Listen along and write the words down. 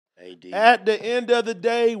AD. At the end of the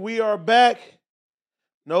day, we are back.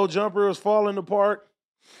 No Jumper is falling apart.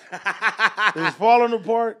 It's falling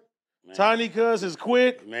apart. Man. Tiny Cuz has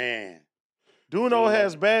quit. Man. Duno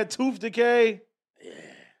has bad tooth decay. Yeah.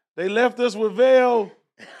 They left us with Vail.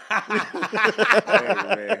 Hey,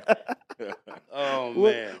 man. Oh,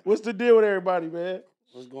 man. What's the deal with everybody, man?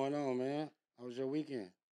 What's going on, man? How was your weekend?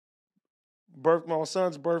 My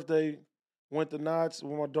son's birthday. Went to Knott's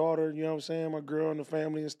with my daughter, you know what I'm saying? My girl and the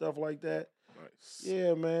family and stuff like that. Nice.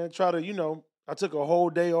 Yeah, man. Try to, I took a whole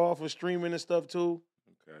day off of streaming and stuff too.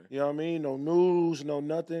 Okay. You know what I mean? No news, no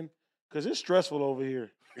nothing. Because it's stressful over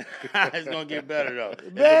here. It's going to get better, though.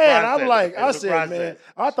 Man, I said, man,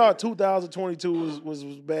 I thought 2022 was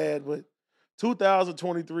bad, but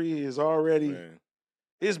 2023 is already, Man,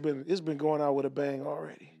 it's been going out with a bang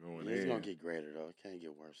already. It's going to get greater, though. It can't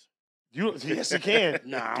get worse. Yes, it can.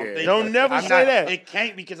 No, I don't Yeah. think Don't so. never I'm say not- that. It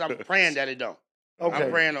can't because I'm praying that it don't. Okay.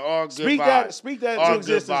 I'm praying to all good vibes. Speak that All into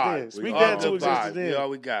good existence vibes. then. Speak All that into good existence vibes. Yeah, then. all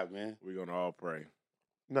we got, man. we're going to all pray.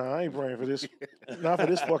 No, I ain't praying for this. Not for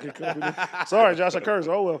this fucking company. Sorry, Josh, I cursed.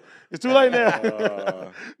 Oh, well. It's too late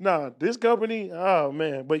now. Nah, this company, oh,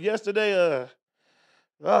 man. But yesterday,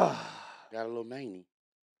 Got a little mania.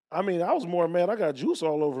 I mean, I was more mad. I got juice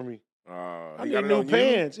all over me. I He need got it new on you?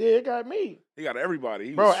 pants. Yeah, it got me. He got everybody.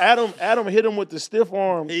 He Bro, was- Adam hit him with the stiff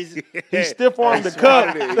arm. He Yeah. stiff armed the He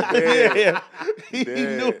cup. swatted it. He Yeah.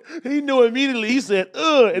 did. He knew immediately. He said,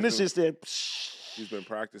 ugh. And this shit said, psh. He's been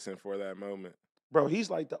practicing for that moment. Bro, he's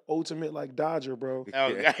like the ultimate like Dodger, bro.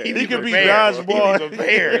 Oh, God, He could be prepared. dodged, boy. He be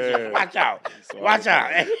prepared. Yeah. Watch out. So Watch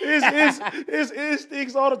out. His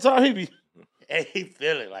instincts all the time. He be. And he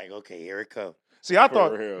feel it like, okay, here it comes. See, I For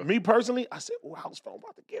thought, real. me personally, I said, oh, I was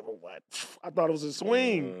about to give him what? I thought it was a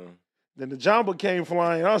swing. Uh, Then the Jamba came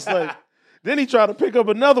flying. I was like, then he tried to pick up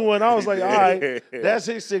another one. I was like, all right, that's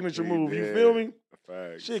his signature He move. You did. feel me?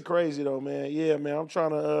 Facts. Shit crazy though, man. Yeah, man. I'm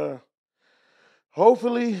trying to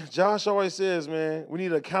hopefully, Josh always says, man, we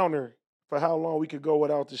need a counter for how long we could go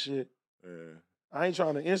without the shit. Yeah. I ain't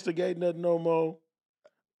trying to instigate nothing no more.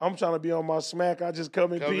 I'm trying to be on my smack. I just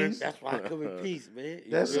come in peace. That's why I come in peace, man.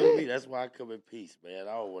 You That's feel it. me? That's why I come in peace, man.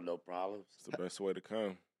 I don't want no problems. It's the best way to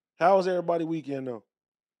come. How was everybody weekend though?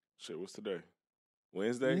 Shit, what's today?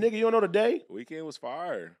 Wednesday? Nigga, you don't know the day? Weekend was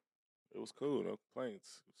fire. It was cool. No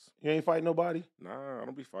complaints. You ain't fighting nobody? Nah, I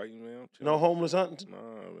don't be fighting, man. I'm No chilling. homeless hunting? Nah,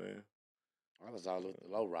 man. I was out with the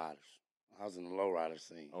low riders. I was in the low rider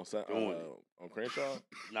scene. On on Crenshaw?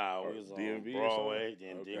 Nah, or we was on DMV or Broadway. something?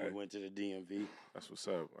 Then Okay. we went to the DMV. That's what's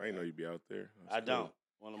up. I didn't know you'd be out there. That's I cool. don't.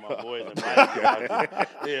 One of my boys invited me out there.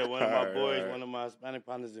 Yeah, one of my Alright, boys, alright. one of my Hispanic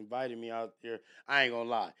partners invited me out there. I ain't gonna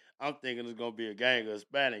lie. I'm thinking it's gonna be a gang of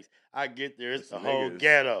Hispanics. I get there, it's the Some whole niggas.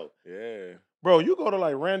 ghetto. Yeah. Bro, you go to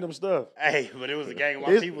like random stuff. Hey, but it was a gang of my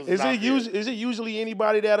Is, people. is it usually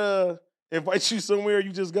anybody that invites you somewhere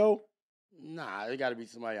you just go? Nah, it gotta be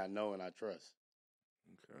somebody I know and I trust.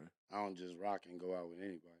 Okay. I don't just rock and go out with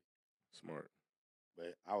anybody. Smart.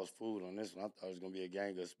 But I was fooled on this one. I thought it was gonna be a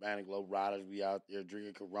gang of Hispanic low riders. We out there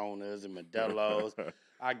drinking Coronas and Modelo's.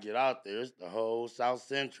 I get out there, it's the whole South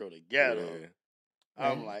Central, the ghetto. Yeah.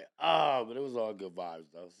 I'm like, but it was all good vibes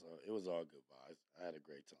though. So it was all good vibes. I had a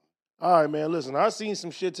great time. All right, man. Listen, I seen some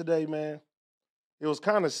shit today, man. It was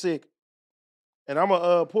kind of sick. And I'm going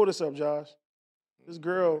to pull this up, Josh. This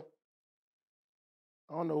girl,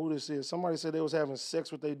 I don't know who this is. Somebody said they was having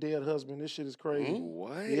sex with their dead husband. This shit is crazy.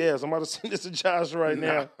 What? Yeah, somebody send this to Josh right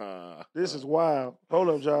now. Nah. This is wild. Hold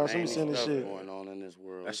up, Josh. Let me Ain't send this stuff shit. going on in this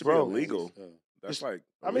world. That should Bro. be illegal. Stuff. That's like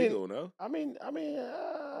I mean- illegal, no? I mean,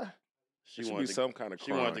 She It should wanted be to, some kind of she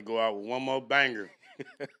crime. wanted to go out with one more banger.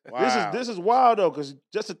 Wow. this is wild though, because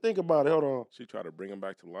just to think about it, hold She tried to bring him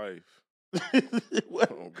back to life. on.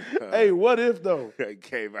 What- Oh, God. hey, what if though? He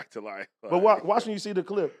came back to life. But watch when you see the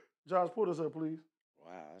clip. Josh, pull this up, please.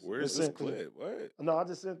 Wow. that's- Where's It's this sent to me. clip? What? No, I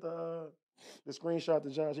just sent the screenshot to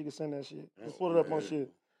Josh. He can send that shit. That's Just pull it up on weird.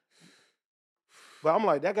 shit. But I'm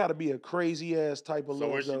like, that got to be a crazy ass type of So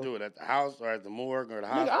love. where'd she though. do it? At the house or at the morgue or the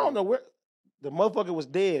Nigga, hospital? I don't know where the motherfucker was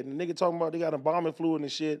dead. And the nigga talking about they got embalming fluid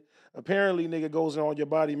and shit. Apparently, nigga goes in on your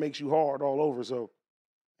body, makes you hard all over. So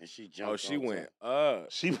And she jumped. Oh, she on went top.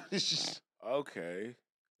 up. she, Okay.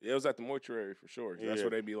 Yeah, it was at the mortuary for sure. That's Yeah. where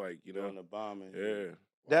they be like, you know. Doing the bombing. Yeah.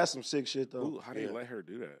 that's some sick shit though. Ooh, how they Yeah. let her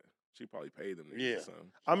do that? She probably paid them niggas Yeah. or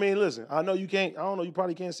something. I mean, listen, I know you can't. I don't know. You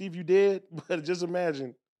probably can't see if you did, but just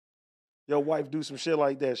imagine your wife do some shit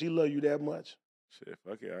like that. She love you that much. Shit,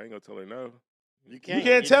 fuck it. I ain't gonna tell her no. You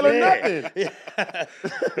can't tell her dead.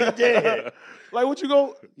 You dead. Like what you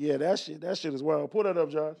go? Yeah, that shit is wild. Pull that up,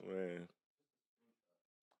 Josh. Man.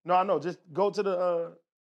 No, I know. Just go to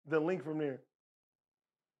the link from there.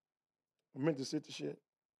 I meant to sit the shit.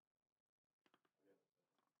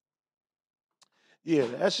 Yeah,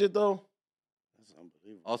 that shit though. That's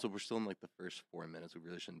unbelievable. Also, we're still in like the first 4 minutes. We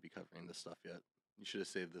really shouldn't be covering this stuff yet. You should have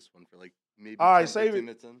saved this one for like maybe All right, 10, save 15 it.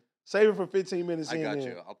 minutes in. Save it for 15 minutes I in. got then.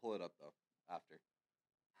 you. I'll pull it up though after.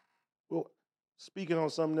 Well, speaking on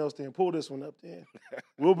something else, then pull this one up. Then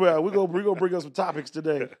we gonna bring up some topics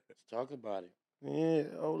today. Let's talk about it.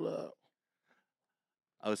 Yeah, hold up.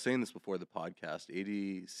 I was saying this before the podcast.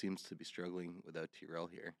 80 seems to be struggling without T-Rail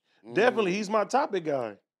here. Definitely, he's my topic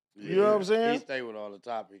guy. You know what I'm saying? He stay with all the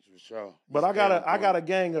topics for sure. But I got a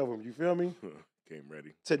gang of them. You feel me? Came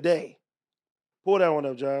ready. Today, pull that one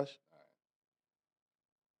up, Josh.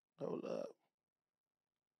 Hold up.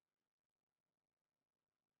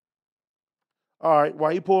 All right,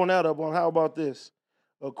 while you pulling that up, on how about this?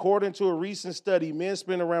 According to a recent study, men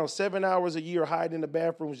spend around 7 hours a year hiding in the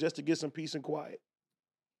bathrooms just to get some peace and quiet.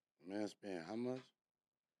 Man, spend how much?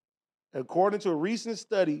 According to a recent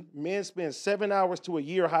study, men spend 7 hours to a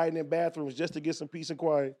year hiding in bathrooms just to get some peace and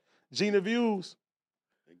quiet. Gina Views.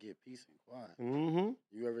 To get peace and quiet. Mm-hmm.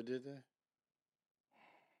 You ever did that?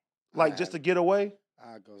 Like just to get away?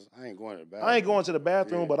 I ain't going to the bathroom. I ain't going to the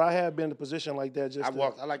bathroom, Yeah. but I have been in a position like that.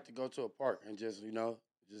 I like to go to a park and just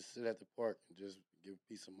sit at the park and just give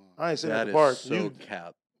peace of mind. I ain't sitting at That the park. is so You-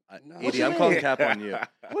 cap. No. What 80, you I'm mean? calling cap on you.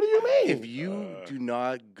 What do you mean? If you do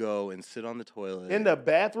not go and sit on the toilet In the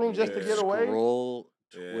bathroom just to Yeah. get away? scroll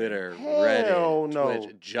Yeah. Twitter, Hell Reddit, no.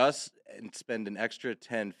 Twitch, just and spend an extra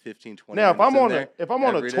 10, 15, 20 Now, minutes if I'm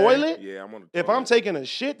on a every day, toilet, Yeah, I'm on the if toilet. I'm taking a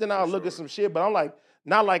shit, then I'll For look at sure. some shit. But I'm like,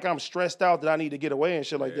 not like I'm stressed out that I need to get away and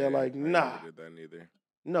shit like that. Yeah, Like, I ain't nah, never did that neither.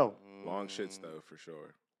 no. Long shits though, for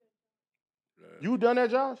sure. Yeah. You done that,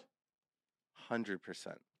 Josh?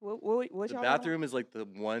 100%. What The y'all bathroom is like the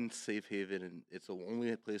one safe haven, and it's the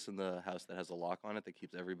only place in the house that has a lock on it that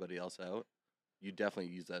keeps everybody else out. You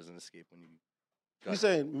definitely use that as an escape when you. You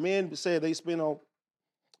saying men said they spend on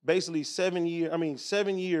basically 7 years.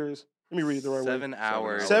 7 years. Let me read it the right way. 7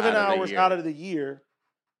 hours. 7 out of the hours year. out of the year,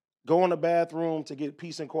 go in the bathroom to get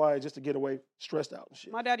peace and quiet, just to get away, stressed out and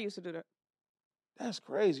shit. My daddy used to do that. That's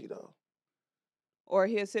crazy though. Or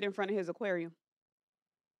he'd sit in front of his aquarium.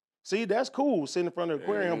 See, that's cool, sitting in front of the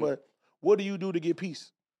aquarium, Mhm. but what do you do to get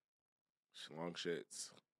peace? Long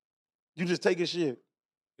shits. You just take a shit.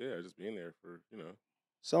 Yeah, just being there for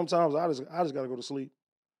Sometimes I just gotta go to sleep.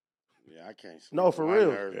 Yeah, I can't sleep. No, for My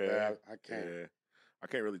real. nerves Yeah. bad. I can't. Yeah. I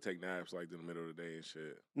can't really take naps like in the middle of the day and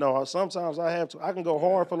shit. No, sometimes I have to. I can go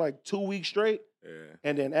hard for like 2 weeks straight, Yeah.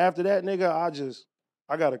 and then after that, nigga,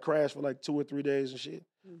 I gotta crash for like 2 or 3 days and shit.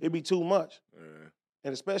 It'd be too much. Yeah.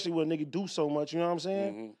 And especially when a nigga do so much, you know what I'm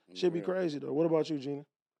saying? Mhm. Shit be Yeah. crazy though. What about you, Gina?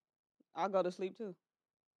 I'll go to sleep too.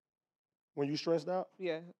 When you stressed out?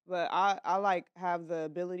 Yeah. But I like have the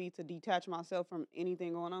ability to detach myself from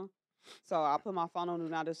anything going on. So I put my phone on do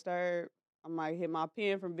not disturb. I might hit my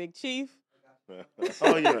pen from Big Chief.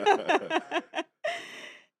 Oh, yeah.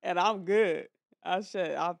 And I'm good. I'm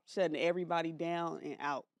shutting everybody down and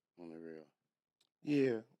out. On the real.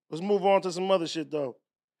 Yeah. Let's move on to some other shit though.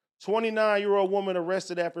 29-year-old woman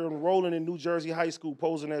arrested after enrolling in New Jersey high school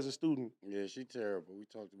posing as a student. Yeah, she terrible. We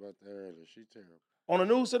talked about that earlier. She terrible. On the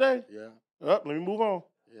news today? Yeah. Let me move on.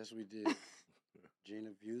 Yes, we did.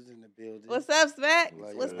 Gina Views in the building. What's up, Smack?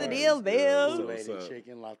 Like, What's the yeah, deal, what's good? Bill? What's Lady up?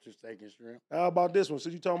 chicken, lobster, steak, and shrimp. How about this one?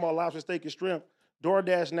 Since you talking about lobster, steak, and shrimp,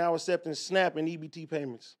 DoorDash now accepting SNAP and EBT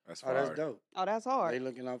payments. That's Oh, fire. that's dope. Oh, that's They hard.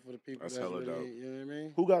 looking out for the people. That's That's hella really, dope. You know what I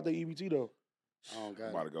mean? Who got the EBT though? I don't I'm got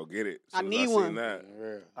about to it. go get it. I Soon as need seen one. That. On the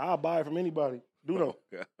real. I'll buy it from anybody. Duno.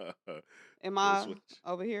 Am I Switch.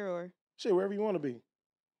 over here or Shit, wherever you want to be.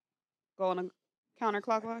 going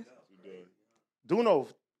counterclockwise? Duno,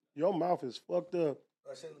 your mouth is fucked up.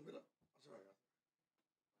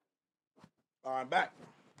 All right, I'm back.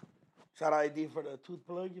 Shout out ID for the tooth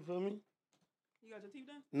plug, you feel me? You got your teeth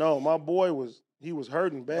done? No, my boy was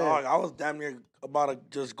hurting bad. Dog, I was damn near about to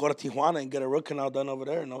just go to Tijuana and get a root canal done over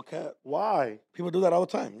there, no cap. Why? People do that all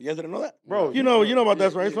the time. You guys didn't know that? Bro, You know about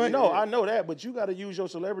that, right? Right? No, I know that, but you got to use your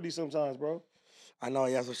celebrity sometimes, bro. I know,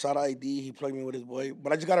 yeah, so shout out ID, he plugged me with his boy.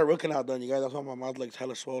 But I just got a root canal done, you guys. That's why my mouth like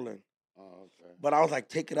hella swollen. Oh, okay. But I was like,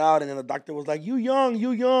 take it out, and then the doctor was like, you young,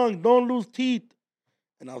 don't lose teeth.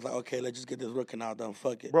 And I was like, okay, let's just get this root canal done,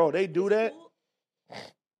 fuck it. Bro, they do that.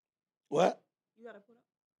 What? You gotta put up.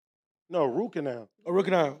 No, root canal. A root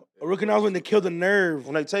canal is when they kill the nerve.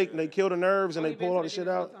 When they kill the nerves and they Only been pull to all the shit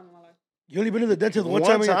out. You only been to the dentist one,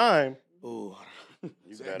 One time? time. Ooh.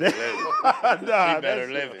 You better live it. Nah, She better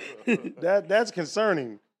live it. that's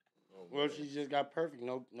concerning. Well, she just got perfect.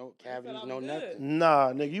 No cavities, I'm no good. nothing.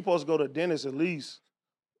 Nah, nigga, you supposed to go to the dentist at least,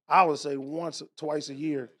 I would say once, twice a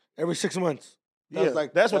year. Every 6 months. Yeah,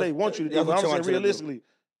 that's what they want you to do. that's But what I'm you saying want you to do. realistically,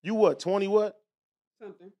 you what, 20 what?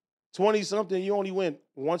 Something. 20-something, you only went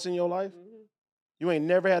once in your life? Mhm. You ain't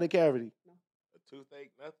never had a cavity. A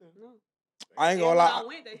toothache, nothing. No. I ain't And gonna when lie. I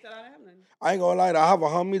went, they said I didn't have nothing. I ain't gonna lie. I have a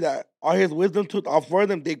homie that all his wisdom tooth, all four of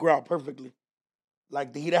them, they grow out perfectly.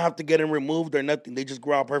 Like he didn't have to get them removed or nothing. They just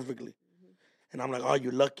grow out perfectly. And I'm like, oh,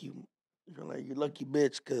 you're lucky. You're like, you lucky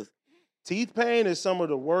bitch, cause Teeth pain is some of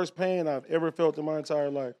the worst pain I've ever felt in my entire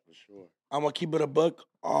life. For sure. I'm gonna keep it a buck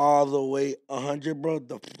all the way 100, bro.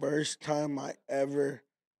 The first time I ever,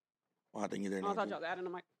 I think you're there Oh, I now. thought G. y'all was adding the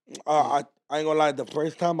mic. I ain't gonna lie. The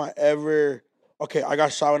first time I ever, okay, I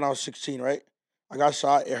got shot when I was 16, right? I got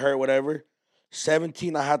shot. It hurt, whatever.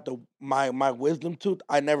 17, I had my wisdom tooth.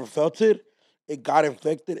 I never felt it. It got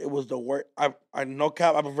infected. It was the worst. I no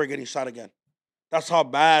cap. I prefer getting shot again. That's how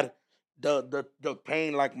bad the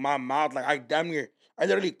pain, like my mouth, like I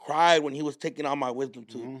literally cried when he was taking out my wisdom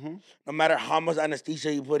tooth. Mm-hmm. No matter how much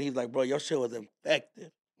anesthesia he put, he's like, bro, your shit was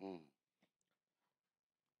infected. Mm.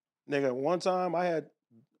 Nigga, one time I had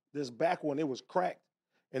this back one, it was cracked.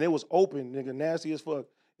 And it was open, nigga, nasty as fuck.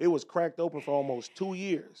 It was cracked open for almost 2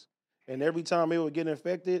 years. And every time it would get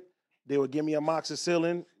infected, they would give me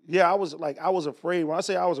amoxicillin. Yeah, I was afraid. When I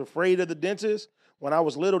say I was afraid of the dentist, when I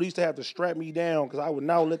was little, they used to have to strap me down because I would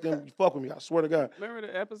not let them fuck with me. I swear to God. Remember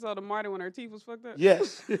the episode of Marty when her teeth was fucked up?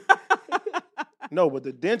 Yes. No, but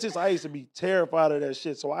the dentist, I used to be terrified of that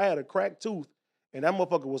shit. So I had a cracked tooth, and that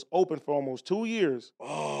motherfucker was open for almost 2 years.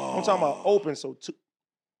 Oh, I'm talking about open, so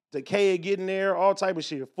decay getting there, all type of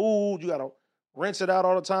shit. Food, you gotta rinse it out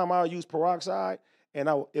all the time. I would use peroxide, and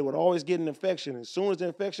it would always get an infection. As soon as the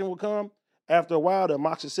infection would come, after a while, the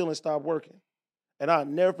amoxicillin stopped working. And I'll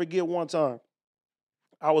never forget one time.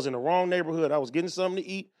 I was in the wrong neighborhood. I was getting something to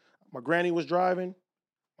eat. My granny was driving.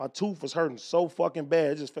 My tooth was hurting so fucking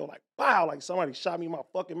bad. It just felt like, wow, like somebody shot me in my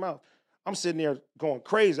fucking mouth. I'm sitting there going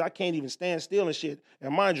crazy. I can't even stand still and shit.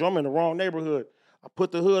 And mind you, I'm in the wrong neighborhood. I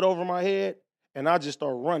put the hood over my head, and I just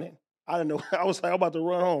started running. I didn't know. I was like, I'm about to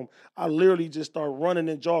run home. I literally just started running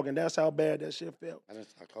and jogging. That's how bad that shit felt. And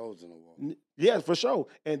it's like holes in the wall. Yeah, for sure.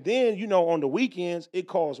 And then, on the weekends, it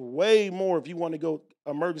costs way more if you want to go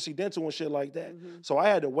emergency dental and shit like that. Mhm. So I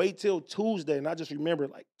had to wait till Tuesday, and I just remember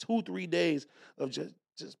like 2-3 days of just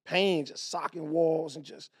pain, just socking walls and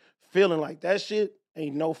just feeling like that shit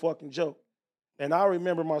ain't no fucking joke. And I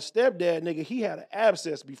remember my stepdad, nigga, he had an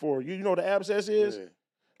abscess before. You know what an abscess is? Yeah.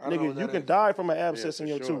 I know Nigga, what you that can is. die from an Yeah, abscess in for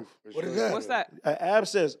your sure, tooth. for What is sure. that? What's that? An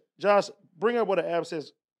abscess. Josh, bring up what an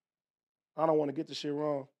abscess. I don't want to get the shit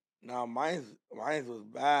wrong. Nah, mine's was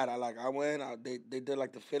bad. I went. They did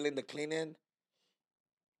like the filling, the cleaning.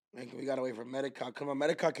 And we got away from Medical. Cause my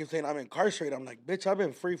Medical keeps saying I'm incarcerated. I'm like, bitch, I've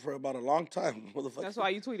been free for about a long time. Motherfucker. That's why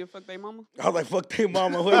you tweeted "fuck they mama." I was like, fuck they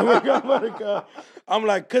mama. Where we got Medical? I'm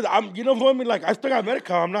like, cause I'm, for me, like I still got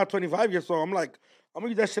Medical. I'm not 25 years old. I'm like, I'm gonna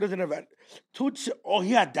use that shit as an event. Oh,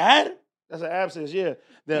 he had dad? That's an abscess, yeah.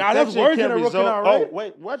 The Nah, that's infection worse can than a root result- canal, right? Oh,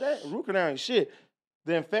 wait, what that? Root canal ain't shit.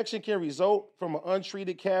 The infection can result from an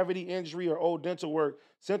untreated cavity, injury, or old dental work.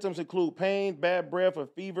 Symptoms include pain, bad breath, or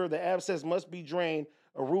fever. The abscess must be drained.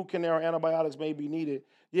 A root canal or antibiotics may be needed.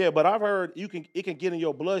 Yeah, but I've heard it can get in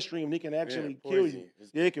your bloodstream and it can actually kill poison you. you.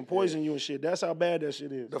 Yeah, it can poison you and shit. That's how bad that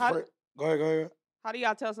shit is. The How- first, go ahead. How do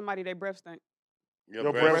y'all tell somebody they breath stink?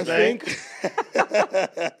 Your breath breath stink?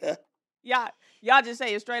 Y'all just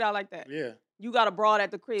say it straight out like that. Yeah. You got a broad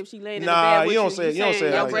at the crib. She laying in the Nah, bed with you you. don't say it- you don't say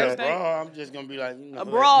it your like breath that. stink? Bro, I'm just gonna be like, A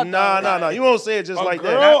broad. Nah, though. You won't say it just A like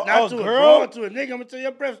girl? that. Not A to girl? a bro, to a nigga. I'm gonna tell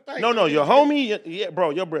your breath stink. No, your homie, yeah,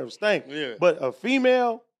 bro, your breath stink. Yeah. But a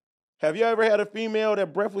female, have you ever had a female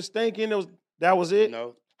that breath was stinking? That was it?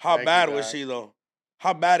 No. How Thank bad you, was God. she though?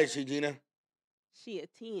 How bad is she, Gina? She a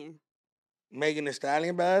 10. Megan Thee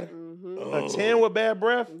Stallion bad? Mm-hmm. Oh. A 10 with bad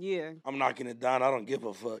breath? Yeah. I'm knocking it down. I don't give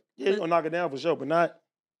a fuck. Yeah, you gonna knock it down for sure, but not,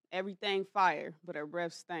 Everything fire, but her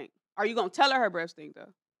breath stink. Are you gonna tell her breath stink though?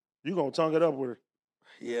 you gonna tongue it up with her.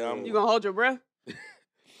 Yeah, I'm. You gonna hold your breath?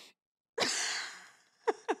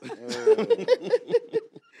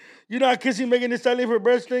 You not kissing Megan Thee Stallion for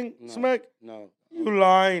breast thing? No. Smack? No. You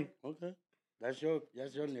lying. Okay. That's your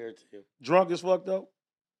narrative. Drunk as fuck though?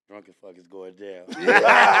 Drunk as fuck is going down.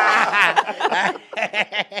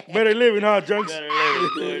 Better living, huh, Junks? Better live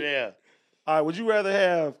it, going down. All right, would you rather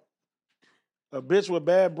have a bitch with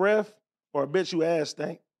bad breath or a bitch who ass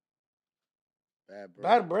stink? Bad breath.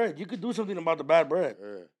 Bad bread. You could do something about the bad bread.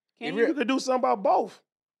 Can You you? could do something about both.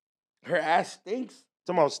 Her ass stinks.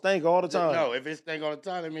 Talking about stink all the time. No, if it stink all the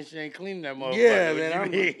time, that means she ain't cleaning that motherfucker. Yeah, What then you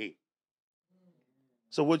I'm- mean?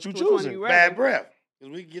 So what you Which one choosing? you Bad rather? breath.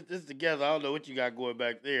 Because we get this together. I don't know what you got going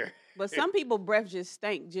back there. But some people breath just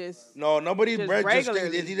stink. Just No, nobody's Just bread just stinks.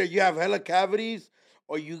 regularly. It's either you have hella cavities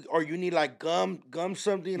or you need like gum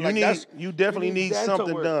something. You like that's you definitely you need need dental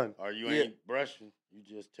something work. done. Or you Yeah. ain't brushing. You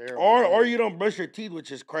just terrible. or you don't brush your teeth,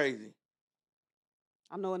 which is crazy.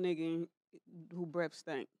 I know a nigga who breath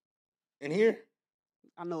stink. In here,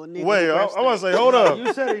 I know a nigga. Wait, who I breath want to stink. say, hold up.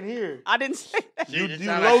 You said in here. I didn't say that. You It you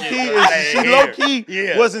sound low like key, shit, but she I low ain't key here.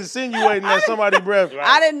 Yeah. was insinuating that somebody breath. Right.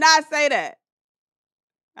 I did not say that.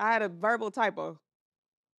 I had a verbal typo.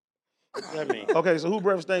 What that mean? Okay, so who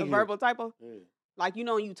breath A stink you? verbal typo? Yeah. Like, you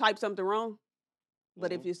know, when you type something wrong,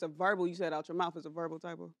 but if Mhm. it's a verbal, you said out your mouth, it's a verbal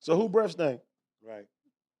typo. So who breath stink? Right.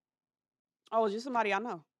 Oh, it's just somebody I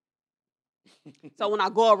know. So when I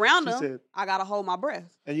go around She them, said- I gotta hold my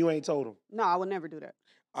breath. And you ain't told him. No, I would never do that.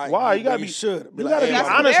 Why? You gotta be- should. You gotta be "Hey, That's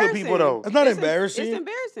my honest with embarrassing. people though. That's not It's embarrassing. It's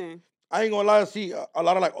embarrassing. I ain't gonna lie. See, a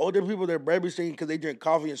lot of like older people, they're breath stinking because they drink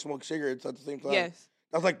coffee and smoke cigarettes at the same time. Yes,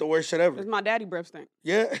 That's like the worst shit because ever. my daddy breath stink.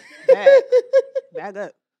 Yeah. Bad. Back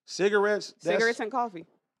up. Cigarettes. that's- Cigarettes and coffee.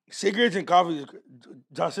 Cigarettes and coffee is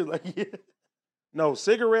Josh is like, yeah. No,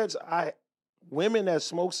 cigarettes. Women that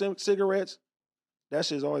smoke cigarettes, that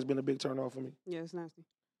shit's always been a big turn off for me. Yeah, it's nasty.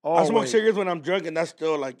 I smoke Always. cigarettes when I'm drunk, and that's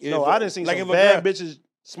still like. No, if I a- didn't see like some if a bad girl- bitches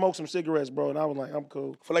smoke some cigarettes, bro, and I was like, I'm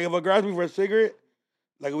cool. For like if a girl asks me for a cigarette,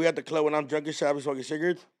 like we at the club when I'm drunk and shit, I be smoking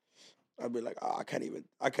cigarettes. I'd be like, oh, I can't,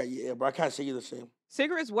 yeah, bro, I can't see you the same.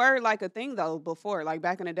 Cigarettes were like a thing though before. Like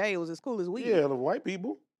back in the day, it was as cool as weed. Yeah, the white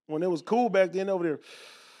people when it was cool back then over there.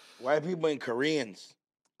 White people and Koreans.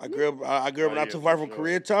 I grew up Oh, not yeah, too far for from sure.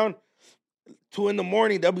 Koreatown. 2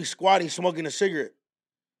 a.m, they'll be squatting, smoking a cigarette.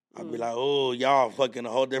 I'd be Mm. like, oh, y'all fucking a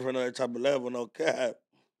whole different other type of level, no cap.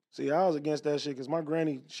 See, I was against that shit because my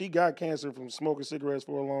granny, she got cancer from smoking cigarettes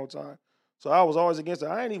for a long time. So I was always against it.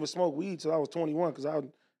 I ain't even smoked weed till I was 21 because I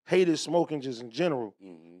hated smoking just in general.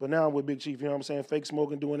 Mhm. But now I'm with Big Chief, you know what I'm saying? Fake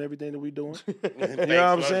smoking, doing everything that we doing. You Fake know what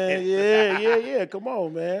I'm smoking. saying? Yeah. Come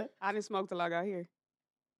on, man. I didn't smoke till I got here.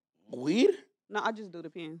 Weed? No, I just do the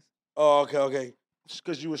pens. Oh, okay. Just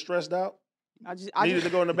because you were stressed out, I needed just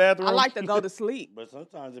to go in the bathroom. I like to go to sleep. But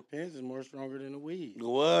sometimes the pens is more stronger than the weed.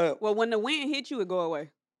 What? Well, when the wind hit you, it go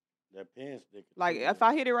away. That pen stick. Like if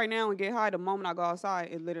I hit it right now and get high, the moment I go outside,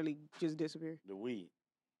 it literally just disappears. The weed.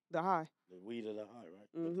 The high. The weed of the high, right?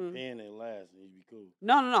 But Mhm. the pen ain't last and you be cool.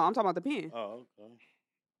 No, I'm talking about the pen. Oh, okay.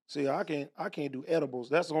 See, I can't do edibles.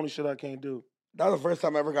 That's the only shit I can't do. That was the first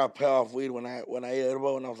time I ever got pale off weed when I ate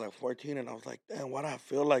edible when I was like 14, and I was like, damn, why do I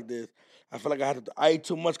feel like this? I feel like I ate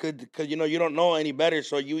too much because you know you don't know any better,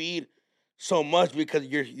 so you eat so much because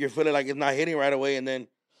you're feeling like it's not hitting right away, and then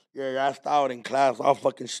you're assed out in class, all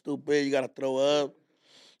fucking stupid. You gotta throw up.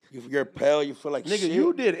 You're pale. You feel like Nigga, shit.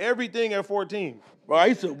 you did everything at 14. Bro, I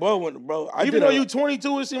used to, bro. Even though you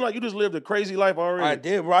 22, it seemed like you just lived a crazy life already. I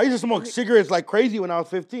did, bro. I used to smoke cigarettes like crazy when I was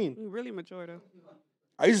 15. You really mature though.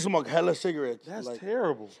 I used to smoke hella cigarettes. That's like,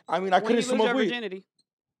 terrible. I mean, I When you couldn't lose smoke your weed. virginity.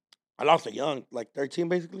 I lost it young, like 13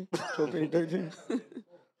 basically. 12, 13.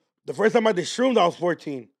 The first time I did shrooms, I was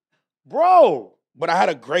 14. Bro, But I had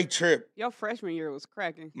a great trip. Your freshman year was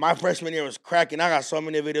cracking. My freshman year was cracking. I got so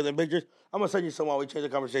many videos and pictures. I'm gonna send you some while we change the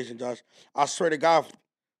conversation, Josh. I swear to God,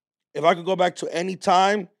 if I could go back to any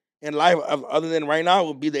time in life other than right now, it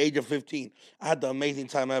would be the age of 15. I had the amazing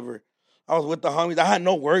time ever. I was with the homies. I had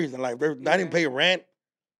no worries in life. I didn't pay rent.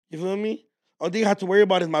 You feel me? Only thing I had to worry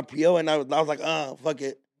about is my PO, and I was like, fuck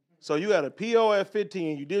it. so you had a PO at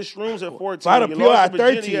 15. You did shrooms at 14. So I had a you PO lost at your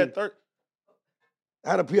virginity 13. At I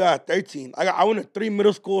had a PO at 13. I went to 3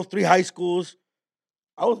 middle schools, 3 high schools.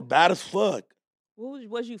 I was bad as fuck. What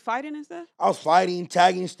was you fighting and stuff? I was fighting,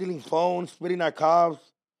 tagging, stealing phones, spitting at cops,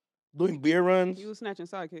 doing beer runs. You was snatching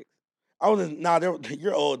sidekicks. I wasn't. Nah,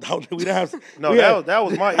 you're old. We didn't have. No, we that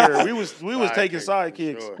was my era. We was taking Sidekick, for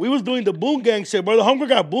sidekicks. sure. We was doing the boom gang shit, bro. The homegirl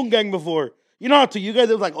got boom gang before. You know how to you guys?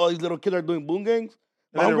 It was like, oh, these little kids are doing boom gangs.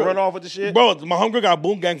 And then run off with the shit. Bro, my homegirl got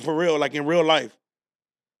boom gang for real, like in real life.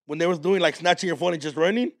 When they was doing like snatching your phone and just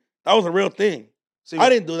running, that was a real thing. See, I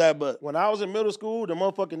didn't do that, but when I was in middle school, the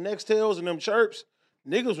motherfucking Nextels and them chirps,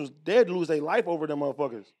 niggas was dead to lose their life over them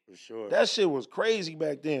motherfuckers. For sure. That shit was crazy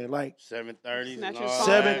back then. Like 730s. Snatch and your all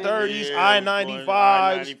phone. that. 730s, Yeah, I-95s,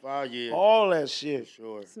 I-95, yeah. all that For shit.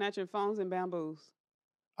 sure. Snatching phones and bamboos.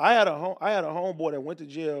 I had a homeboy that went to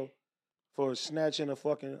jail for snatching a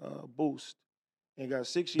fucking Boost and got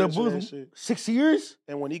 6 the years for that booth, shit. 6 years.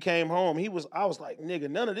 And when he came home, I was like, nigga,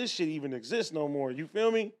 none of this shit even exists no more. You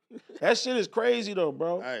feel me? That shit is crazy though,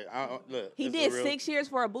 bro. Hey, look. He it's a did real- 6 years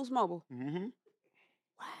for a Boost Mobile. Mm-hmm.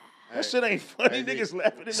 That shit ain't funny. Hey, Niggas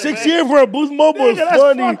laughing in the 6 back. years for a Boost Mobile is Nigga, that's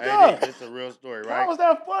funny. fucked up. Hey, it's a real story, How right? was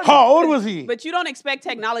that funny? How old was he? But you don't expect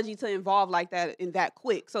technology to evolve like that in that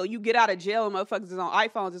quick. So you get out of jail and motherfuckers is on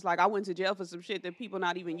iPhones. It's like I went to jail for some shit that people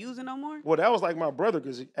not even using no more. Well, that was like my brother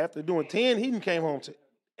because after doing 10, he came home to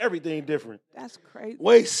everything different. That's crazy.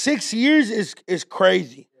 Wait, 6 years is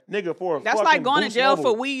crazy. Nigga, for a That's fucking like going to Boost jail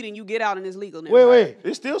Mobile. for weed and you get out and it's legal now. Wait.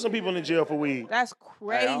 There's still some people in jail for weed. That's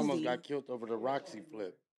crazy. Hey, I almost got killed over the Roxy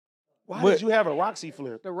flip. Why What? did you have a Roxy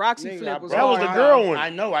flip? The Roxy Nigga, I flip was broke That was the mine. girl one. I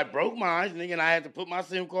know. I broke mine, nigga, and I had to put my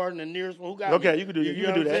SIM card in the nearest one. Who got Okay, me? you can do that. You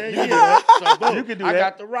know can do what I'm that. saying? You can do Yeah. that. So, boom, You can do I that.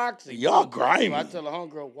 got the Roxy. Y'all Boom. grimy. So I tell the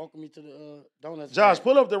homegirl, welcome me to the donuts. Josh, stand.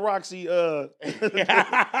 pull up the Roxy, the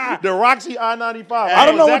Roxy I-95. I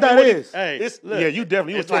don't know what that is. Hey, It's, look, yeah, you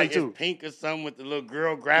definitely, you was it's like 22. it's pink or something with the little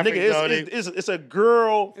girl graphics Nigga, on it. it's a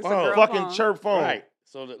girl It's a girl fucking phone. chirp phone. Right.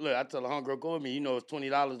 So look, I tell the homegirl, go with me. You know it's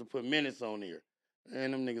 $20 to put minutes on here.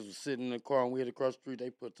 And them niggas was sitting in the car and we had to cross the street.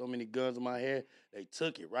 They put so many guns in my head. They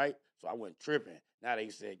took it, right? So I went tripping. Now they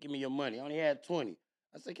said, give me your money. I only had 20.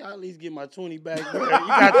 I said, can I at least get my 20 back? Bro? You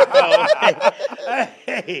got the phone.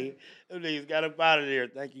 Hey, them niggas got up out of there.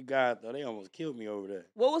 Thank you, God, though. They almost killed me over there.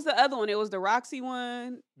 What was the other one? It was the Roxy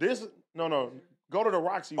one. No. Go to the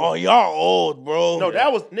Roxy Oh, one. y'all old, bro. No,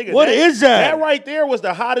 that was, nigga. What is that? That right there was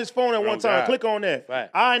the hottest phone at one time. God. Click on that.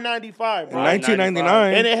 Fact. I-95, in bro.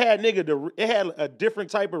 1999. And it had, nigga, it had a different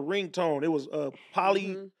type of ringtone. It was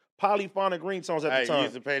polyphonic ringtones at Hey, the you time.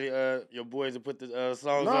 used to pay your boys to put the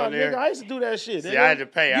songs Nah, on there? nigga, I used to do that shit. See, nigga. I had to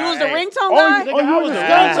pay. You was the Hey, ringtone Oh, guy? nigga, I was the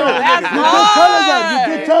That's ringtone. That's nigga. You did tell us that.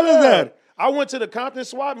 You did tell us that. I went to the Compton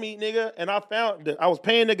swap meet, nigga, and I found that I was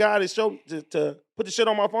paying the guy to put the shit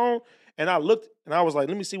on my phone, and I looked and I was like,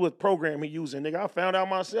 let me see what program he using, nigga. I found out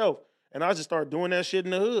myself, and I just started doing that shit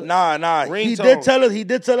in the hood. Nah. He Ringtones.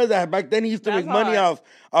 did tell us that. Back then he used to That's make money hard.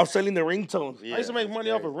 off selling the ringtones. Yeah, I used to make that's money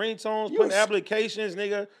off of crazy. ringtones, You putting was- applications,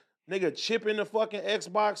 nigga chipping the fucking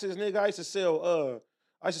Xboxes, nigga. I used to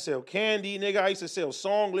sell candy, nigga. I used to sell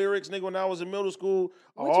song lyrics, nigga, when I was in middle school.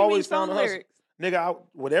 What I you mean always song found a hustle. lyrics? Nigga,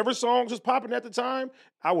 whatever songs was popping at the time,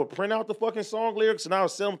 I would print out the fucking song lyrics and I would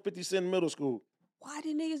sell them 50 cent in middle school. Why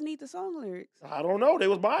did niggas need the song lyrics? I don't know. They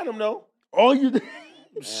was buying them though. All you did.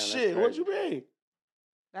 that's Shit, what crazy. you mean?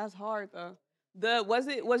 That's hard though.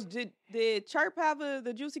 Did Chirp have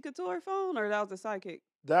the Juicy Couture phone or that was the Sidekick?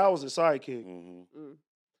 That was a sidekick. Mhm.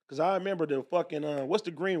 Cause I remember the fucking what's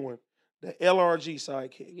the green one? The LRG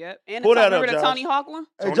sidekick. Yep. And Pull the, that remember up, the Josh. Tony Hawk one?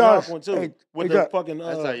 Hey, Tony Josh. Hawk one too. Hey, with hey, the Josh. fucking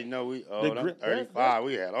That's how you know we the old. I'm gri- 35.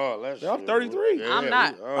 We had all that shit. I'm 33. I'm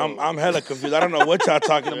not. I'm hella confused. I don't know what y'all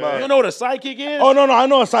talking You about. don't know what a sidekick is? Oh no, I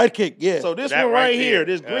know a sidekick. Yeah. So this That one right right here,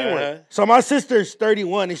 there. this green one. So my sister's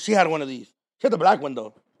 31 and she had one of these. She had the black one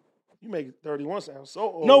though. You make 31 sound so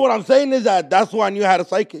old. No, what I'm saying is that's why I knew I had a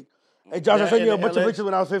sidekick. Hey Josh, I That sent you a and bunch of LX. pictures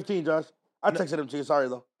when I was 15, Josh. I texted them to you. Sorry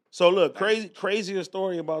though. So look, crazier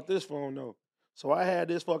story about this phone though. So I had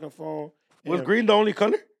this fucking phone. Was and- green the only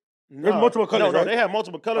color? Nah, multiple colors, No, right? they had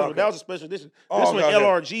multiple colors, but Okay. that was a special edition. Oh, This okay, one okay.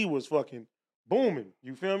 LRG was fucking booming.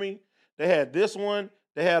 You feel me? They had this one.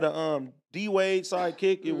 They had a D Wade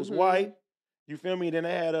sidekick. It was Mhm. white. You feel me? Then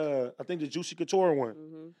they had I think the Juicy Couture one.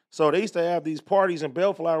 Mm-hmm. So they used to have these parties in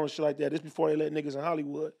Bellflower and shit like that. This before they let niggas in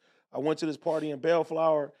Hollywood. I went to this party in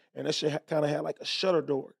Bellflower and that shit kind of had like a shutter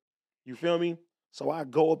door. You feel me? So I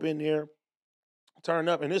go up in there, turn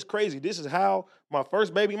up, and it's crazy. This is how my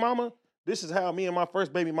first baby mama, this is how me and my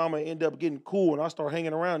first baby mama end up getting cool and I start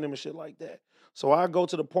hanging around them and shit like that. So I go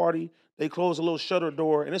to the party, they close a little shutter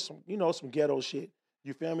door, and it's some, some ghetto shit.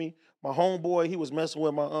 You feel me? My homeboy, he was messing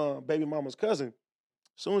with my baby mama's cousin.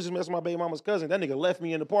 As soon as he messed with my baby mama's cousin, that nigga left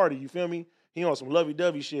me in the party. You feel me? He on some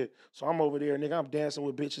lovey-dovey shit. So I'm over there, nigga. I'm dancing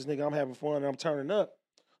with bitches, nigga. I'm having fun, and I'm turning up.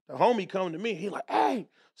 The homie come to me. He like, hey,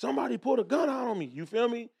 somebody put a gun out on me. You feel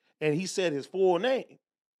me? And he said his full name.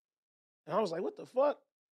 And I was like, what the fuck?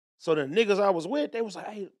 So the niggas I was with, they was like,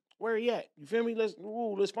 hey, where he at? You feel me?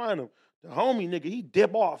 Let's find him. The homie, nigga, he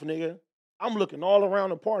dip off, nigga. I'm looking all around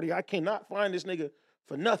the party. I cannot find this nigga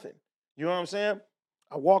for nothing. You know what I'm saying?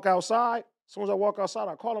 I walk outside. As soon as I walk outside,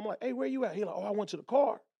 I call him like, hey, where you at? He like, oh, I went to the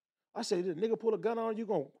car. I said, did the nigga pull a gun on you?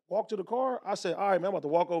 Gonna walk to the car? I said, all right, man, I'm about to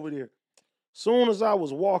walk over there. Soon as I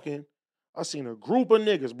was walking, I seen a group of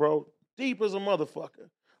niggas, bro, deep as a motherfucker.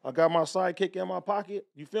 I got my sidekick in my pocket.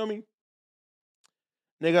 You feel me?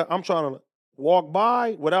 Nigga, I'm trying to walk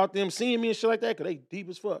by without them seeing me and shit like that, because they deep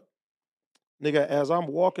as fuck. Nigga, as I'm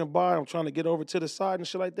walking by, I'm trying to get over to the side and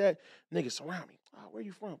shit like that. Niggas surround me. Oh, where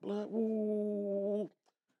you from, blood? Ooh.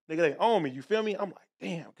 Nigga, they own me. You feel me? I'm like,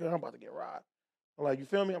 damn, cuz I'm about to get robbed. I'm like, you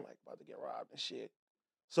feel me? I'm like, about to get robbed and shit.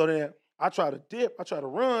 So then I try to dip. I try to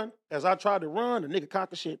run. As I tried to run, the nigga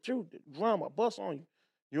cocked the shit too. Drum, I bust on you.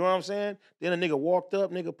 You know what I'm saying? Then a nigga walked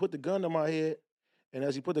up, nigga put the gun to my head. And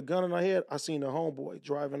as he put the gun in my head, I seen the homeboy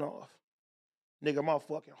driving off. Nigga, my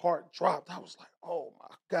fucking heart dropped. I was like, oh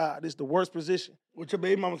my God, this is the worst position. What's your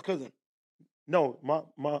baby mama's cousin? No,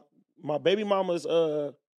 my baby mama's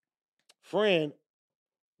friend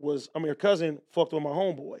her cousin fucked with my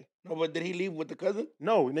homeboy. No, but did he leave with the cousin?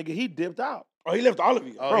 No, nigga, he dipped out. Oh, he left all of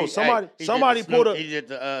you. Oh, Bro, somebody pulled He did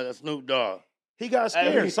the Snoop Dogg. He got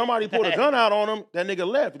scared. Hey. Somebody pulled a gun out on him. That nigga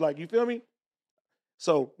left. Like, you feel me?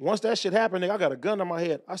 So once that shit happened, nigga, I got a gun on my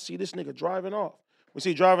head. I see this nigga driving off. We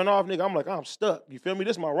see driving off, nigga, I'm like, I'm stuck. You feel me?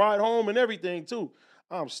 This is my ride home and everything, too.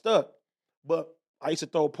 I'm stuck. But I used to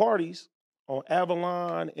throw parties on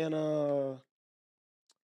Avalon and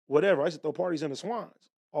whatever. I used to throw parties in the Swans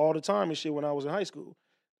all the time and shit when I was in high school.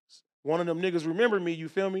 One of them niggas remembered me, you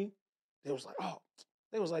feel me? They was like, oh.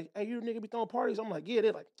 They was like, hey, you nigga be throwing parties? I'm like, yeah.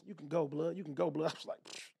 They're like, you can go, blood. You can go, blood. I was like,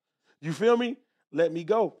 you feel me? Let me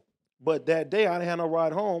go. But that day, I didn't have no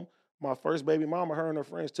ride home. My first baby mama, her and her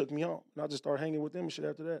friends took me home. And I just started hanging with them and shit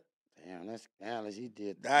after that. Damn, that's he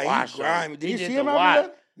did the Nah, wash. he grimy. Did He you did see the him wash. after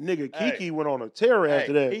that? Nigga, Hey. Kiki went on a tear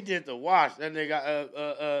after that. He did the wash. That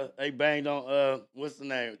nigga, they banged on, what's the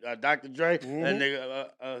name? Dr. Dre. That Mhm.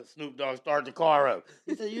 nigga, Snoop Dogg started the car up.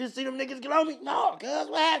 He said, you didn't see them niggas get on me? No, cuz,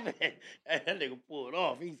 what happened? And that nigga pulled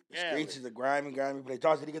off. He's Streets is a grimy place.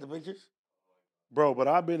 Josh, did he get the pictures? Bro, but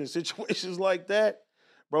I've been in situations like that.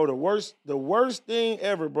 Bro, the worst thing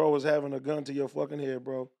ever, bro, is having a gun to your fucking head,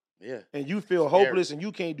 bro. Yeah. And you feel Scary. hopeless and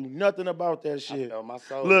you can't do nothing about that I shit. felt my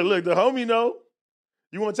soul. Look, the homie know.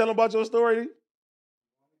 You want to tell him about your story?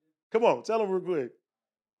 Come on, tell him real quick.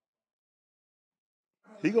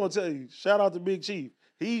 He gonna tell you. Shout out to Big Chief.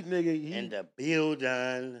 in the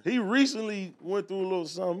building. he recently went through a little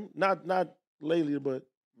something. Not lately, but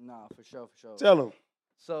Nah, for sure. tell him.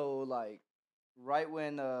 So like, right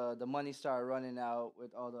when the money started running out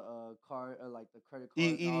with all the like the credit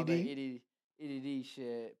cards, and all the EDD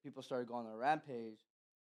shit, people started going on a rampage,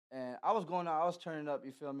 and I was turning up.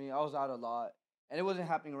 You feel me? I was out a lot, and it wasn't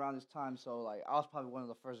happening around this time. So like, I was probably one of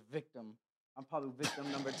the first victim. I'm probably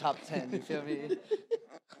victim number top 10. You feel me?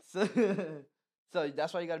 So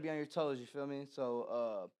that's why you gotta be on your toes. You feel me?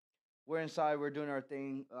 So we're inside. We're doing our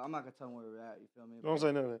thing. I'm not gonna tell them where we're at. You feel me? Don't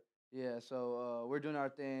say none of that. Yeah, so we're doing our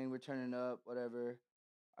thing. We're turning up, whatever.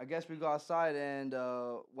 I guess we go outside, and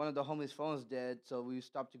one of the homies' phone's dead, so we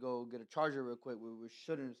stopped to go get a charger real quick. We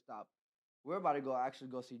shouldn't stop. We're about to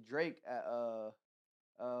go see Drake at a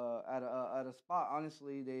spot.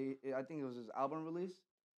 Honestly, I think it was his album release,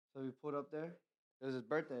 so we pulled up there. It was his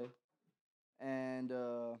birthday, and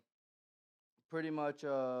pretty much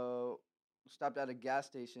stopped at a gas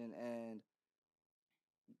station and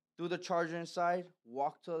threw the charger inside,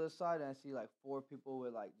 walked to the other side, and I see like 4 people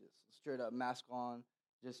with like just straight up mask on,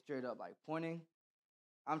 just straight up like pointing.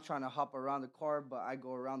 I'm trying to hop around the car, but I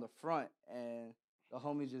go around the front, and the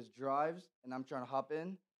homie just drives, and I'm trying to hop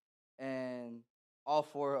in, and all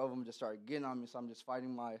 4 of them just started getting on me. So I'm just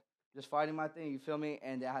fighting my thing. You feel me?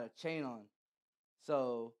 And they had a chain on,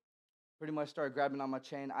 so pretty much started grabbing on my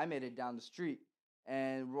chain. I made it down the street,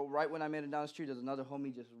 and right when I made it down the street, there's another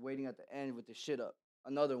homie just waiting at the end with the shit up.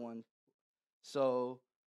 Another one. So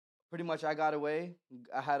pretty much I got away.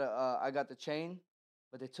 I got the chain,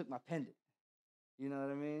 but they took my pendant. You know what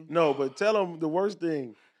I mean? No, but tell him the worst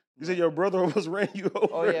thing. You said your brother almost ran you over.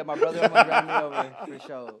 Oh yeah, my brother almost ran me over for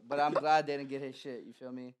sure. But I'm glad they didn't get his shit. You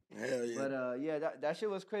feel me? Hell yeah. But yeah, that shit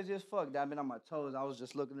was crazy as fuck. I've been on my toes. I was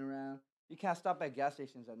just looking around. You can't stop at gas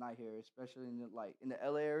stations at night here, especially in the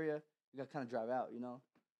LA area. You gotta kind of drive out, you know.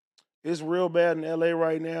 It's real bad in LA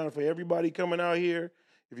right now. And for everybody coming out here,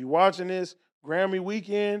 if you're watching this, Grammy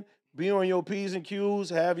weekend, be on your P's and Q's,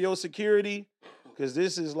 have your security, because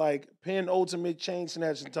this is like penultimate chain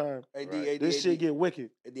snatching time. AD, This shit get wicked.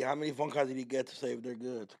 AD, how many phone calls did he get to say if they're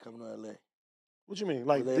good to come to LA? What you mean?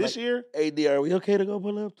 Like They this like- year? AD, are we okay to go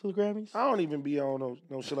pull up to the Grammys? I don't even be on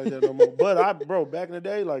no shit like that no more. But bro, back in the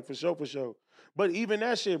day, like for sure. But even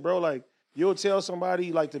that shit, bro, like you'll tell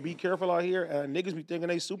somebody like to be careful out here, and niggas be thinking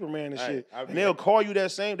they Superman and Hey, shit. I And they'll call you the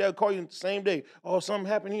same day. Oh, something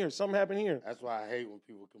happened here. That's why I hate when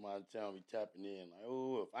people come out of town be tapping in. Like,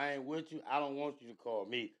 oh, if I ain't with you, I don't want you to call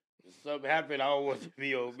me. If something happened, I don't want you to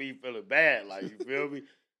be on me feeling bad. Like, you feel me?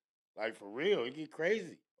 Like, for real, it get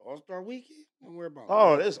crazy. All-Star Weekend? Don't worry about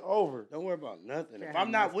Oh, nothing. it's over. Don't worry about nothing. Can't If I'm have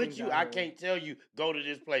not nice with things you, out I here. can't tell you, go to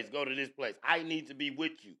this place, go to this place. I need to be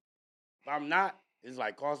with you. If I'm not, it's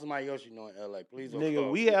like, call somebody else you know in LA. Please don't Nigga,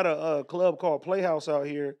 call we me. had a club called Playhouse out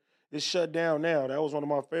here. It's shut down now. That was one of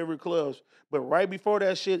my favorite clubs. But right before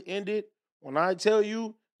that shit ended, when I tell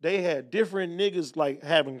you, they had different niggas like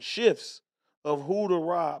having shifts of who to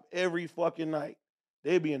rob every fucking night.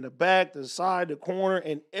 They be in the back, the side, the corner,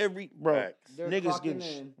 and bro. Facts. They're Niggas clocking getting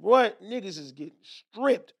in. what? Niggas is getting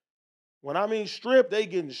stripped. When I mean stripped, they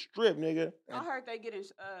getting stripped, nigga. I heard they getting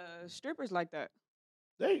strippers like that.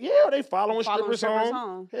 They following Following strippers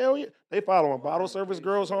home. Hell yeah, they following bottle service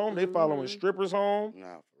girls home. They following Mhm. strippers home.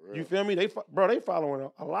 Nah, for real. You feel me? They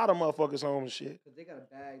following a lot of motherfuckers home and shit. Cause they got a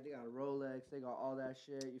bag, they got a Rolex, they got all that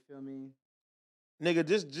shit. You feel me?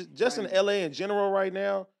 Nigga, just in LA in general right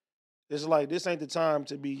now, it's like this ain't the time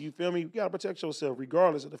to be. You feel me? You gotta protect yourself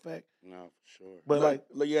regardless of the fact. Nah, for sure. But like,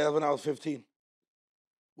 look, yeah, when I was 15,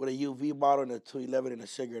 with a UV bottle and a 211 and a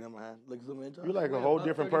cigarette in my hand. Look, zoom in. Josh. you like a Wait, whole $135.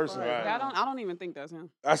 different person. Right. I don't even think that's him.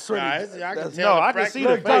 I swear. Nah, to it's, you, I can that's- tell No, the I can fraction- see the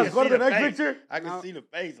Look, Josh, face. go to the next face. picture. I can No. see the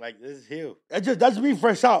face. Like, this is him. That's me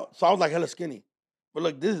fresh out. So I was like hella skinny. But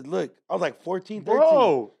look, I was like 14, 13.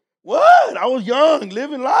 Bro, What? I was young,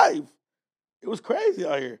 living life. It was crazy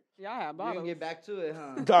out here. Yeah, I have You bottles. can get back to it,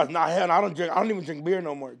 huh? Josh, nah, hell, no, I don't even drink beer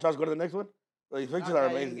no more. Josh, go to the next one. These pictures Not are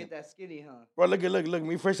bad, you can amazing. get that skinny, huh? Bro, look,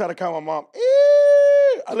 me fresh out of car, my mom.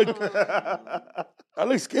 I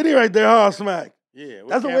look skinny right there, huh, Smack? Yeah. what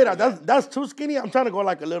That's the camp way was that, that's too skinny. I'm trying to go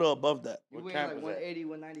like a little above that. You What weigh camp like was that? 180,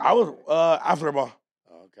 190. I was after ball.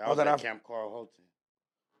 Oh, okay. I I was was at at Af- Camp Carl Holton.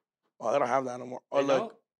 Oh, they don't have that no more. Oh, They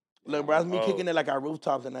look, don't? bro, that's me Oh. kicking it like our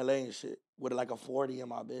rooftops in LA and shit with like a 40 in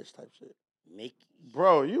my bitch type shit. Mickey.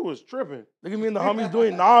 bro, you was tripping. Look at me and the homies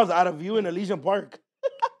doing Nas out of view in Elysian Park.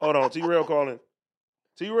 Hold on, T-Rail calling.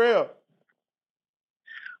 T-Rail,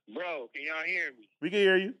 Bro, can y'all hear me? we can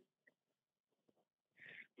hear you.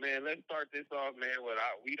 Man, let's start this off, man.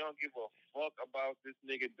 We don't give a fuck about this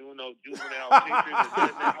nigga doing no juvenile pictures and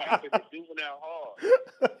letting that happen to juvenile hall.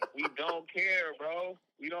 We don't care, bro.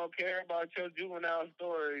 We don't care about your juvenile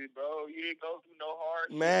stories, bro. You didn't go through no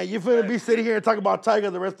hard Man, shit. you finna be sitting here and talk about Tiger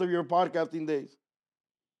the rest of your podcasting days.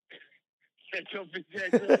 Shut your bitch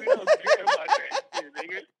ass up. We don't care about that shit,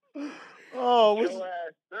 nigga. Oh, Your what's,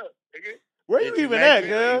 ass up, nigga. where Did you you even make at, it?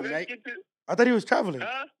 girl? Make- Let's get to, I thought he was traveling.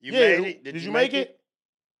 huh? You Yeah, made it? did you make it?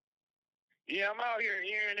 Yeah, I'm out here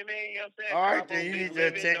hearing it, man. You know what I'm saying? All right, Couple then you big need to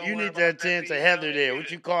living, attend. don't You worry need to about attend to nothing, Heather you know there. what What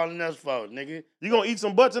I'm you calling us for, nigga? You gonna eat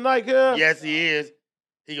some butt tonight, girl? Yes, he is.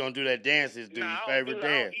 He gonna do that dance. His dude's Nah, I don't favorite do, I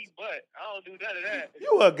don't dance. eat butt. I don't do none of that.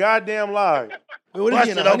 You a goddamn lie. Wait, what is Bust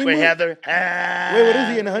he in it a open, honeymoon? Heather. Wait, what is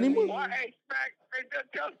he in a honeymoon? Why, hey, Smack, hey, just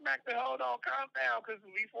tell Smack to hold on, calm down, because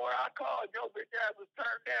before I called, your bitch ass was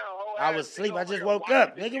turned down. Whole I ass was nigga asleep. I over just there woke watching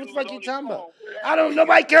up. the Nigga, what shit the fuck was you on talking his about? phone. I don't.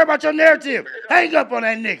 Nobody care about your narrative. Hang up on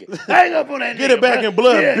that nigga. Hang up on that nigga. Get it back bruh. in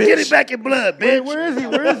blood, Yeah, bitch. Get it back in blood, bitch. Wait, where is he?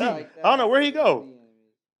 Where is he? I don't know, where he go?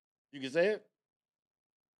 You can say it.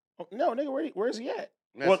 No, nigga, where is he at?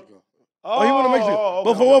 Mexico. Oh, he went to Mexico.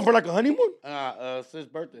 But for what? For like a honeymoon? Sis'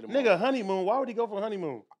 birthday tomorrow. Nigga, honeymoon. Why would he go for a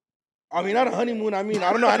honeymoon? I mean, not a honeymoon. I mean,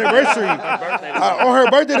 I don't know, anniversary. Birthday Or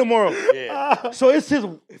her birthday tomorrow. Yeah. So it's his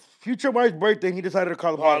future wife's birthday, and he decided to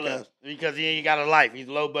call the Well, podcast. look, because he ain't got a life. He's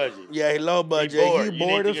low budget. Yeah, he low budget. He bored. He You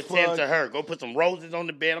bored need as to attend fuck. to her. Go put some roses on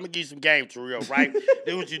the bed. I'm gonna give you some game, Terrell. Right?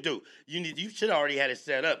 Do what you do. You should already had it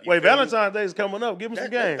set up. You Wait, feel me? Valentine's Day is coming up. Give him some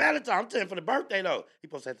That's game. Valentine. I'm telling you for the birthday though. He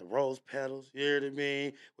supposed to have the rose petals. You hear what I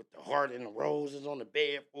mean? With the heart and the roses on the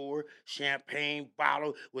bed for her. Champagne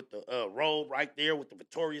bottle with the robe right there with the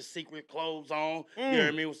Victoria's Secret clothes on. You hear what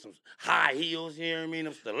I mean? With some high heels. You hear what I mean?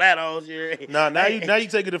 Them stilettos. You hear? Nah, now you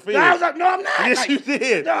take it to field. No, I was like, no, I'm not. Yes, Like, you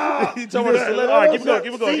did. No. You told me to all right, keep it going,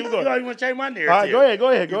 keep it going, See, keep it going. You don't even change my narrative. All right, go ahead, go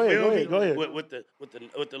ahead, You go ahead, feel go me? ahead, go ahead.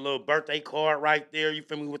 With the little birthday card right there, you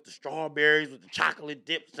feel me? With the strawberries, with the chocolate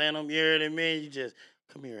dips in them, you hear what I mean? You just,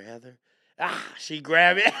 come here, Heather. She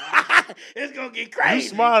grab it. It's gonna get You crazy.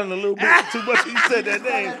 smiling a little bit too much when you said that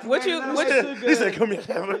name. What you? What you? He said, "Come here,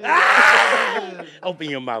 Heather." Open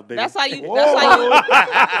your mouth, baby. That's how you. Whoa. That's how you.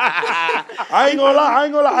 I ain't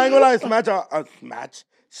gonna lie.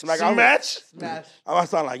 Smack. Match. Smash. I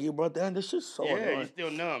sound like you, bro. Damn, this shit's so yeah, annoying. you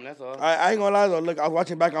still numb. That's all. I ain't gonna lie though. Look, I was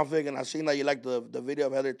watching back on Fig and I seen that you like the video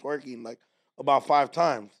of Heather twerking like about 5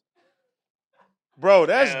 times. Bro,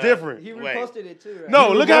 that's different. He Wait. reposted it too, right?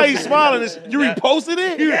 No, look how he's smiling. You reposted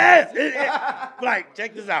it? Yes. Like,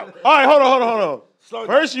 check this out. All right, hold on.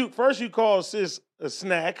 First you call sis a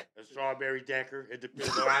snack. A strawberry decker. It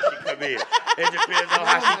depends on how she come in. It depends on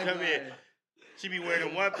how she come in. She be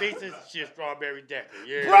wearing one pieces. She a strawberry decker.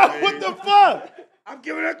 Yeah, Bro, what the fuck? I'm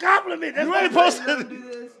giving her a compliment. That's You what ain't I'm supposed saying. to. Do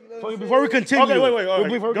this, you know what I'm Before we saying? continue. Okay, wait. All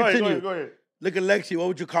right. Before we Go ahead, continue. go ahead. Look at Lexi. What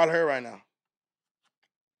would you call her right now?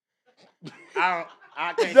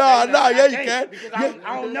 I can't Nah, say nah, that. yeah, I you can't, can. because Yeah.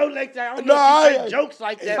 I don't know like that. I don't No, know if she I- say jokes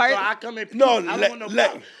like that, First- so I come in peace. No, I don't want no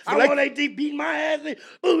problem. I Lex- want AD beat my ass.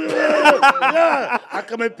 Yeah, I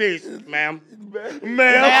come in peace, ma'am.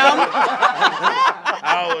 Ma'am.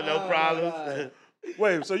 I don't want no problems.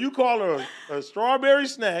 Wait, so you call her a strawberry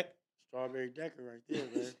snack? Strawberry Decker right there,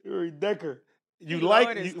 man. Strawberry Decker. You He like?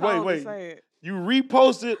 lowered his You, tone to wait. say it. You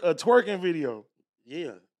reposted a twerking video.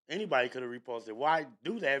 Yeah. Anybody could have reposted. Why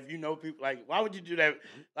do that if you know people? Like, why would you do that?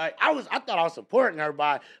 Like, I thought I was supporting her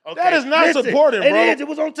by. Okay, That is not supporting, it bro. is. It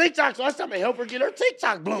was on TikTok, so I started to help her get her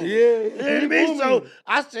TikTok blown. Yeah, You know what I mean? booming. So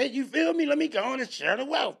I said, you feel me? Let me go on and share the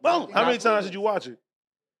wealth. Boom. How many times did you watch it?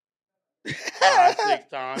 5, 6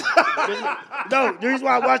 times. No, the reason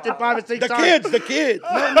why I watched it 5 and 6 times. The kids. No,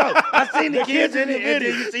 I seen the kids in it, and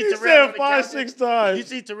then you see He Terrell on said the 5, couch. 6 times. You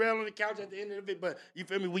see Terrell on the couch at the end of it, but you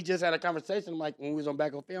feel me? We just had a conversation. Like when we was on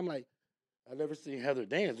Back on Film, like I never seen Heather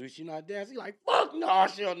dance. Do she not dance? He like, fuck no,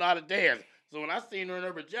 she don't know how to dance. So when I seen her in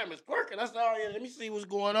her pajamas twerking, I said, oh yeah, let me see what's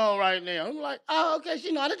going on right now. I'm like, oh okay,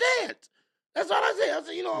 she know how to dance. That's all I said. I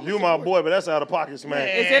said, you know, I'm You my boy, but that's out of pocket, smack.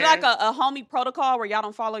 Man. Is it like a homie protocol where y'all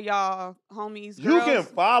don't follow y'all homies? You can girls?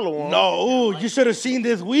 follow him. No, ooh, you should have seen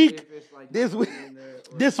this week. If it's like This week. in there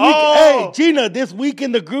or- This week, Oh. hey Gina, this week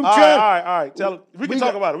in the group All chat. right. We can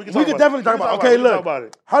talk about it. We can definitely talk about it. Okay, We can talk look. about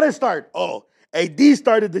it. How did it start? Oh, AD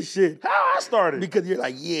started the shit. How I started? Because you're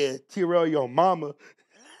like, yeah, T-Rail, your mama.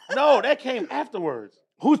 No, that came afterwards.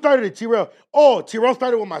 Who started it, T-Rail? Oh, T-Rail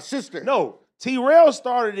started with my sister. No, T-Rail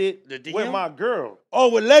started it The DM? with my girl.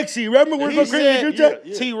 Oh, with Lexi. Remember we were crazy in the group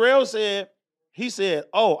chat? T-Rail said, he said,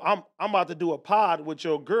 oh, I'm about to do a pod with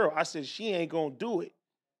your girl. I said, she ain't gonna do it.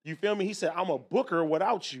 You feel me? He said, I'm a booker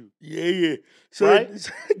without you. Yeah. So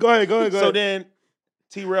Right? go ahead. So then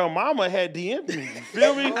T-Rail mama had DM'd me. You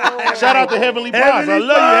feel me? Shout out to Heavenly Pies. I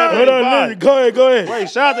love you, Hold Heavenly on, Pies. listen. Go ahead. Wait,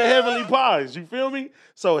 shout out to Heavenly Pies. You feel me?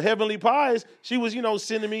 So Heavenly Pies, she was,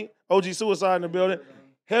 sending me OG Suicide in the building.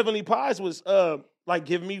 Heavenly Pies was like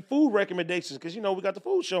giving me food recommendations because we got the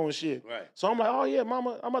food show and shit. Right. So I'm like, oh yeah,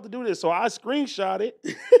 mama, I'm about to do this. So I screenshot it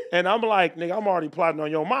and I'm like, nigga, I'm already plotting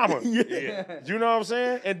on your mama. Yeah. You know what I'm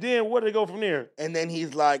saying? And then where did it go from there? And then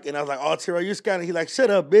he's like, and I was like, oh, T-Rail, you scanning. He's like, shut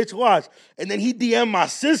up, bitch, watch. And then he DM'd my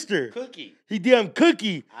sister. Cookie. He DM'd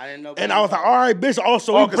Cookie. I didn't know. And I was like, all right, bitch,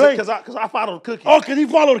 also Oh, we playing. because I followed Cookie. Oh, because he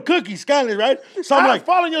followed Cookie, Scanlon, right? So I'm I'm like,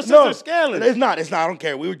 following your no, sister Scanlon. It's not. I don't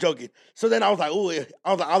care. We were joking. So then I was like, ooh,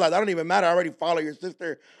 I was like, that don't even matter. I already follow your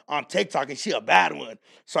sister on TikTok, and she a bad one.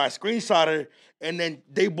 So I screenshot her, and then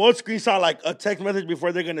they both screenshot like a text message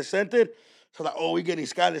before they're gonna send it. So like, oh, we getting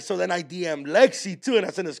Scanlon. So then I DM'd Lexi too, and I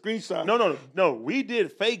sent a screenshot. No. We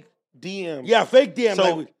did fake DM. Yeah, fake DM.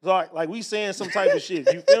 So like we saying some type of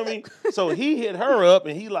shit. You feel me? So he hit her up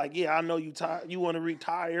and he like, yeah, I know you you want to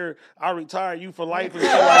retire. I'll retire you for life and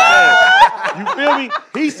shit like that. You feel me?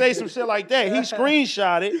 He say some shit like that. He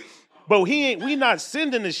screenshot it, but we not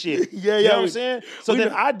sending the shit. Yeah, You know what we- I'm saying? So we then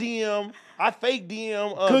not- I fake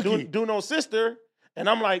DM Cookie. Duno's sister. And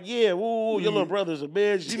I'm like, yeah, woo, your little brother's a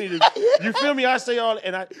bitch. You need to, you feel me? I say all,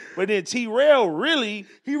 but then T-Rail really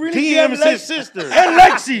DMs DM'd his sister. and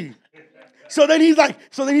Lexi. So then he's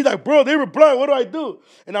like, bro, they reply. What do I do?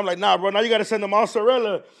 And I'm like, nah, bro. Now you gotta send them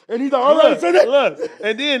mozzarella. And he's like, all right, send it. Look,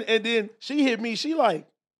 and then she hit me. She like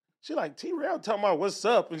T-Rail talking about what's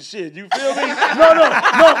up and shit. You feel me?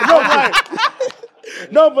 No.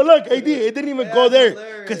 No, but look, it didn't even go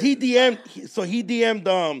there because he DM'd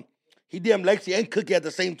Lexi and Cookie at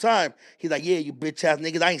the same time. He's like, yeah, you bitch ass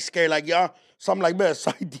niggas, I ain't scared like y'all. So I'm like, man,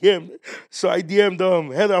 so I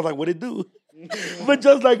DM'd Heather. I was like, what it do? But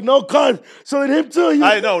just like no cause. So then him too.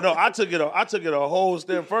 I took it a whole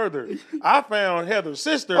step further. I found Heather's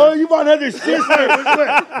sister. Oh, you found Heather's sister.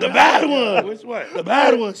 The bad one. Which one? The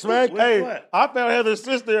bad one, Smack. Hey, what? I found Heather's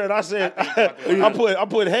sister and I said, I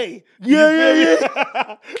put hey.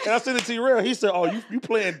 Yeah. And I said to T-Rail, he said, oh, you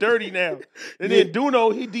playing dirty now. And then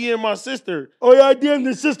Duno, he DM'd my sister. Oh yeah, I DM'd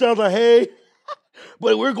the sister. I was like, hey.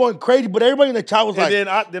 But we're going crazy. But everybody in the chat was And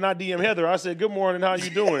like, then I DM'd Heather. I said, good morning, how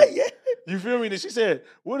you doing? You feel me? Then she said,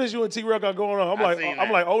 what is you and T-Rail got going on? I'm seen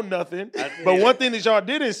like, that. oh, nothing. seen But that. one thing that y'all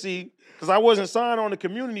didn't see, because I wasn't signed on the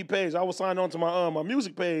community page. I was signed on to my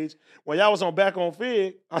music page. When y'all was on Back on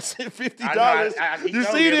Fig, I sent $50. He You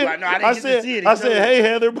told see me, it? but no, I didn't get to see it. He I told said, me. hey,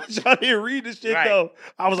 Heather, but y'all didn't read the shit, Right. though.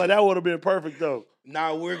 I was like, that would have been perfect, though.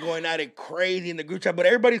 now we're going at it crazy in the group chat. But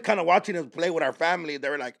everybody's kind of watching us play with our family. They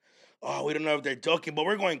were like, oh, we don't know if they're joking, but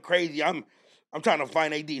we're going crazy. I'm trying to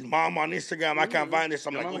find AD's mom on Instagram. I can't find this.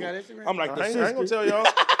 I'm Your like, mama got ooh. Instagram? I'm like, the I ain't gonna sister. tell y'all.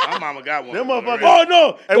 My mama got one. Them motherfuckers- Oh,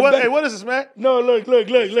 no. Hey, what is this, Matt? No, look.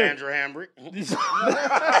 Sandra Hambrick.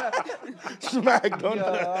 Smack, don't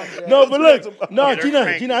Yeah, I'm dead. No, but look. No, Get her Gina,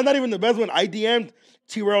 cranky. I'm not even the best one. I DM'd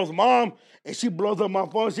T-Rail's mom, and she blows up my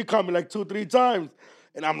phone. She called me like 2-3 times.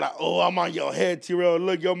 And I'm like, oh, I'm on your head, T-Rail.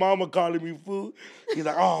 Look, your mama calling me fool. He's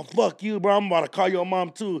like, oh, fuck you, bro. I'm about to call your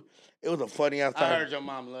mom, too. It was a funny ass I time. heard your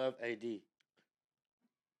mom love AD.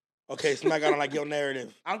 Okay, Smack, I don't like your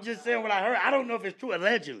narrative. I'm just saying what I heard. I don't know if it's true.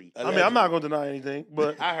 Allegedly. I mean, I'm not gonna deny anything,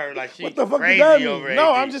 but I heard like she's What the fuck does crazy that mean? over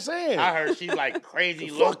no, AD. I'm just saying. I heard she's like crazy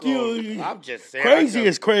Fuck local. you. I'm just saying. Crazy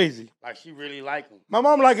is crazy. like she really like him. My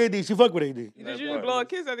mom like AD. She fuck with AD. Did you just blow a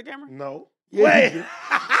kiss at the camera? No. Yeah, Wait.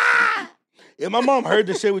 if my mom heard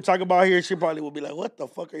the shit we talk about here, she probably would be like, "What the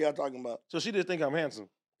fuck are y'all talking about?" So she just think I'm handsome.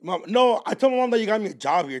 Mom, no, I told my mom that you got me a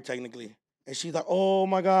job here technically, and she's like, "Oh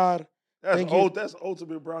my god." That's Thank you. old. That's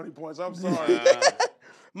ultimate brownie points. I'm sorry.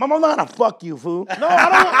 My mom not gonna fuck you, fool. No,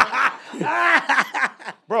 I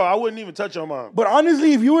don't. Bro, I wouldn't even touch your mom. But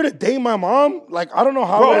honestly, if you were to date my mom, like I don't know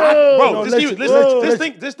how. Bro,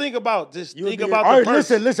 just think about All the right, perks.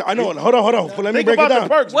 listen. I know. Hold on. Let me Think break it about down. the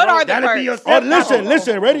perks. What bro. are the That'd be your perks? Oh, stepdaddy.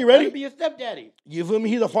 listen. Ready? That'd be your stepdaddy. You feel me?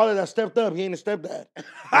 He's a father that stepped up. He ain't a stepdad. You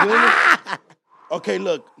feel me? Okay,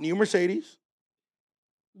 look, new Mercedes.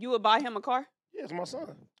 You would buy him a car? Yeah, it's my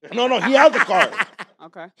son. No, he has a car.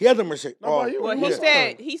 Okay. He has a Mercedes. No, but you- Well,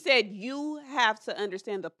 Yeah. he said you have to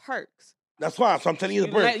understand the perks. That's fine. So I'm telling you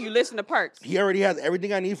the perks. You listen to perks. He already has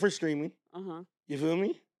everything I need for streaming. Uh-huh. You feel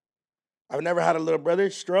me? I've never had a little brother.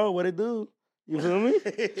 Stro, what it do? You feel me?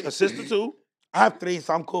 A sister too. I have three,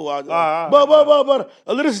 so I'm cool. Ah, But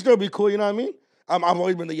a little sister would be cool. You know what I mean? I've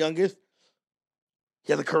always been the youngest.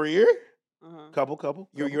 He has a career. Uh-huh. Couple.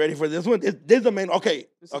 You ready for this one? This is the main. Okay.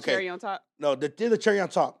 It's a cherry on top. No, this is the cherry on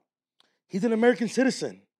top. He's an American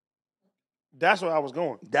citizen. That's where I was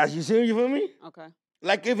going. That's you see? You feel me? Okay.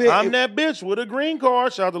 Like if it, I'm if- that bitch with a green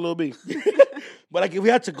card. Shout out to Lil B. but like if we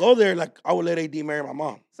had to go there, like I would let AD marry my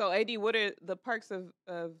mom. So, AD, what are the perks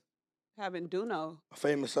of having Duno A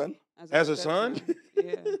famous son. As a son? stepson?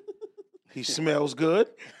 Yeah. He smells good.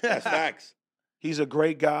 That's facts. He's a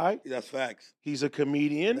great guy. That's facts. He's a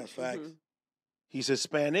comedian. That's facts. Mhm. He's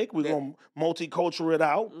Hispanic. We're Yeah. going to multicultural it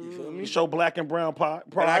out. You feel Mm. me? We show black and brown pride.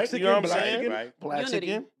 Blaxican, You know what I'm Blaxican. saying? Right.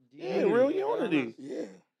 Blaxican. Yeah, Unity. real unity. Yeah.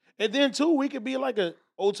 And then, too, we could be like an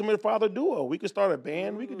ultimate father duo. We could start a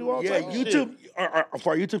band. We could do all Yeah, types of shit. YouTube for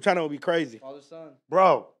our YouTube channel would be crazy. Father son.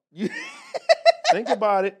 Bro, think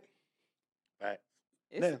about it.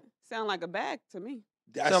 It Yeah. sound like a bag to me.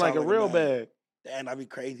 That Sound like a real man. bag. Damn, that'd be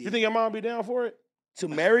crazy. You think your mom be down for it? to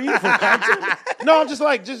marry you for content? No, I'm just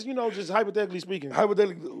hypothetically speaking.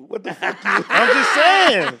 Hypothetically, what the fuck? You? I'm just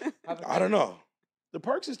saying. I don't know. The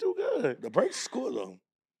perks is too good. The perks is cool though.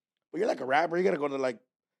 But you're like a rapper. You gotta go to like.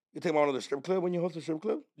 You take mom to the strip club when you host a strip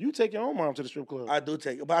club. You take your own mom to the strip club. I do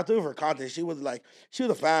take it, but I do it for content. She was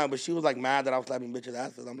a fan, but she was like mad that I was slapping bitches'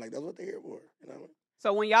 asses. I'm like, that's what they're here for. You know what I mean?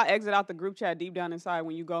 So when y'all exit out the group chat deep down inside,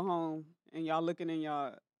 when you go home and y'all looking in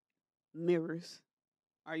y'all mirrors,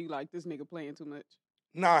 are you like, this nigga playing too much?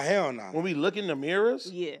 Nah, hell no. When we look in the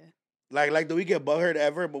mirrors, Yeah. Like, do we get butthurt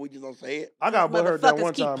ever, but we just don't say it? I got butthurt that Motherfuckers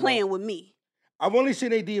one keep time. playing with me. I've only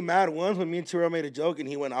seen AD mad once when me and Terrell made a joke and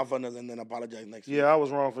he went off on us and then apologized next week. Yeah, I was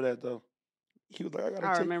wrong for that though. He was like, I gotta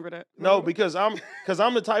I take remember that. No, because I'm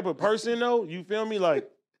the type of person though. You feel me? Like,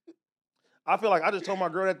 I feel like I just told my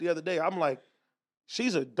girl that the other day. I'm like,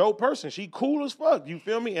 she's a dope person. She cool as fuck. You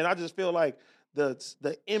feel me? And I just feel like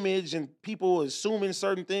the image and people assuming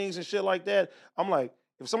certain things and shit like that. I'm like,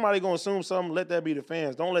 if somebody gonna assume something, let that be the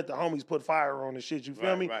fans. Don't let the homies put fire on the shit. You feel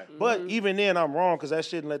Right, me? right. But Mhm. even then, I'm wrong because that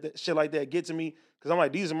shit like that get to me. Because I'm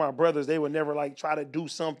like, these are my brothers. They would never like try to do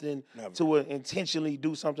something Never. to intentionally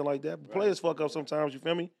do something like that. But players fuck up sometimes. You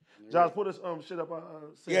feel me? Josh, put us shit up.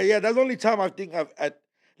 Yeah. That's the only time I think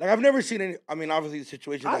I've never seen any. I mean, obviously the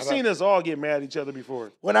situation. I've seen us all get mad at each other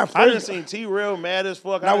before. when I I done first. seen T-Rail mad as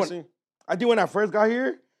fuck. Now I when- seen. I did when I first got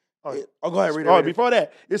here. Oh, Go ahead, read it. Oh, read it. before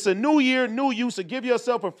that, it's a new year, new you, so give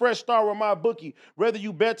yourself a fresh start with MyBookie. Whether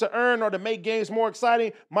you bet to earn or to make games more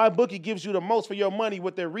exciting, MyBookie gives you the most for your money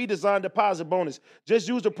with their redesigned deposit bonus. Just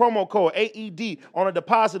use the promo code AED on a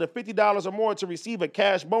deposit of $50 or more to receive a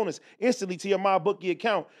cash bonus instantly to your MyBookie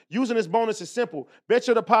account. Using this bonus is simple. Bet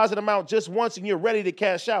your deposit amount just once and you're ready to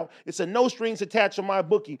cash out. It's a no strings attached on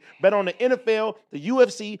MyBookie. Bet on the NFL, the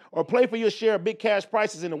UFC, or play for your share of big cash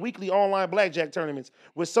prizes in the weekly online blackjack tournaments.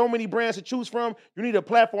 With so many brands to choose from, you need a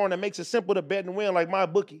platform that makes it simple to bet and win like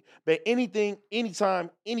MyBookie. Bet anything, anytime,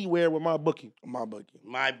 anywhere with MyBookie. My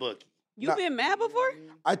bookie. You Nah. been mad before?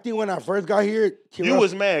 I think when I first got here, You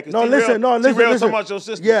was mad. No, listen. T-Rail Listen. talking about your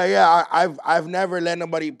sister. Yeah. I've never let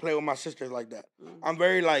nobody play with my sisters like that. I'm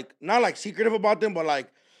very like not like secretive about them, but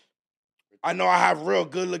like I know I have real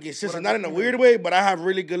good looking sisters. Not in a weird way, but I have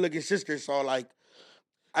really good looking sisters. So like,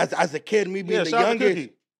 as a kid, me being Yeah, the shout out to youngest,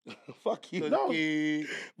 Cookie. fuck you. No.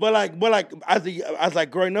 But as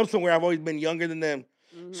like growing up somewhere, I've always been younger than them.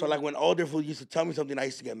 Mm-hmm. So like when older fools used to tell me something, I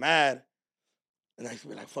used to get mad, and I used to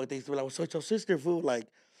be like, "Fuck!" They used to be like, "What's with your sister, fool?" Like,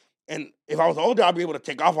 And if I was older, I'd be able to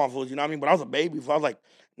take off on fools, you know what I mean? But I was a baby. If I was like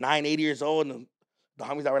 9, 8 years old, and the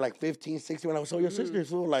homies that were like 15, 16, when I was so your sister's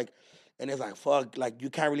fool, like, and it's like, fuck, like, you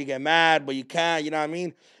can't really get mad, but you can, you know what I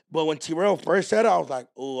mean? But when T-Rail first said it, I was like,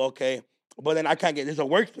 oh, okay. But then I can't get, this is a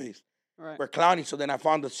workspace. Right. We're clowning. So then I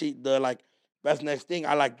found the like, best next thing.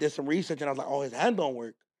 I like did some research, and I was like, oh, his hand don't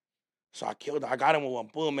work. So I killed it. I got him with one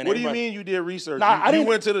boom. And What do you everybody- mean you did research? Nah, I you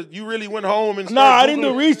didn't- you really went home and No, I didn't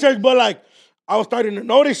do Googling? research, but like I was starting to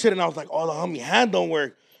notice shit, and I was like, "Oh, the homie hand don't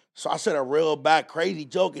work." So I said a real bad, crazy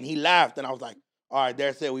joke, and he laughed, and I was like, "All right,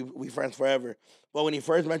 that's it. We friends forever." But when he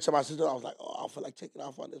first mentioned my sister, I was like, "Oh, I don't feel like taking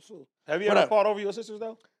off on this fool." Have you What ever up? fought over your sisters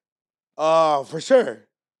though? For sure.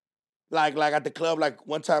 Like at the club, like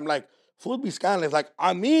one time, like food be scandalous. Like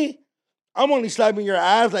on me, I'm only slapping your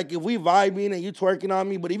ass. Like if we vibing and you twerking on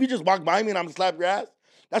me, but if you just walk by me and I'm gonna slap your ass,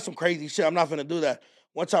 that's some crazy shit. I'm not gonna do that.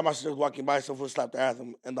 One time my sister was walking by, some fool slapped their ass,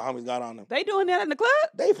 and the homies got on them. They doing that in the club?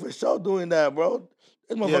 They for sure doing that, bro.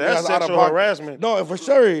 This Yeah, motherfucker that's is out of sexual pocket. harassment. No, it for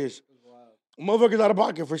sure is. Motherfuckers out of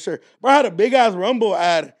pocket for sure. Bro, I had a big ass Rumble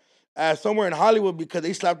ad somewhere in Hollywood because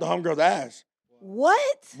they slapped the homegirl's ass.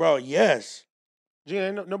 What? Bro, yes.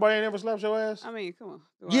 Gina, nobody ain't ever slapped your ass? I mean, come on.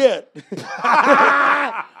 Yeah.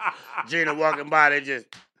 Gina walking by, they just.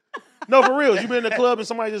 No, for real. You been in the club and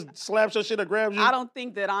somebody just slaps your shit or grabs you? I don't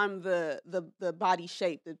think that I'm the body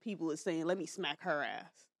shape that people are saying, let me smack her ass.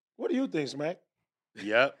 What do you think, Smack?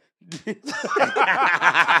 Yep.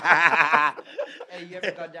 Hey, you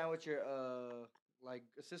ever got down with your like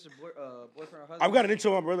sister, boyfriend, or husband? I've got an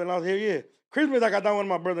intro with my brother-in-laws here, yeah. Christmas, I got down with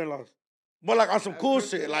my brother-in-laws. But like on some cool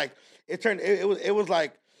shit. Like it was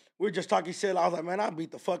like we were just talking shit. I was like, man, I'll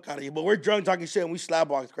beat the fuck out of you. But we're drunk talking shit and we slap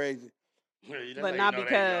box crazy. But not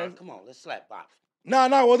because- Come on, let's slap box. Nah,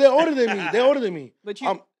 well, they're older than me. They're older than me. But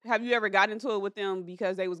you have you ever got into it with them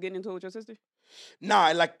because they was getting into it with your sister?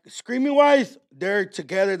 Nah, like screaming wise, they're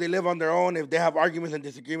together. They live on their own. If they have arguments and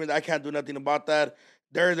disagreements, I can't do nothing about that.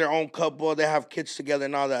 They're their own couple. They have kids together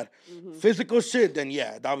and all that. Mm-hmm. Physical shit, then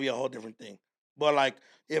yeah, that'll be a whole different thing. But like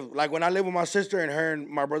when I live with my sister and her and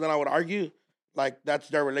my brother and I would argue, like that's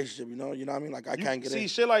their relationship. You know what I mean? Like I can't get See, in.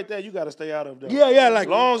 shit like that, you got to stay out of, though. Yeah, like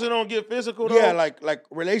As long as it don't get physical, though. yeah, like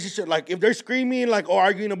relationship. Like if they're screaming, like or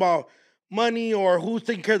arguing about money or who's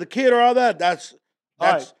taking care of the kid or all that, that's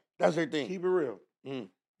Alright. their thing. Keep it real. Mm.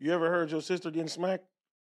 You ever heard your sister getting smacked?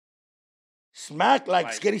 Smack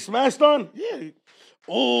Like- getting smashed on. Yeah.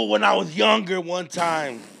 Oh, when I was younger, one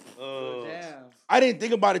time. Damn. I didn't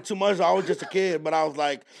think about it too much. I was just a kid, but I was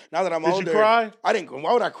like, now that I'm Did older, you cry? I didn't.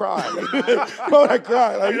 Why would I cry? Why would I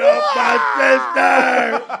cry? Like,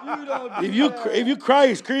 my sister. You don't do If you cry,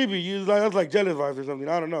 it's creepy. You like that's like jealous vibes or something.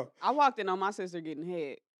 I don't know. I walked in on my sister getting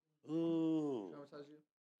head. Ooh.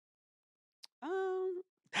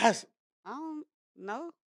 That's. I don't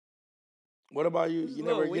know. What about you? It's a You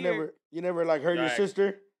little never like heard your Right.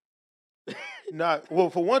 sister Nah. Well,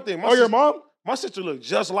 for one thing, or your mom? my sister looked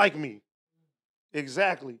just like me.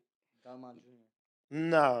 Exactly.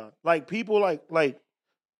 Nah. Like people like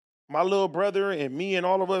my little brother and me and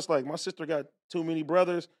all of us, like my sister got too many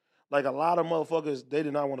brothers. Like a lot of motherfuckers, they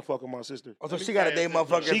did not want to fuck with my sister. Oh, so Let me she got a tell day you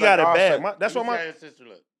something. motherfucker. She got it bad. That's Let why me my see how your sister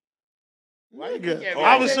look. Why you nigga. keep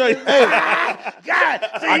I was getting- saying, hey, God,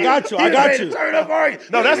 I got you. I got you. Turn up on you.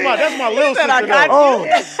 no, that's my little said, sister. "I got though. Oh,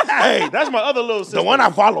 hey, That's my other little sister. the one I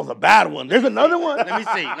follow is a bad one. There's another one. Let me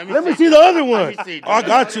see. Let me see the other one. Let me see, Oh, I dude.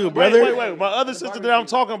 got you, brother. Wait. My other sister that I'm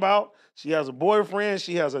talking about, she has a boyfriend.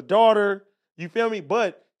 She has a daughter. You feel me?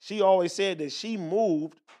 But she always said that she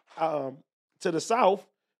moved to the South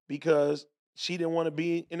because she didn't want to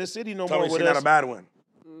be in the city no Tell more me with she's us. not a bad one.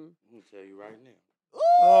 Mm. Let me tell you right now.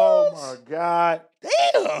 Oh, my God.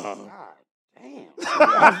 Damn. God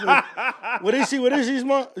damn. What is she?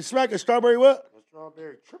 Smack a strawberry what? A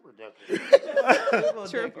strawberry tripper ducker.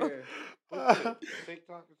 Triple.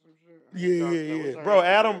 TikTok or some shit. Yeah. What's her Bro,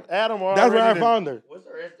 Instagram? Adam already That's where I done- found her. What's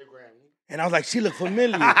her Instagram? And I was like, she looked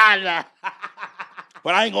familiar. Nah.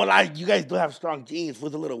 But I ain't gonna lie, you guys do have strong genes. It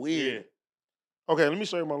was a little weird. Okay, let me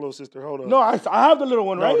show you my little sister. Hold on. No, I have the little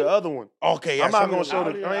one, No, right? the other one. Okay, yeah. I'm not show me gonna the- show How the.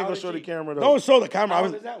 old is- I ain't how gonna old show is the she? camera though. Don't show the camera. How I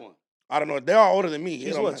old was, is that one? I don't know. They're all older than me. It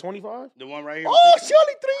She's don't what, matter. 25? The one right here. Oh, she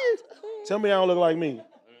only 3 years. Tell me I don't look like me.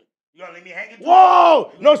 You gonna leave me hanging?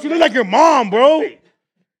 Whoa! No, she looks like your mom, bro.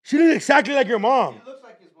 She looks exactly like your mom. looks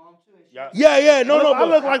like his mom too. Yeah. No, I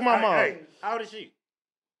look but like my mom. Hey, how old is she?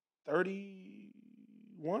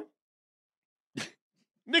 31?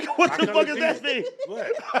 Nigga, what I the can fuck is understand that thing? What?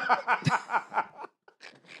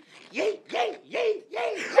 Yay.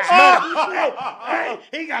 Hey,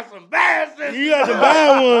 he got some bad sisters. You got the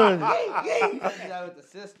bad ones. He does that with the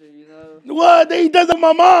sister, you know. What? He does it with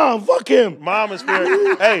my mom. Fuck him. Mom is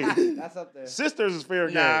fair. Hey, That's up there. sisters is fair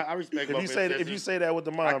game. Nah, I respect if both you his say if sisters. you say that with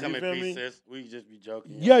the I mom, come you in feel peace, me? sis. We just be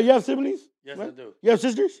joking. Yeah, you have siblings? Yes, What? I do. You have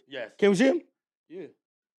sisters? Yes. Can we see them? Yeah.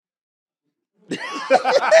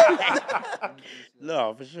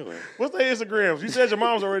 No, for sure. What's their Instagrams? You said your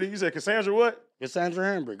mom's already. You said Cassandra what? Cassandra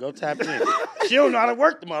Hambrick, go tap in. She don't know how to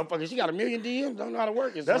work the motherfucker. She got a million DMs, don't know how to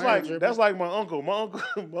work it. That's like my uncle. My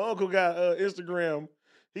uncle got Instagram.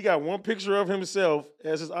 He got one picture of himself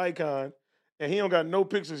as his icon, and he don't got no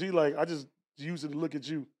pictures. He like, I just use it to look at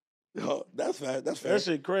you. Oh, that's fair. That's fair. That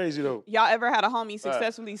shit crazy though. Y'all ever had a homie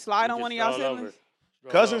successfully slide on one of y'all siblings?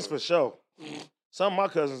 Cousins for sure. Some of my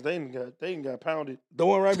cousins, they ain't got pounded. The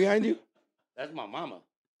one right behind you? That's my mama.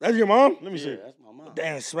 That's your mom? Let me Yeah, see. that's my mom.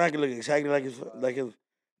 Damn, Smacky look exactly like his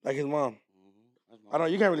mom. That's my I know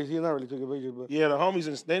you can't really see. You're not really taking pictures, but Yeah, the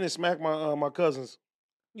homies, they didn't smack my cousins.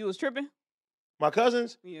 You was tripping? My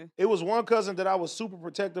cousins, Yeah. it was one cousin that I was super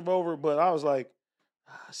protective over, but I was like,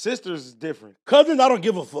 sisters is different. cousins, I don't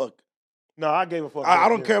give a fuck. No, I gave a fuck. I back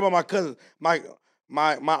don't then. care about my cousins. My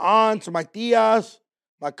aunts, my tias,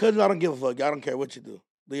 my cousins, I don't give a fuck. I don't care what you do.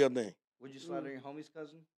 Do your thing. Would you slide on your homie's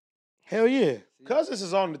cousin? Hell yeah. Cousins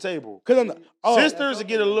is on the table. Cause Sisters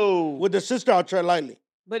get a little. with the sister, I'll tread lightly.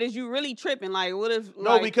 But is you really tripping? Like, what if?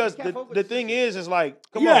 No, like, because you can't fuck with the the thing sisters. is like,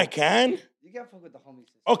 come Yeah, I on. can. You can't fuck with the homie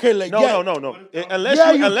sister. Okay, like No. Unless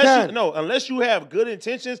Yeah, you, you can. unless you have good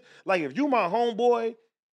intentions. Like if you my homeboy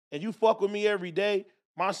and you fuck with me every day,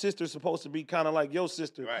 my sister's supposed to be kind of like your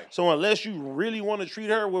sister. Right. So unless you really want to treat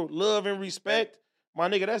her with love and respect, my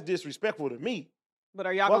nigga, that's disrespectful to me. But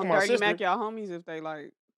are y'all Fuck gonna my dirty mac sister. y'all homies if they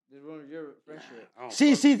like? They ruined your friendship. I don't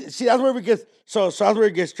See, fuck- that's where it gets so that's where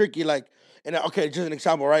it gets tricky. Like, and okay, just an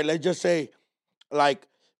example, right? Let's just say, like,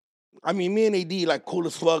 I mean, me and AD like cool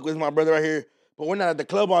as fuck with my brother right here, but we're not at the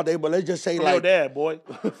club all day. But let's just say I'm your like, dad, boy.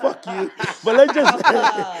 fuck you. But let's just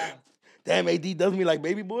damn, AD does me like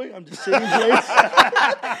baby boy. I'm just saying.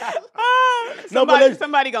 No, but let's-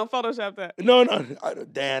 somebody gonna Photoshop that. No,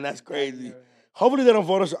 damn, that's crazy. Hopefully they don't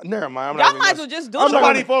Photoshop. Never mind. I'm not Y'all even might as gonna- well just do I'm the not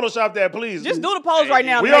Somebody gonna- Photoshop that, please. Just do the pose right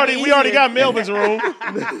now. We make already it we already easier. got Melvin's room.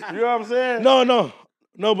 You know what I'm saying?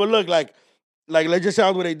 No, but look, like let's just say I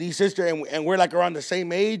was with AD's sister and we're like around the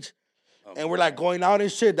same age, and we're like going out and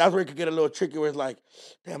shit. That's where it could get a little tricky. Where it's like,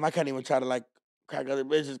 damn, I can't even try to like crack other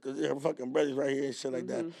bitches because they're fucking brothers right here and shit like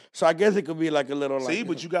that. So I guess it could be like a little like. See,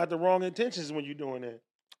 but you got the wrong intentions when you're doing that.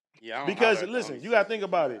 Yeah, I don't Because holler at the listen, homie you gotta sister. think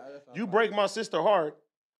about it. You break my sister heart,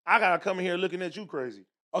 I gotta come in here looking at you crazy.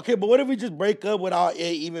 Okay, but what if we just break up without it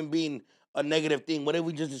even being a negative thing? What if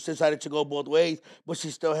we just decided to go both ways, but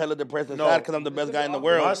she's still hella depressed and No. sad because I'm the best guy in the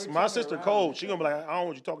world? My sister cold. She gonna be like, I don't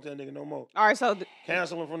want you to talk to that nigga no more. All right, so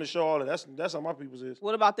Cancel him from the show. All that. That's how my people's is.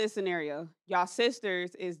 what about this scenario? Y'all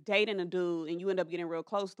sisters is dating a dude and you end up getting real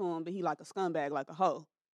close to him, but he like a scumbag, like a hoe.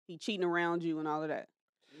 He cheating around you and all of that.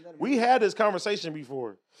 We had this conversation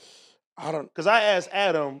before. I don't. Cause I asked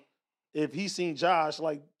Adam if he seen Josh,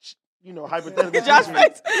 like, you know, hypothetically. Josh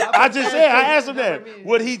face. I just said, I asked him that.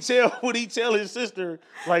 Would he tell his sister,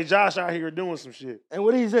 like, Josh out here doing some shit? And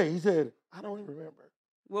what did he say? He said, I don't even remember.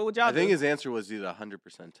 What would y'all I think do? his answer was either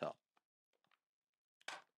 100% tell.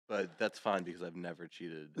 But that's fine because I've never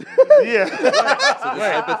cheated. Yeah. So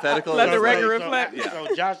this hypothetical. Let is the like- record reflect.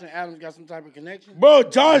 So Josh and Adams got some type of connection? "Bro,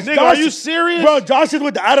 Josh, Nigga, Josh are you serious? Bro, Josh is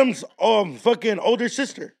with Adam's fucking older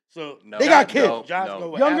sister. So No, They got no, kids. Josh no. go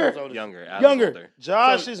with Younger? Adam's older- Younger. Adam's Younger. older.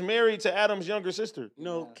 Josh is married to Adam's younger sister.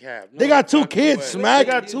 No cap. They No got two fucking kids, way. smack.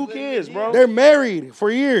 They got two kids, bro. They're married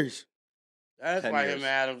for years. That's 10 why years. him and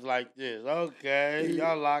Adams like this. Okay,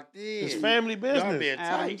 y'all locked in. It's family Y'all business. being tight.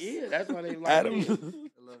 Adams. Yeah, that's why they like Adams. in.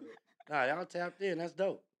 I love it. Nah, y'all tapped in. That's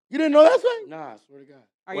dope. You didn't know that's right? Nah, I swear to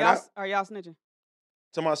God. Are y'all snitching?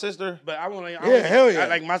 To my sister. But I want to. Yeah, hell yeah.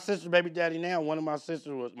 Like my sister, baby daddy. Now, one of my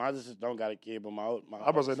sisters was my other sister don't got a kid, but my I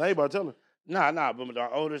about to say, now you about to tell her. Nah, but my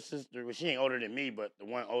older sister, well, she ain't older than me, but the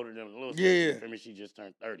one older than the little sister, Yeah. for me, she just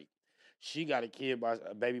turned 30. She got a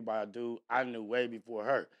baby by a dude I knew way before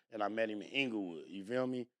her, and I met him in Inglewood. You feel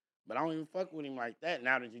me? But I don't even fuck with him like that.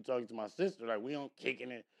 Now that you talking to my sister, like we don't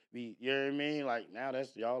kicking it. You know what I mean? Like now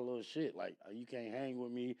that's y'all little shit. Like you can't hang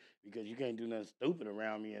with me because you can't do nothing stupid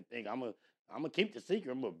around me and think I'm gonna keep the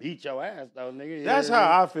secret. I'm gonna beat your ass though, nigga. You That's know what I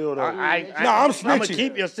mean? how I feel though. Nah, I'm I'm gonna snitching.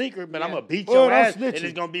 keep your secret, but I'm gonna beat Well, your I'm ass, and snitching.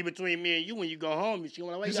 it's gonna be between me and you when you go home. She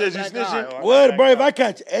gonna You said you snitching? What, bro? If I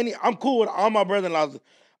catch any, I'm cool with all my brother-in-laws.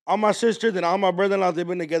 All my sisters and all my brother-in-laws, they've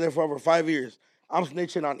been together for over 5 years. I'm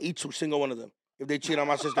snitching on each single one of them if they cheat on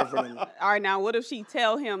my sister in front of me. All right, now what if she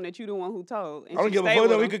tell him that you the one who told? And I don't she give a stay fuck with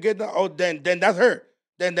that we him? could get that. Oh, then that's her.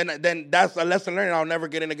 then that's a lesson learned. I'll never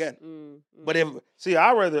get in again. But if See,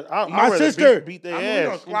 I'd rather My sister- beat I their mean, we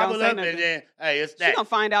gonna ass. squabble say up nothing. and then, hey, it's She that. gonna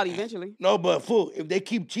find out eventually. no, but fool, if they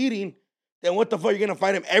keep cheating, then what the fuck you gonna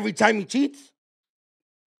fight him every time he cheats?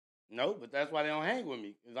 No, but that's why they don't hang with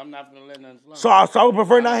me, because I'm not gonna let nothing slide. So I would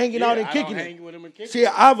prefer not hanging out and I kicking don't it. hang with him and kicking See, it.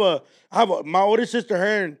 I have a my older sister,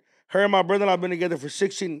 her and my brother and I have been together for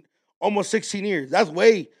almost 16 years. That's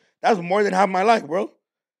more than half my life, bro.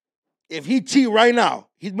 If he cheat right now,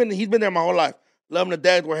 he's been there my whole life. Love him to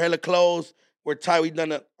death. We're hella close. We're tight. We've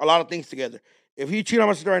done a lot of things together. If he cheat on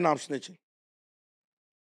my sister right now, I'm snitching.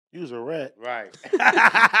 You was a rat. Right.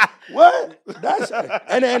 What? That's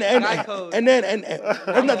and Guy code.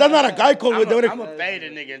 that's not a guy code. I'm with gonna fade a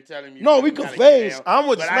nigga and tell him you No, you we gotta can get phase. down. I'm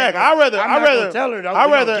with But Smack. I'm not I'd rather gonna tell her, though. I'd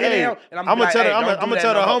We gonna rather, get hey, down, and I'm gonna gonna tell her, hey, I'm don't gonna do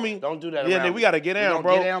tell that the no more. homie. Don't do that Yeah, around nigga, we me. gotta get down, gonna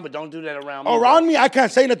bro. Get down, but don't do that around me. Around me, I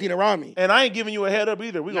can't say nothing around me. And I ain't giving you a head up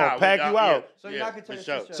either. We Nah, gonna pack you out. So you're not gonna tell for your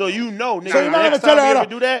sure. sister. So you know, nigga, So you're not next gonna tell time her you how ever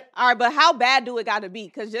to- do that, All right, but how bad do it got to be?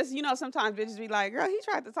 Because just sometimes bitches be like, "Girl, he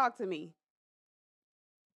tried to talk to me."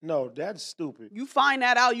 no, that's stupid. You find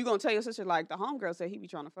that out, you gonna tell your sister like the homegirl said he be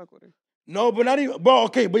trying to fuck with her. No, but not even, bro.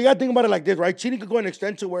 Okay, but you gotta think about it like this, right? Cheating could go an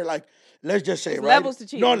extent to where, like, let's just say, There's right? levels to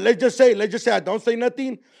No, cheating. let's just say I don't say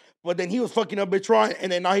nothing, but then he was fucking a bitch wrong,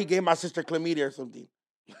 and then now he gave my sister chlamydia or something.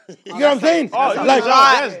 You get what I'm saying? Oh, That's like,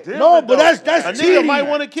 that's different. no, but though. that's a cheating. nigga might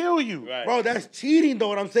want to kill you. Right. Bro, that's cheating, though.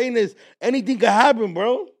 What I'm saying is anything could happen,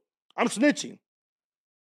 bro. I'm snitching.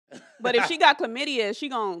 But if she got chlamydia, she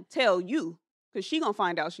gonna tell you because she gonna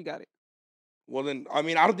find out she got it. Well, then, I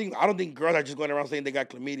mean, I don't think girls are just going around saying they got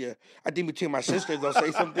chlamydia. I think between my sisters, they'll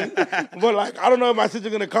say something. But, like, I don't know if my sister's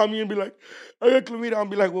going to call me and be like, I got chlamydia. I'll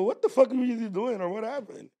be like, well, what the fuck are you doing or what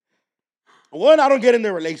happened? One, I don't get in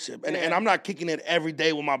their relationship. And I'm not kicking it every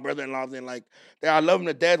day with my brother-in-laws. And, like, I love them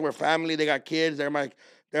to death. We're family. They got kids. They're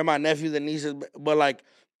my nephews and nieces. But, like,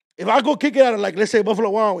 if I go kick it out of, like, let's say Buffalo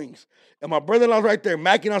Wild Wings, and my brother-in-law's right there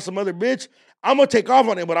macking on some other bitch, I'm going to take off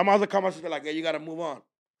on it. But I'm also call my sister like, hey, you got to move on.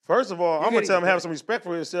 First of all, I'm gonna tell him have some respect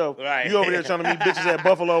for yourself. Right. You over there trying to meet bitches at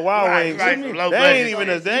Buffalo Wild Right, Wings. right, some low They ain't budget even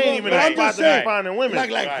shit. a I'm spot just to be saying. finding women.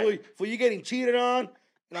 Like Right. for you getting cheated on,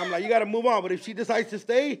 and I'm like, you gotta move on. But if she decides to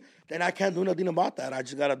stay, then I can't do nothing about that. I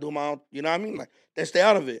just gotta do my own, you know what I mean? Like, then stay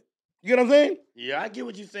out of it. You get what I'm saying? Yeah, I get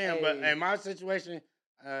what you're saying, but Hey. in my situation,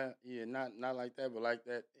 yeah, not like that, but like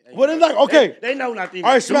that. Well, it's like, okay. They know not to even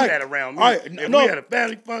All right, do Smack. that around me. All right, If no. we had a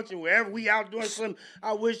family function, wherever we out doing something,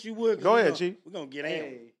 I wish you would. 'cause Go we ahead, gonna- Chief. We're gonna get in.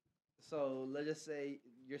 Hey, so let's just say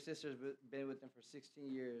your sister's been with them for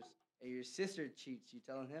 16 years, and your sister cheats. You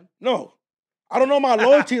telling him? No. I don't know my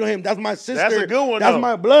loyalty to him. That's my sister. That's a good one, That's though.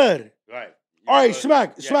 my blood. Right. All right, Yeah,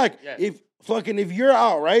 Smack. yeah, Smack. yeah. If you're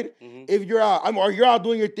out, right? Mhm. If you're out, or you're out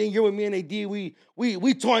doing your thing, you're with me and AD,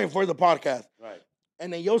 we toying for the podcast. Right.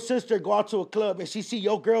 And then your sister go out to a club and she see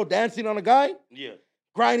your girl dancing on a guy, Yeah.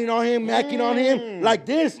 grinding on him, macking on him, like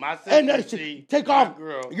this. My and then sister she see take my off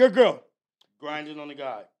girl. your girl. Grinding on the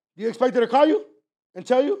guy. Do you expect her to call you and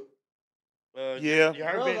tell you? Yeah.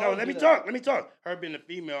 Her Girls being, no, always let me do talk. Let me talk. Her being a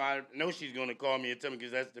female, I know she's gonna call me and tell me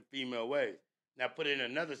because that's the female way. Now put it in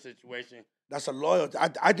another situation. That's a loyalty.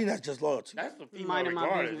 I think that's just loyalty. That's the female Minding my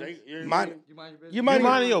regardless. business. You're- Mind- You mind your business? You You mind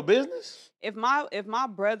minding your business? If my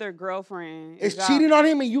brother girlfriend It's is cheating out, on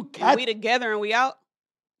him and you and can't. we together and we out,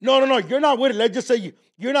 No. You're not with it. Let's just say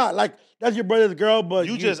you're not. Like, that's your brother's girl, but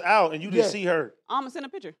You just out and you just Yeah. see her. I'm gonna send a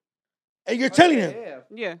picture. and you're Oh, telling yeah, him.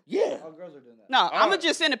 Yeah, Yeah. Yeah. all girls are doing that. No, I'm gonna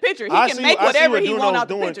just send a picture. He I can see, make I see whatever what he want out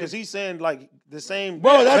the doing picture. because he's saying like the same.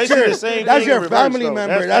 Bro, that's basically your the same that's thing your in reverse, family though.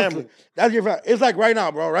 member. That's your family. It's like right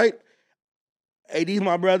now, bro, right? AD's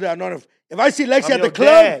my brother. I know him. If I see Lexi I'm at the your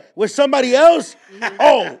club dad. with somebody else,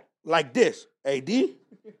 oh, like this. AD,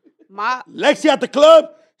 My Lexi at the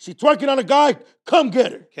club, she twerking on a guy, come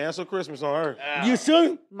get her. Cancel Christmas on her. You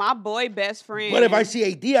see? my boy best friend. But if I see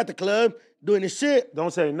AD at the club doing this shit,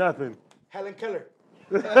 Don't say nothing. Helen Keller.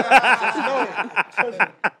 You know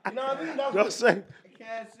what I mean? Don't say. I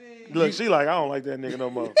can't see. Look, she like I don't like that nigga no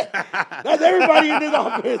more. That's everybody in this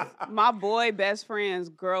office. my boy best friend's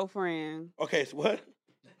girlfriend. Okay, so what?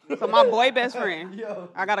 So my boy best friend. Yo.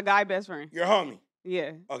 I got a guy best friend. Your homie.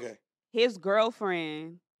 Yeah. Okay. His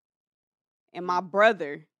girlfriend and my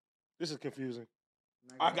brother. This is confusing.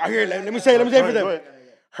 I hear. Let me say it for Go them. ahead.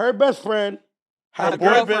 Her best friend has Got a a Boy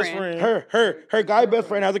girlfriend. best girlfriend. friend. Her guy best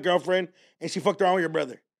friend has a girlfriend, and she fucked around with your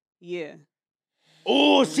brother. Yeah.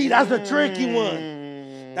 Oh, see, that's a tricky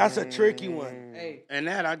one. That's a tricky one. Hey, And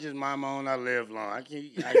that I just mind my own. I live long. I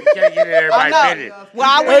can't get in everybody's I know. business. Well,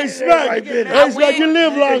 I Hey, went. Smack. Hey, Smack, you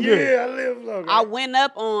live longer. Yeah, I live longer. I went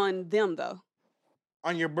up on them though.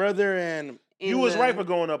 On your brother and You In was the- right for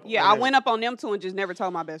going up. Yeah, on I that. went up on them two and just never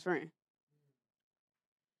told my best friend.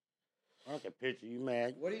 I can picture you,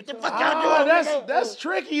 man. What do you What the tell fuck them? y'all doing? That's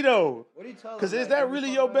tricky though. What do you tell them? Cause is like, that don't be really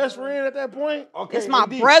fucking your around best with friend at that point? Okay, It's my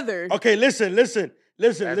AD. brother. Okay, listen. That's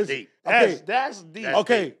Okay, deep. That's deep. That's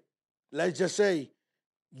okay. Let's just say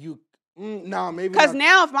you. Nah, maybe Because not.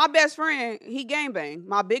 now, if my best friend, he gangbang.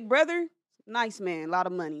 My big brother, nice man, a lot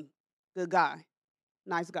of money, good guy,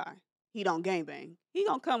 nice guy. He don't gangbang. He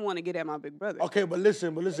gonna come want to get at my big brother. Okay, but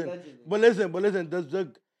listen. Allegedly.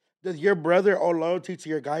 Does your brother owe loyalty to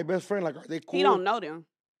your guy best friend? Like, are they cool? He don't know them.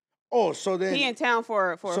 Oh, so then He in town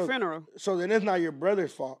for so- a funeral, so then it's not your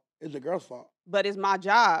brother's fault. It's the girl's fault. but it's my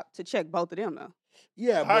job to check both of them though.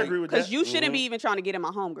 Yeah, I but agree with that. Because you shouldn't be even trying to get at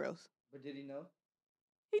my homegirls. But did he know?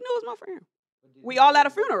 He knew it was my friend. But did We he all know at a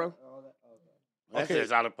it was funeral. all that? Okay. That's Okay.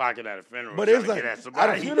 just out of pocket at a funeral. But trying it's to like get at at a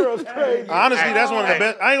somebody. funeral's crazy. Honestly, Hey, that's one of the hey.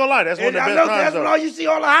 best. I ain't gonna lie. That's one of the I best know times that's though. when all you see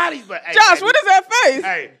all the hotties. But hey, Josh, hey, what is that face?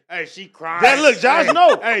 Hey, she crying. That look, Josh, Hey,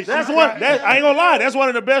 no. Hey, That's she one. crying. That I ain't gonna lie. That's one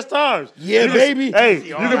of the best times. Yeah, You just- baby. Hey, See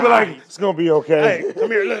you all can the be like, hotties. it's gonna be okay. Hey,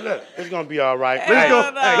 come here. Look. It's gonna be all right. Hell Let's go.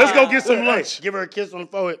 no. Let's go get some Hey, lunch. give her a kiss on the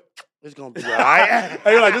forehead. It's gonna be all right.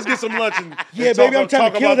 Hey, like, let's get some lunch. And Yeah, and baby, I'm talk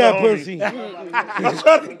trying to kill about that the homie. pussy. I'm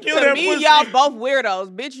trying to kill To that me, pussy. y'all both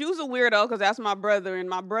weirdos. Bitch, you's a weirdo because that's my brother, and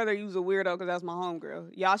my brother, you's a weirdo because that's my homegirl.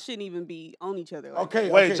 Y'all shouldn't even be on each other. Like Okay,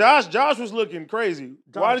 Wait, okay. Josh was looking crazy.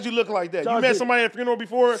 Why did you look like that? You Josh met did- somebody at a funeral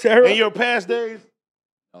before Sarah? in your past days?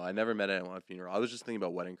 No, I never met anyone at a funeral. I was just thinking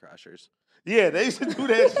about wedding crashers. Yeah, they used to do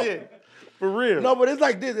that shit. For real. No, but it's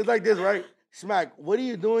like this. It's like this, right? Smack. What are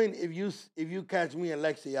you doing if you catch me and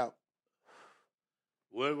Lexi out?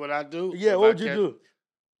 What would I do? Yeah, if what I would you catch- do?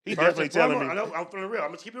 He First definitely and telling foremost, me. I know, I'm feeling real. I'm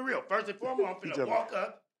gonna keep it real. First and foremost, I'm finna telling me. walk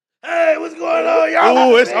up. Hey, what's going on,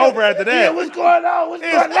 y'all? Ooh, it's Yeah, over after that. Yeah, what's going on? What's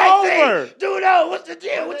It's going on? over. Dude, what's the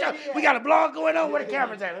deal? We got a blog going on. Where the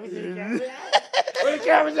cameras at? Let me see the cameras. Where the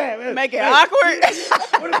cameras at? Make it Hey,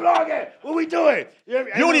 awkward. Where the blog at? What we doing? You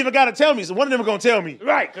don't even got to tell me, so one of them are going to tell me.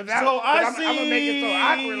 Right, because So I'm gonna make it so see.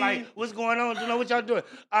 awkward. Like, what's going on? You know what y'all doing?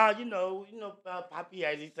 Poppy,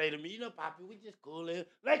 as he say to me, Poppy, we just coolin'.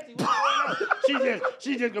 Lexi, what's going on?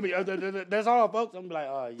 She just gonna be. That's all, folks. I'm gonna be like,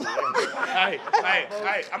 oh yeah.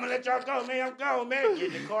 hey, I'm gonna let y'all go, man. I'm gone, man.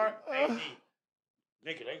 Get in the car. Hey, nigga,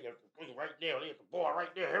 they got the thing right there. They got the boy right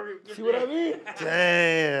there. Hurry, get See what I there. mean?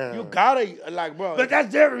 Damn. You gotta like, bro. But that's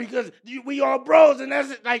different because we all bros, and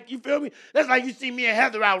that's like, you feel me? That's like you see me and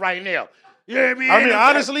Heather out right now. You know what I mean? I mean,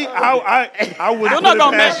 honestly, I wouldn't You're put not it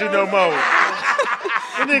gonna past make- you no more.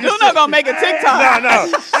 You're not gonna make a TikTok.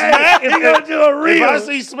 No. Smack, He gonna do a if reel. I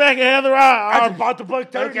see Smack and Heather out, I I'm just bought the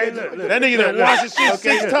buck. Okay, look. that nigga that Look, watched this shit okay,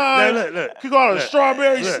 6 look. times. Look. Could go on a Look.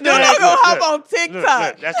 strawberry Look. You're snack. not gonna hop Look, on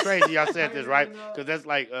TikTok. That's crazy. Y'all said this, right? Because that's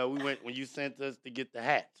like we went when you sent us to get the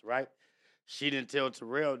hats, right? She didn't tell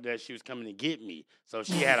Terrell that she was coming to get me, so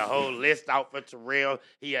she had a whole list out for Terrell.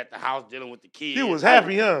 He at the house dealing with the kids. He was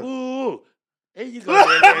happy, huh? Ooh, there you go,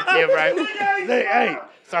 there, Tim, right? Hey,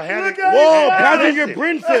 so Heather, Whoa, passenger listen,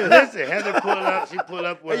 princess. Listen, Heather pulled up. She pulled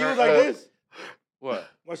up with And you her. was like this What?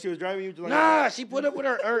 while she was driving you. Like Nah, she put up with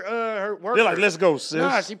her worker. They're like, let's go, sis.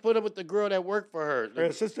 Nah, she put up with the girl that worked for her. her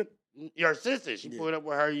assistant. Your sister. She put up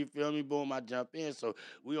with her, you feel me? Boom, I jump in. So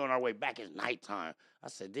we on our way back. It's nighttime. I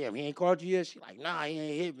said, damn, he ain't called you yet? She like, nah, he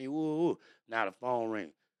ain't hit me. Woo. Now the phone ring.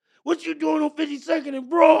 What you doing on 52nd and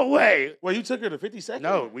Broadway? Well, you took her to 52nd?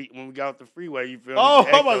 No, when we got off the freeway, you feel Oh,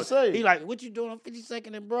 me? I'm about to say. He like, what you doing on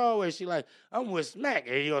 52nd and Broadway? She like, I'm with Smack.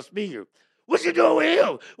 And he on speaker. What you doing with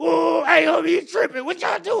him? Whoa, hey, homie, you tripping. What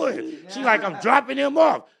y'all doing? She like, I'm dropping him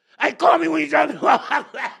off. Hey, call me when you drop him off. I'm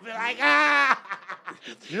laughing like,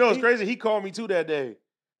 You know what's crazy? He called me too that day.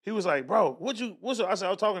 He was like, bro, what's up? I said, I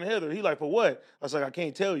was talking to Heather. He like, for what? I was like, I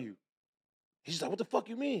can't tell you. He's like, what the fuck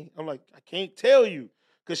you mean? I'm like, I can't tell you.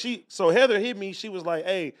 So Heather hit me. She was like,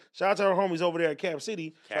 hey, shout out to her homies over there at Cap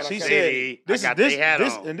City. Cap She City. said, I got they hat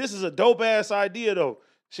on. and this is a dope ass idea though.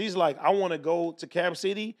 She's like, I want to go to Cap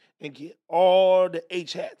City and get all the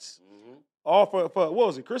H hats. All for what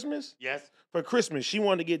was it, Christmas? Yes. For Christmas, she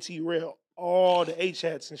wanted to get T-Rail all the H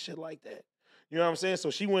hats and shit like that. You know what I'm saying?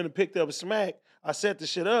 So she went and picked up a Smack. I set the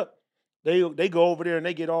shit up. They go over there and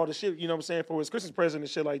they get all the shit, you know what I'm saying, for his Christmas present and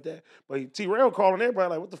shit like that. But T-Rail calling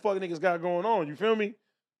everybody like, what the fuck niggas got going on? You feel me?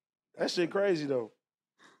 That shit crazy though.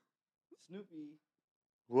 Snoopy.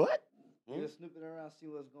 What? He was snooping around, see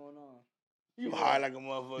what's going on. You high like a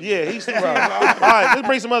motherfucker. Yeah, he's too right. All right, let's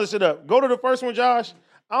bring some other shit up. Go to the first one, Josh.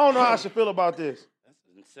 I don't know how I should feel about this.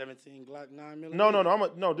 That's 17 Glock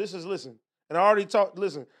 9mm. No. This is listen. And I already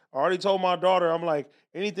told my daughter, I'm like,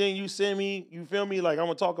 anything you send me, you feel me? Like I'm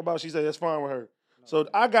gonna talk about. She said that's fine with her. So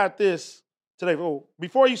I got this today. Oh,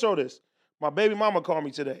 before you show this, my baby mama called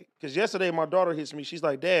me today because yesterday my daughter hits me. She's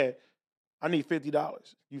like, Dad, I need $50.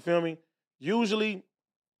 You feel me? Usually,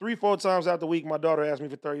 3-4 times out the week, my daughter asked me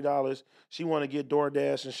for $30. She want to get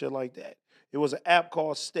DoorDash and shit like that. It was an app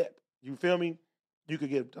called Step. You feel me? You could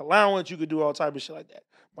get allowance. You could do all type of shit like that.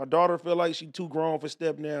 My daughter feel like she too grown for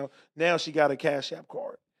Step now. Now she got a Cash App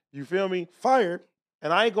card. You feel me? Fired.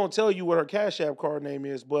 And I ain't gonna tell you what her Cash App card name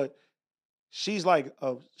is, but she's like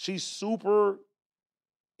she's super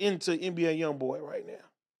into NBA YoungBoy right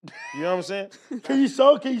now. You know what I'm saying? Can you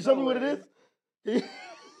show me what it is?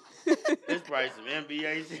 It's probably some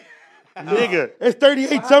NBA shit. Nigga. It's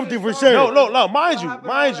 38 something for sure. No, mind you, happened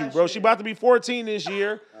to all that bro. shit? She about to be 14 this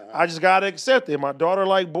year. I just gotta accept it. My daughter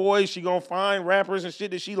like boys. She gonna find rappers and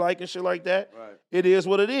shit that she like and shit like that. Right. It is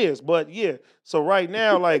what it is. But yeah, so right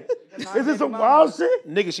now, like, Is this some wild shit?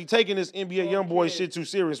 nigga, she taking this NBA YoungBoy shit too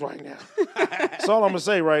serious right now. That's all I'm gonna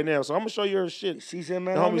say right now. So I'm gonna show you her shit. She said,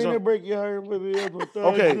 man, The I'm homies in on- to break your heart with me.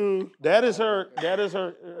 Okay, that is her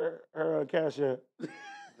Cash App.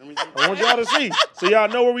 Let me see. I want y'all to see, so y'all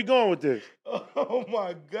know where we going with this. Oh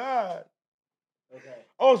my God. Okay.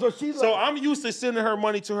 Oh, so she's So like, I'm used to sending her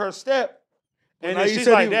money to her Step, and now then you she's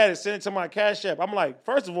said like, you- "Dad, send it to my Cash App." I'm like,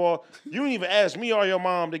 first of all, you didn't even ask me or your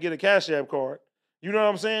mom to get a Cash App card. You know what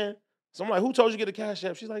I'm saying? So I'm like, "Who told you to get a Cash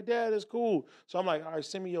App?" She's like, "Dad, it's cool." So I'm like, "All right,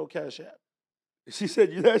 send me your Cash App." she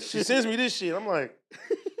said you that She shit. sends me this shit. I'm like,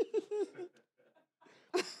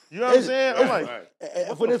 you know what I'm saying? I'm like, Right.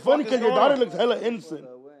 But the it's funny fuck is because your going daughter on? looks hella innocent.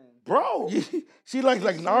 bro, She likes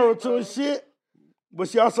like Naruto and shit, but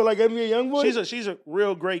she also like NBA YoungBoy. she's a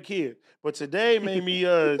real great kid. But today made me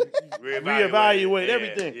Reevaluate reevaluate Yeah,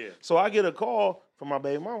 everything. yeah. So I get a call from my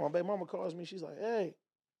baby mama. My baby mama calls me. She's like, "Hey,"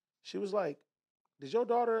 she was like, "Did your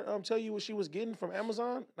daughter tell you what she was getting from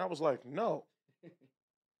Amazon?" And I was like, "No."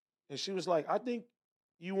 And she was like, "I think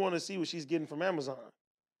you want to see what she's getting from Amazon."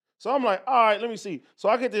 So I'm like, "All right, let me see." So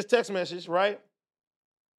I get this text message, right?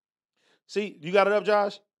 See, you got it up,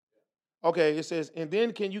 Josh? Okay, it says, "And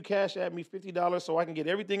then can you cash at me $50 so I can get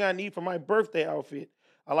everything I need for my birthday outfit?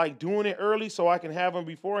 I like doing it early so I can have them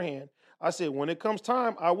beforehand." I said, "When it comes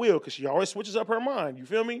time, I will," because she always switches up her mind. You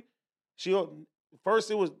feel me?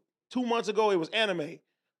 First, it was 2 months ago, it was anime.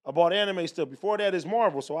 I bought anime stuff. Before that is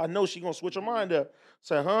Marvel, so I know she gonna switch her mind up.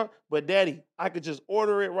 Say, "Huh? But Daddy, I could just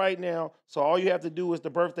order it right now, so all you have to do is the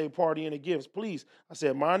birthday party and the gifts, please." I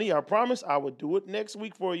said, "Monty, I promise I would do it next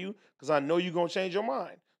week for you, because I know you're gonna change your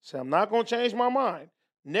mind." So I'm not gonna change my mind.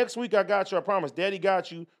 Next week I got you, I promise. Daddy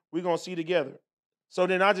got you. We're gonna see together. So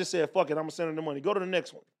then I just said, "Fuck it, I'm gonna send her the money. Go to the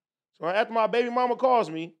next one." So after my baby mama calls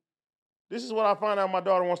me, this is what I find out my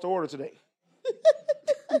daughter wants to order today.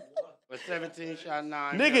 But 17 shot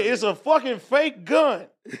 9. Nigga, it's a fucking fake gun.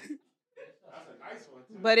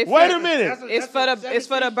 But if Wait a minute. it's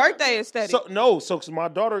for the birthday aesthetic. So my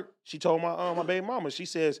daughter, she told my baby mama, she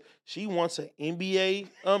says she wants an NBA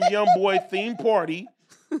YoungBoy theme party.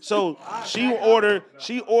 So she wants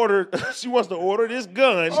to order this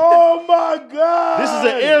gun. Oh my God! This is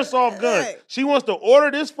an airsoft gun. Hey. She wants to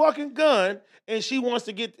order this fucking gun, and she wants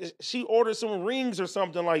to she ordered some rings or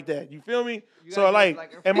something like that. You feel me? You So gotta like, get,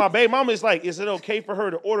 like, her and my baby mama is like, "Is it okay for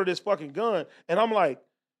her to order this fucking gun?" And I'm like,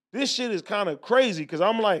 this shit is kind of crazy, because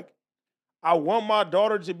I'm like, I want my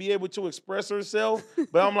daughter to be able to express herself,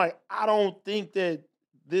 but I'm like, I don't think that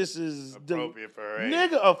this is appropriate for her age.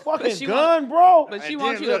 nigga, a fucking she gun, bro. but she And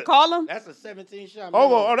wants then you to look, call him. That's a 17 shot.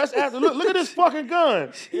 Oh, that's after. Look at this fucking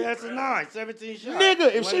gun. Yeah, that's a 9. 17 shot.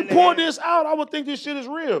 Nigga, if One she in the pulled head. this out, I would think this shit is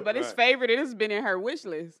real. But it's Right. favorite. It has been in her wish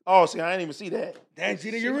list. Oh, see, I didn't even see that. Damn,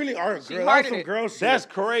 Gina, you really are a she girl. That's hearted some it. girl shit. That's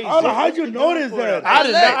crazy. I don't know, how'd you notice that? I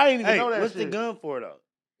didn't. Look. I didn't even Hey, know that what's shit. the gun for, though?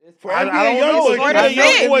 For I NBA don't know. YoungBoy, For you the gotta fit.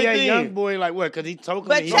 know. NBA thing. young boy, like what? Because he told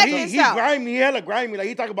But me. check He, this he out. grimy, hella grimy. Like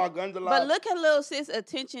he talk about guns a lot. But look at Lil Sis'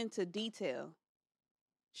 attention to detail.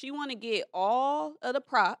 She want to get all of the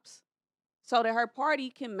props so that her party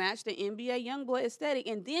can match the NBA YoungBoy aesthetic.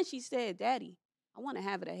 And then she said, "Daddy, I want to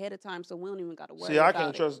have it ahead of time so we don't even got to worry See, I about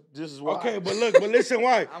can't it." trust. This is why. Okay, but listen,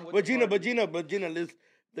 why? I'm with But the Gina, party. let's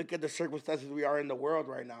look at the circumstances we are in the world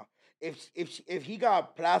right now. If he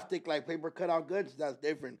got plastic like paper cutout guns, that's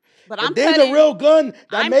different. But But I'm there's cutting, a real gun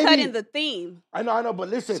that I'm maybe cutting the theme. I know, but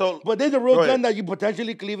listen. So- but there's a real Go ahead. gun that you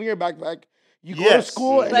potentially could leave in your backpack. You go to Yes.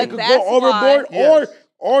 school and But it could that's go overboard, why-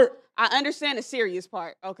 or I understand the serious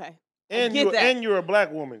part. Okay. And get you that. and you're a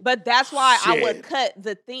black woman. But that's why I would Shit. cut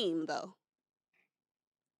the theme, though.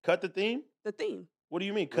 Cut the theme. The theme. What do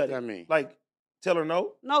you mean What's cut that it? mean? Like tell her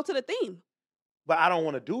no. No to the theme. But I don't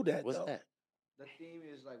want to do that. What's though. that? The theme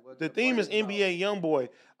is like what The theme is party's about. NBA YoungBoy.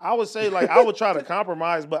 I would say like I would try to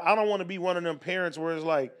compromise, but I don't want to be one of them parents where it's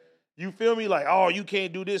like, you feel me? Like, oh, you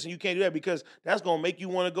can't do this and you can't do that, because that's gonna make you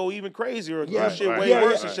want to go even crazier or do Yeah, shit right, way yeah,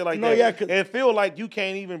 worse yeah. and shit like No, that. yeah, 'cause- and feel like you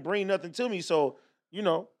can't even bring nothing to me. So, you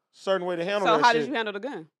know, certain way to handle So that how shit. did you handle the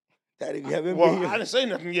gun? Daddy, you have Well, NBA. I didn't say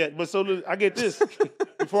nothing yet, but so look, I get this.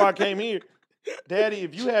 Before I came here, Daddy,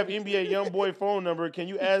 if you have NBA YoungBoy phone number, can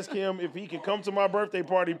you ask him if he can come to my birthday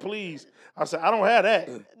party, please? I said, I don't have that.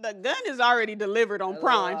 The gun is already delivered on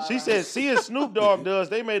Prime. She said, see if Snoop Dogg does.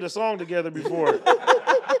 They made a song together before.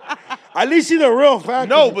 At least she's a real fan.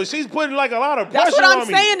 No, but she's putting like a lot of pressure That's what I'm on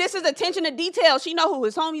me. saying. This is attention to detail. She know who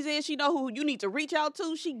his homies is. She know who you need to reach out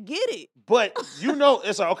to. She get it. But you know,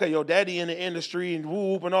 it's like, okay, yo, daddy in the industry and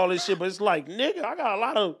whoop and all this shit. But it's like, nigga, I got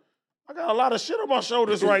a lot of shit on my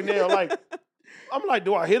shoulders right now. Like, I'm like,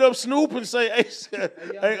 do I hit up Snoop and say,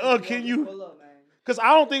 hey, can you? Pull up, man. Because I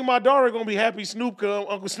don't think my daughter gonna be happy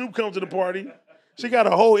Uncle Snoop come to the party. She got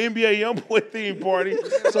a whole NBA YoungBoy theme party.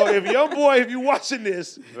 So if YoungBoy, if you watching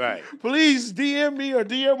this, Right. please DM me or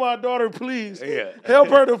DM my daughter, please. Yeah. Help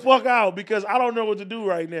her the fuck out because I don't know what to do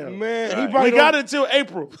right now. Man, he Right. probably We got until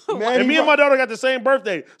April. Man, and he me and prob- my daughter got the same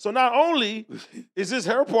birthday. So not only is this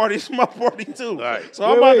her party, it's my party too. Right. So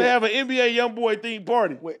I'm Wait, about wait. to have an NBA YoungBoy themed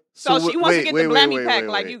party. So So she wants to wait, get wait, the wait, Blammy wait, pack wait,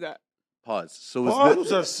 like wait. you got. Pause. So is Oh, this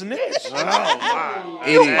who's a snitch? Oh, my.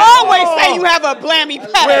 You Idiot. always say you have a Blammy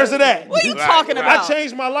pack. Where's it at? What are you Right, talking right. about? I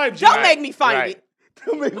changed my life, G. Don't make me find Right. it.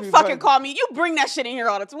 Don't make You me fucking find- call me. You bring that shit in here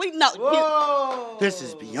all the time. We know. Whoa. This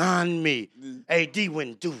is beyond me. AD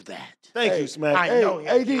wouldn't do that. Thank Hey, you, Smack. I Hey, know him.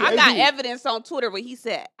 AD, I got AD. evidence on Twitter where he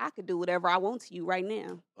said I could do whatever I want to you right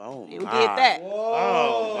now. Oh, And we my. did that. Whoa.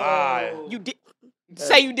 Oh, my. You did.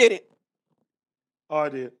 Say you did it. Oh, I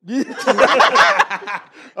did. Oh,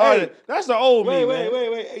 I did. That's the old me, man.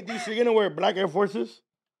 Wait. AD, so you're gonna wear black Air Forces?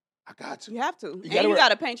 I got to. You have to. And gotta you wear- got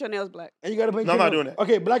to paint your nails black. And you gotta paint No, I'm your not nails. doing that.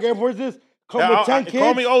 Okay, black Air Forces come Now, with 10 kids.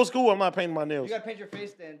 Call me old school. I'm not painting my You nails. gotta paint your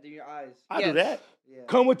face then, do your eyes. I do Yes. that. Yeah.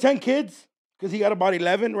 Come with 10 kids, because he got about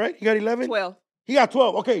 11, right? He got 11? 12. He got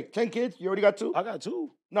 12. Okay, 10 kids. You already got 2? I got 2.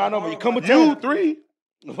 No, no, but you come with You 10. 3.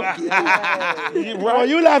 Fuck you. Hey. What are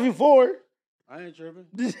you laughing for? I ain't tripping.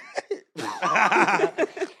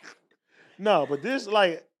 No, but this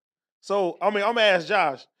like, so I mean, I'm gonna ask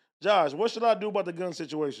Josh. Josh, what should I do about the gun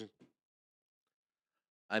situation?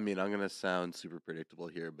 I mean, I'm gonna sound super predictable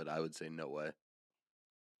here, but I would say no way.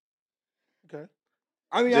 Okay,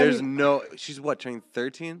 I mean, There's no. She's what, turning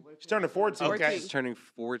 13? she's turning 14. Okay. She's turning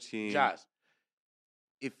 14. Josh.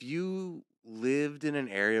 If you lived in an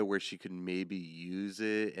area where she could maybe use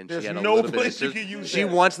it, and There's she had a no little bit place of she interest- could use she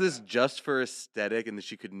that. wants this just for aesthetic, and that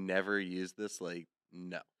she could never use this. Like,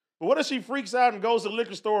 no. But what if she freaks out and goes to the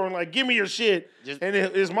liquor store and like, give me your shit, Just and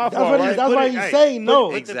it's my that's fault, what right? that's Put why it- he's hey, saying no.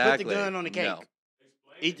 Put the Exactly. gun on the cake. No.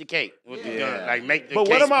 Eat the cake with the Yeah. gun. Like, make the But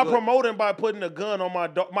cake what am I split. promoting by putting a gun on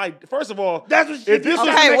my first of all, That's what she if this was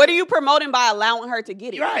Okay, what are you promoting by allowing her to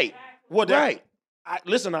get it? Right. what that, Right.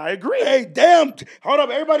 listen, I agree. Hey, damn. Hold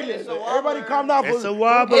up. Everybody listen. Everybody calm down. It's for- a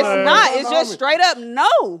wobbler. It's Calm not. down, It's just straight up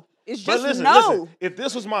no. It's But just listen, no. listen, if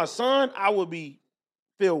this was my son, I would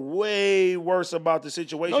feel way worse about the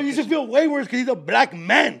situation. No, you should feel way worse because he's a black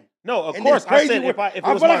man. No, of And course. it's I crazy said when- if it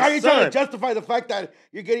I was feel like my how you trying to son. justify the fact that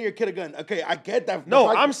you're getting your kid a gun. Okay, I get that. No, The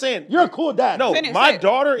fact I'm that- saying you're a cool dad. No, Finish my it.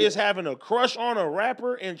 daughter is having a crush on a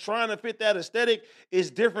rapper and trying to fit that aesthetic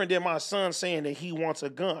is different than my son saying that he wants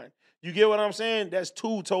a gun. You get what I'm saying? That's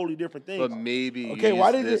two totally different things. But maybe Okay, use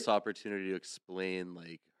why did this it- opportunity to explain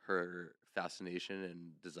like her fascination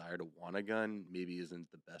and desire to want a gun. Maybe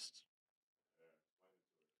isn't the best.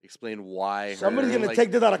 Explain why. Somebody's her, gonna like,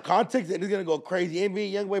 take this out of context and he's gonna go crazy.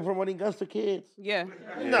 NBA young boy promoting guns to kids. Yeah.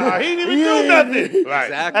 Nah, he didn't even do Yeah. nothing. Right.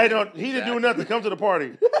 Exactly. Hey, he didn't do Exactly. nothing. Come to the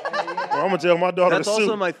party. I'm gonna tell my daughter That's to also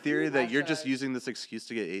sue. my theory that you're just using this excuse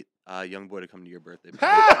to get young boy to come to your birthday.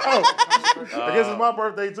 How? I guess it's my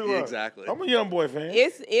birthday too. huh? Exactly. I'm a young boy fan.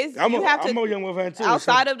 It's I'm you have to a young boy fan too.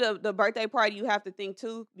 outside of the birthday party, you have to think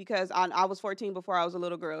too, because I was 14 before I was a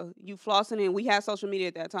little girl. You flossing and we had social media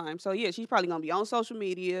at that time. So yeah, she's probably gonna be on social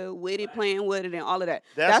media with it, playing with it and all of that.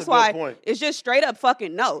 That's a good why point. it's just straight up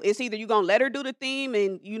fucking no. It's either you gonna let her do the theme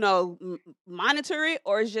and monitor it,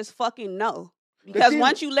 or it's just fucking no. Because thing-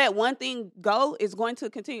 once you let one thing go, it's going to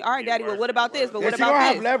continue. All right, daddy, but what about this? But Yeah, what she gonna about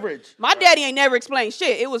have this? leverage. My daddy ain't never explained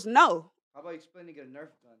shit. It was no. How about explaining a Nerf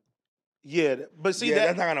gun? Yeah, but see Yeah, that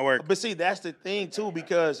that's not gonna work. But see, that's the thing too,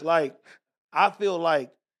 because like I feel like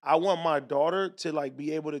I want my daughter to like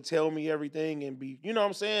be able to tell me everything and be, you know what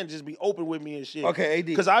I'm saying, just be open with me and shit. Okay, AD.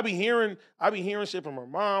 Because I be hearing shit from her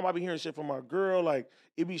mom. I be hearing shit from my girl. Like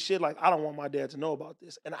it be shit like I don't want my dad to know about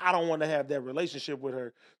this, and I don't want to have that relationship with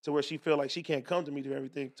her to where she feel like she can't come to me to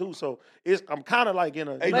everything too. So I'm kind of like in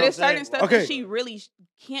a. Hey, you know But what it's I'm saying? certain stuff Okay. that she really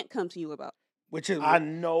can't come to you about. Which is I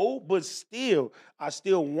know, but still, I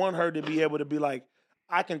still want her to be able to be like,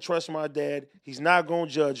 I can trust my dad. He's not gonna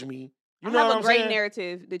judge me. You I know have what a I'm great saying?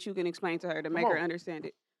 narrative that you can explain to her to make her on. understand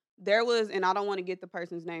it. there was, and I don't want to get the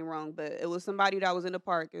person's name wrong, but it was somebody that was in the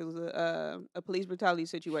park. It was a police brutality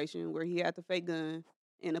situation where he had the fake gun,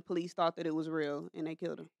 and the police thought that it was real, and they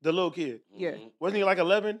killed him. The little kid. Yeah. Wasn't he like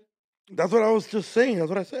 11? That's what I was just saying. That's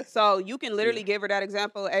what I said. So you can literally give her that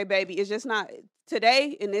example. Hey, baby, it's just not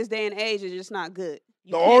today in this day and age. It's just not good.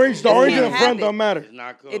 The orange in the can't front have don't matter. It's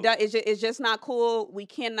not cool. It's just not cool. We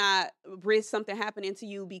cannot risk something happening to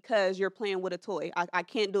you because you're playing with a toy. I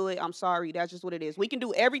can't do it. I'm sorry. That's just what it is. We can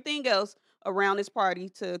do everything else around this party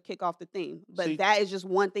to kick off the theme, but See- that is just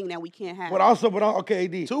one thing that we can't have. Okay,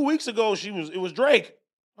 AD. 2 weeks ago, it was Drake.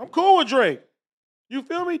 I'm cool with Drake. You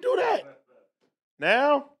feel me? Do that.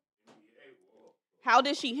 Now, How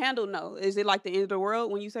did she handle no? Is it like the end of the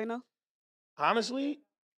world when you say no? honestly,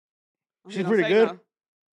 Oh, She's he don't pretty say good. no.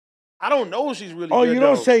 I don't know if she's really Oh, good. you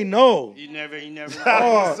don't though. say no. He never. I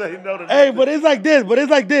Oh. don't say no to Hey, nothing. but it's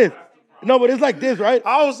like this. No, but it's like this, right?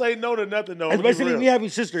 I don't say no to nothing, though. I'ma be Especially real. me having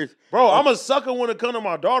sisters. Bro, I'm a sucker when it comes to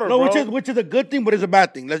my daughter, No, bro. which is a good thing, but it's a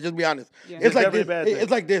bad thing. Let's just be honest. Yeah. It's like definitely this. a bad thing.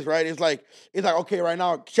 It's like this, right? It's like okay, right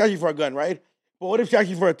now she asks you for a gun, right? But what if she asks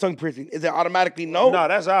you for a tongue piercing? Is it automatically no? No,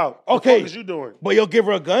 that's out. Okay. What the fuck is you doing? But you'll give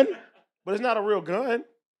her a gun? But it's not a real gun.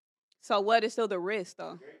 So what is still the risk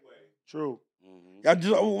though? True. I just,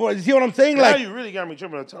 you see what I'm saying? Now Like, you really got me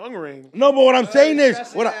tripping a tongue ring. no, but what I'm saying is,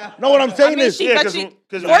 what I'm saying mean, is, she- Yeah, but because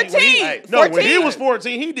she- when 14. when he 14. was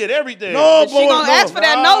 14, he did everything. No, But she gonna no. ask for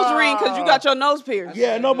that nose ring because you got your nose pierced.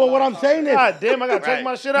 yeah, no, but what I'm saying is, God damn, I gotta take Right.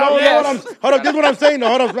 my shit no, out. no, Yes. hold up, this is what I'm saying, though,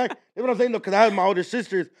 hold up, Smack. This is what I'm saying, though, because I have my older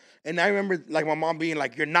sisters, and I remember, like, my mom being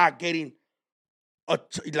like, you're not getting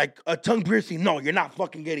a tongue piercing. No, you're not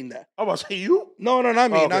fucking getting that. I'm about to say you. No, not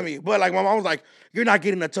me, Oh, not okay. me. But like my mom was like, you're not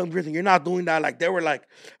getting a tongue piercing. You're not doing that. Like they were like,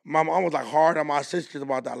 my mom was like hard on my sisters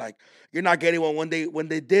about that. Like you're not getting one. When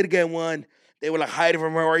they did get one, they were like hiding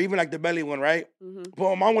from her, or even like the belly one, right? Mm-hmm. But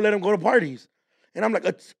my mom would let them go to parties, and I'm like,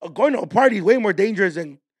 going to a party is way more dangerous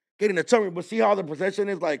than getting a tongue ring. But see how the perception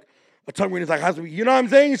is like a tongue ring is like has to be. You know what I'm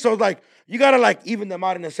saying? So it's like you gotta like even them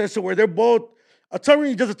out in a sense where they're both. A tongue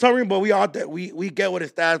ring is just a tongue ring, but we out there. We get what it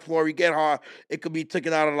stands for. We get how it could be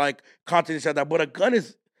taken out of like content and shit like that. But a gun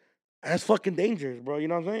that's fucking dangerous, bro. You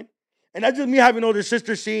know what I'm saying? And that's just me having older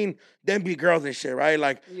sisters seeing them be girls and shit, right?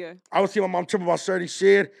 Like Yeah. I would see my mom trip about certain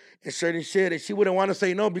shit, and she wouldn't want to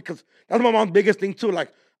say no because that's my mom's biggest thing too.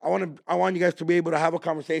 Like I want you guys to be able to have a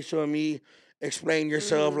conversation with me, explain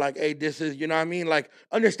yourself, like, hey, this is, you know what I mean? Like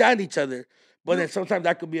understand each other. But then sometimes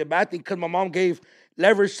that could be a bad thing because my mom gave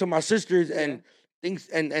leverage to my sisters and things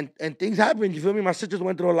and things happen. You feel me? My sisters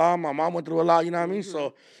went through a lot. My mom went through a lot. You know what I mean?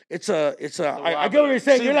 So it's I get what you're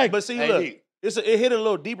saying. See, You're like, but see, Hey, look, D. it hit a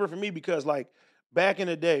little deeper for me because like back in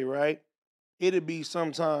the day, right? It'd be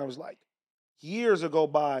sometimes like years ago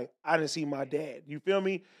by I didn't see my dad. You feel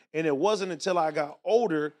me? And it wasn't until I got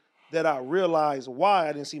older that I realized why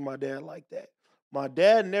I didn't see my dad like that. My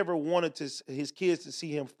dad never wanted his kids to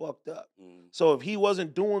see him fucked up. So if he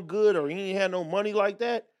wasn't doing good or he ain't had no money like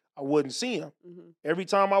that, I wouldn't see him. Mm-hmm. Every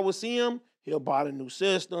time I would see him, he'll buy the new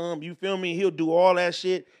system. You feel me? He'll do all that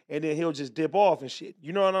shit, and then he'll just dip off and shit.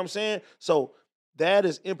 You know what I'm saying? So that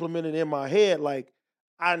is implemented in my head. Like,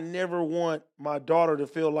 I never want my daughter to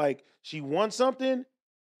feel like she wants something,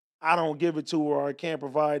 I don't give it to her, or I can't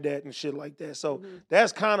provide that and shit like that. So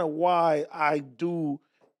that's kind of why I do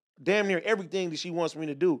damn near everything that she wants me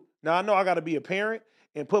to do. Now, I know I got to be a parent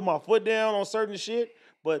and put my foot down on certain shit,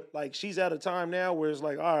 but like she's at a time now where it's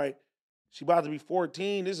like, all right, she about to be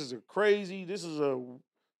 14. This is a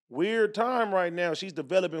weird time right now. She's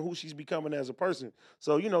developing who she's becoming as a person.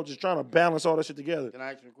 So, you know, just trying to balance all that shit together. Can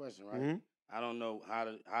I ask you a question, right? Mhm. I don't know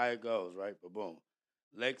how it goes, right? But boom.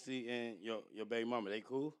 Lexi and your baby mama, they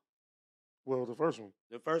cool? Well, the first one.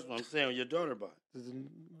 The first one, I'm saying your daughter bought.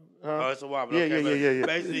 Huh? Oh, it's a while. But Yeah, okay, but yeah.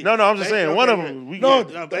 basically- No, I'm just saying, basically, one of okay, them. We No,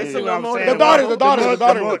 get- No, basically what I'm The saying. The daughter.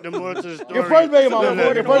 The more to the story. Your first baby mama,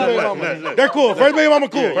 Look, your first baby look, mama. look, They're cool. First baby mama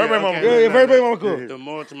cool. Yeah, First baby mama okay, cool. Yeah, your look, first baby look. mama cool. The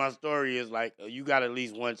more to my story is like you got at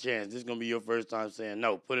least one chance. This is gonna be your first time saying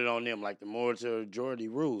no. Put it on them. Like the more to majority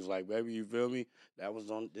rules. Like baby, you feel me? That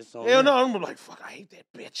was on this on. Hell them. no, I'm like, fuck, I hate that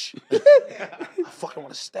bitch. I fucking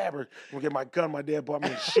want to stab her. I'm gonna get my gun my dad bought me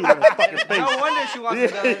and shoot her in the fucking face. No wonder she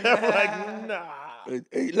wants to Yeah, die. I'm like, nah.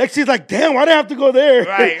 Lexi's like, damn, why do I have to go there?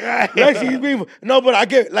 Right. Lexi's being no, but I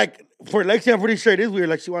get like for Lexi, I'm pretty sure it is weird.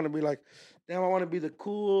 Like she want to be like, damn, I want to be the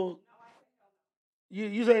cool.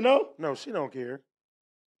 You say no? No, she don't care.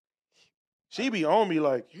 She be on me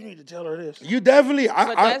like, you need to tell her this. You definitely.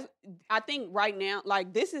 But I think right now,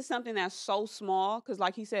 like this is something that's so small because,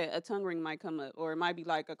 like he said, a tongue ring might come up, or it might be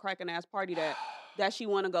like a cracking ass party that that she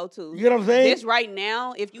want to go to. You know what I'm saying? This right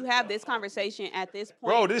now, if you have this conversation at this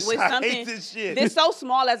point Bro, this with I something hate this shit. this so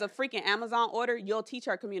small as a freaking Amazon order, you'll teach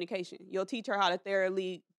her communication. You'll teach her how to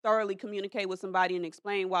thoroughly communicate with somebody and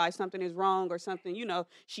explain why something is wrong or something,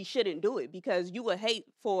 she shouldn't do it, because you would hate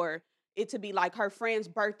for it to be like her friend's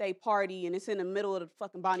birthday party and it's in the middle of the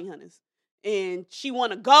fucking bounty hunters. And she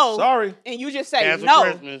want to go. Sorry. And you just say Cancel no.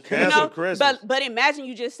 Christmas. Cancel Christmas. But imagine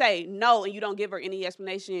you just say no and you don't give her any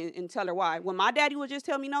explanation and tell her why. When my daddy would just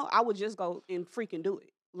tell me no, I would just go and freaking do it.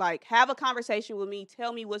 Like, have a conversation with me.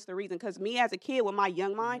 Tell me what's the reason. Because me as a kid with my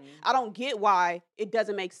young mind, I don't get why it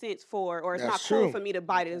doesn't make sense or it's That's not cool true. for me to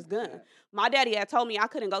buy this gun. My daddy had told me I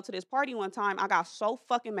couldn't go to this party one time. I got so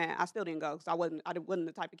fucking mad. I still didn't go because I wasn't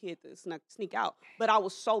the type of kid to sneak out. But I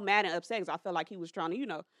was so mad and upset because I felt like he was trying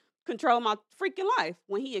to, control my freaking life.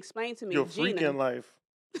 When he explained to me, Your Gina, freaking life.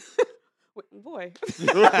 boy.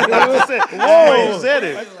 Whoa, you said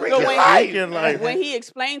it. Freaking life. When he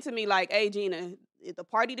explained to me, like, hey, Gina, the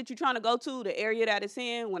party that you're trying to go to, the area that it's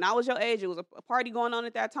in, when I was your age, it was a party going on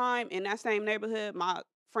at that time in that same neighborhood. My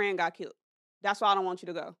friend got killed. That's why I don't want you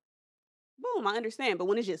to go. Boom, I understand. But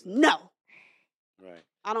when it's just no, Right.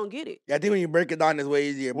 I don't get it. Yeah, I think when you break it down, it's way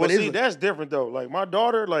easier. Well, But see, that's different though. Like my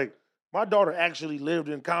daughter actually lived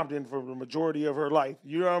in Compton for the majority of her life.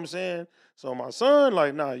 You know what I'm saying? So my son,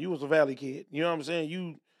 like, nah, you was a Valley kid. You know what I'm saying?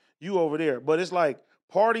 You over there. But it's like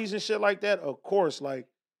parties and shit like that, of course, like.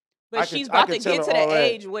 But she's about to get to the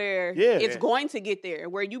age where it's going to get there,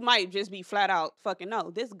 where you might just be flat out fucking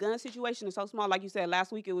no. This gun situation is so small. Like you said,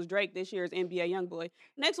 last week it was Drake. This year is NBA Youngboy.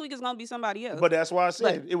 Next week it's going to be somebody else. But that's why I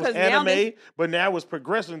said it was anime, but now it's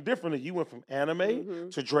progressing differently. You went from anime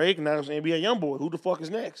to Drake, and now it's NBA Youngboy. Who the fuck is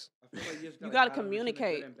next? I feel like you gotta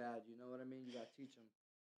communicate. Good and bad, you know what I mean? You gotta teach them.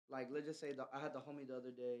 Like, let's just say I had the homie the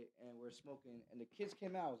other day, and we're smoking, and the kids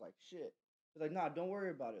came out. I was like, shit. He's like, nah, don't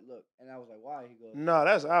worry about it. Look, and I was like, why? He goes, nah,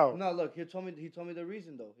 that's out. No, look, he told me the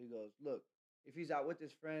reason though. He goes, look, if he's out with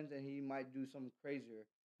his friends, and he might do something crazier.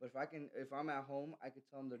 But if I'm at home, I could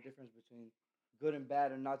tell him the difference between good and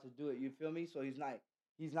bad, and not to do it. You feel me? So he's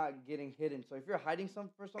not getting hidden. So if you're hiding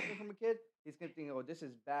something from a kid, he's gonna think, oh, this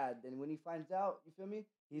is bad. Then when he finds out, you feel me?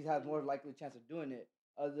 He has more likely chance of doing it,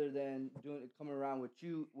 other than coming around with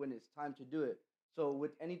you when it's time to do it. So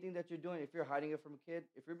with anything that you're doing, if you're hiding it from a kid,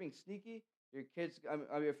 if you're being sneaky, your kids. I mean,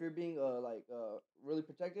 if you're being really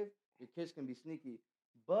protective, your kids can be sneaky.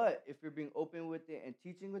 But if you're being open with it and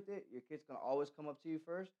teaching with it, your kids can always come up to you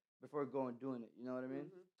first before going doing it. You know what I mean?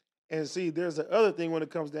 And see, there's the other thing when it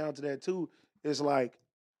comes down to that too. It's like,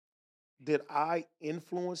 did I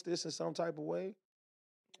influence this in some type of way?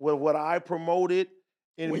 With what I promoted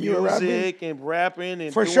in When you were music and rapping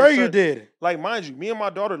and for doing sure you certain- did. Like, mind you, me and my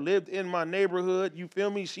daughter lived in my neighborhood. You feel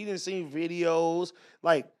me? She didn't see videos.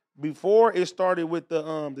 Like, before it started with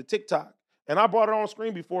the TikTok. And I brought it on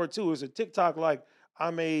screen before too. It was a TikTok like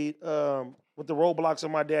I made with the roadblocks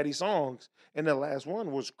of my daddy's songs. And the last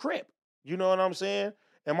one was Crip. You know what I'm saying?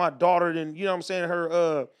 And my daughter then, you know what I'm saying,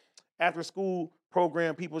 her after school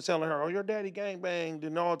program, people telling her, oh, your daddy gangbanged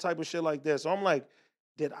and all type of shit like that. So I'm like,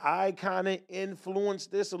 did I kind of influence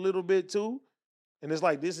this a little bit too? And it's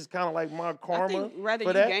like, this is kind of like my karma. I think whether for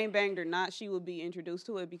you that. gang banged or not, she would be introduced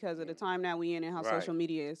to it because of the time that we in and how Right. social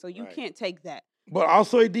media is. So you Right. can't take that. But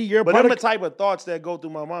also, AD, you're But part them of the type of thoughts that go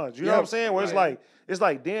through my mind. You know what I'm saying? Where right. it's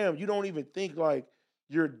like, damn, you don't even think like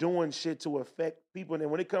you're doing shit to affect people. And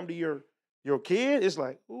then when it come to your kid, it's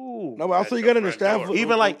like, ooh. No, but also At you your gotta front understand.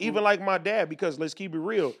 door. even like my dad, because let's keep it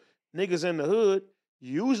real. Niggas in the hood,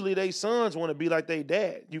 usually they sons want to be like they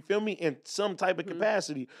dad. You feel me? In some type of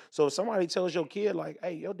capacity. So if somebody tells your kid like,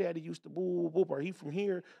 hey, your daddy used to boo boop, or he from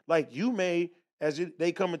here, like you may,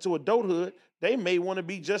 they come into adulthood, they may want to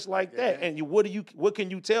be just like that. And what can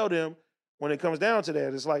you tell them when it comes down to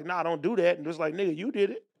that? It's like, nah, don't do that. And it's like, nigga, you did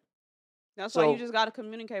it. That's why So- you just got to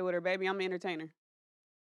communicate with her, baby. I'm an entertainer.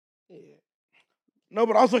 Yeah. No,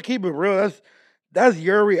 but also keep it real. That's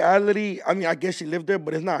your reality. I mean, I guess she lived there,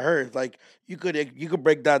 but it's not hers. Like you could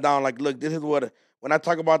break that down. Like, look, this is what when I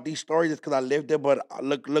talk about these stories, it's because I lived there. But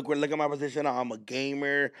look at my position. I'm a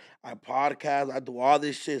gamer. I podcast. I do all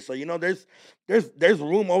this shit. So you know, there's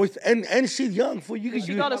room always. And she's young. For you Did can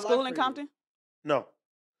she use. go to my school life in for you. Compton? No.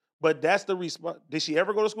 But that's the response. Did she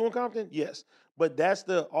ever go to school in Compton? Yes. But that's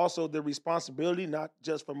also the responsibility, not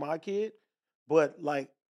just for my kid, but like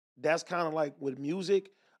that's kind of like with music.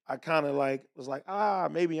 I kind of like was like,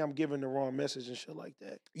 maybe I'm giving the wrong message and shit like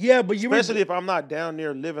that. Yeah, but you Especially if I'm not down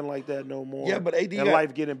there living like that no more. Yeah, but AD, and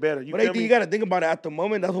life getting better. But AD, you got to think about it. At the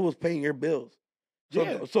moment, that's what was paying your bills.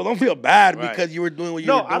 Yeah. So don't feel bad Right. because you were doing what you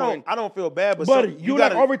No, were doing. I don't feel bad, but But some- you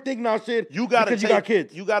gotta overthink now shit. you gotta because take you got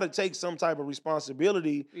kids. you gotta take some type of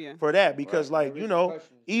responsibility Yeah. for that because like Yeah, you know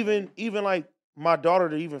repercussions. even like my daughter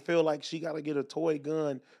to even feel like she gotta get a toy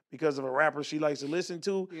gun because of a rapper she likes to listen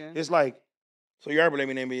to. Yeah. It's like So you are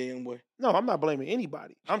blaming NBA young boy. no, I'm not blaming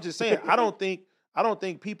anybody. I'm just saying I don't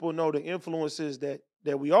think people know the influences that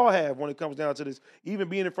we all have when it comes down to this. Even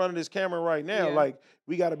being in front of this camera right now, Yeah. like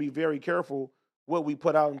we got to be very careful what we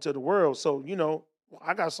put out into the world. So you know,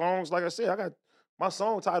 I got songs like I said, I got my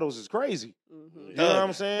song titles is crazy. Mhm. You know what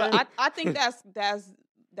I'm saying? But I think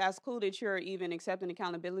that's cool that you're even accepting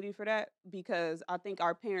accountability for that because I think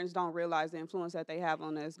our parents don't realize the influence that they have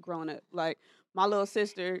on us growing up. Like my little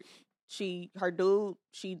sister, her dude,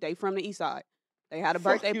 they from the east side. They had a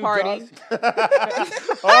Fuck birthday you, party.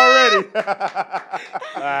 Already.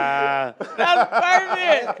 That's perfect.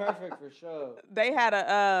 That's perfect for sure. They had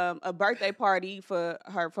a birthday party for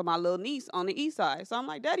my little niece on the east side. So I'm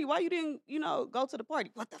like, Daddy, why you didn't go to the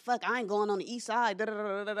party? What the fuck? I ain't going on the east side. Da, da,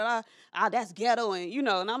 da, da, da, da. Ah, that's ghetto, and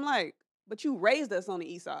and I'm like, but you raised us on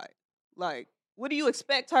the east side. Like, what do you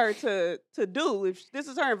expect her to do if this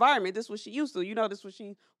is her environment? This is what she used to. This is what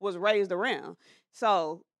she was raised around.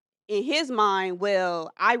 So in his mind,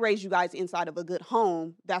 well, I raised you guys inside of a good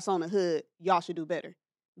home that's on the hood. Y'all should do better.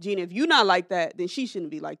 Gina, if you're not like that, then she shouldn't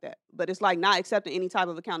be like that. But it's like not accepting any type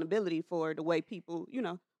of accountability for the way people,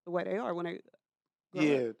 the way they are when they grow up.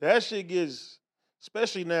 Yeah, that shit gets,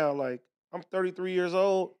 especially now, like, I'm 33 years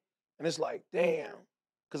old, and it's like, damn.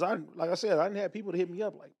 Because like I said, I didn't have people to hit me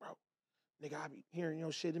up like, bro, nigga, I be hearing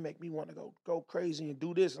your shit and make me want to go crazy and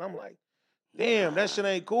do this. And I'm like, damn, that shit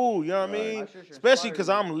ain't cool. You know what I mean? Especially because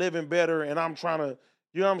I'm living better and I'm trying to,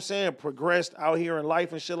 you know what I'm saying, progress out here in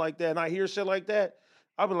life and shit like that. And I hear shit like that,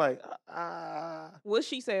 I be like, What's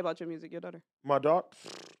she say about your music, your daughter? my daughter,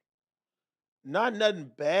 not nothing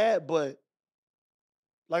bad, but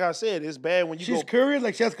like I said, it's bad when you She's go. curious,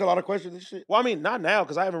 like she asks a lot of questions and shit. Well, I mean, not now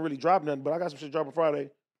because I haven't really dropped nothing, but I got some shit dropping Friday.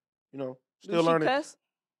 Do Still she learning. cuss?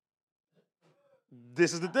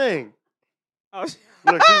 This is the thing. Oh,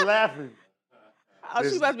 Look, she's laughing. she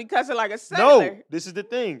this- must be cussing like a sailor. No, this is the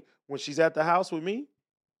thing. When she's at the house with me,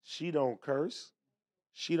 she don't curse.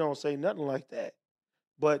 She don't say nothing like that.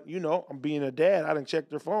 But, I'm being a dad. I done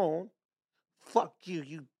checked her phone. Fuck you,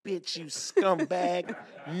 you bitch, you scumbag,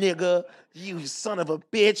 nigga, you son of a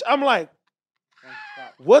bitch. I'm like,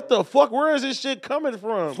 what the fuck? Where is this shit coming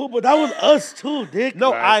from? Fool, but that was us too, Dick.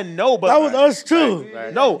 No, Right. I know, but that was us too.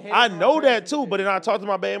 Right. no, I know that too. But then I talked to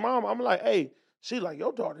my baby mom. I'm like, hey, she like,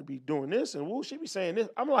 your daughter be doing this and woo, she be saying this.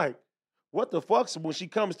 I'm like, what the fuck? So when she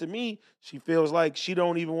comes to me, she feels like she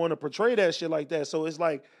don't even want to portray that shit like that. So it's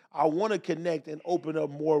like, I want to connect and open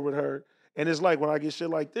up more with her. And it's like when I get shit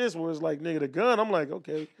like this, where it's like, nigga, the gun, I'm like,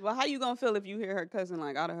 okay. Well, how you gonna feel if you hear her cussing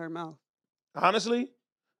like out of her mouth? Honestly,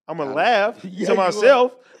 I'm going to laugh Yeah, you to are.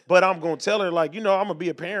 myself, but I'm going to tell her, like, I'm going to be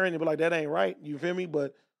a parent and be like, that ain't right. You feel me?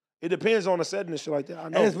 But it depends on the setting and shit like that. I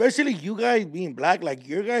know. And especially you guys being black, like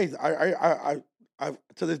your guys, I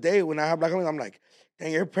to this day when I have black homies, I'm like,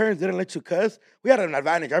 dang, your parents didn't let you cuss. We had an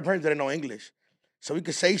advantage. Our parents didn't know English, so we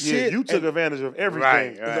could say Yeah, shit. you took and- advantage of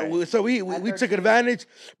everything. Right. So we At took 13. advantage,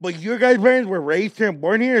 but your guys' parents were raised here and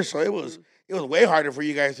born here, so it was way harder for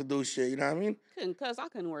you guys to do shit. You know what I mean? Couldn't cuss. I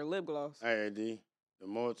couldn't wear lip gloss. Hey, D, the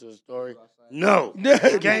moral to the story, Outside. no. Yeah.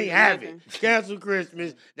 You can't have it. Cancel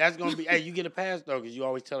Christmas. That's gonna be. Hey, you get a pass though, because you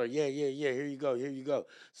always tell her, yeah. Here you go.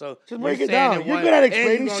 So Just you break it saying down. it You're one- good at and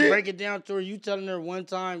explaining you gonna shit. break it down to her. You telling her one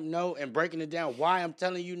time no, and breaking it down why I'm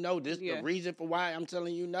telling you no. This Yeah. the reason for why I'm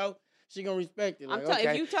telling you no. She gonna respect it. I'm Like, telling okay,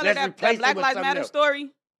 if you tell her let's that replace it Black with Lives something Matter else. story,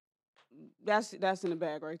 that's in the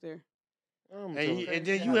bag right there. I'm And, joking. and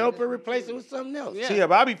then you help her replace it with something else. Yeah. See,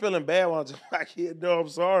 but I be feeling bad when I tell my kid, no, I'm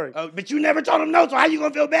sorry. But you never told him no, so how you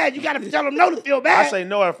gonna feel bad? You gotta tell him no to feel bad. I say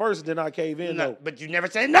no at first, then I cave in, no, though. but you never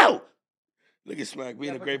said no. Look at Smack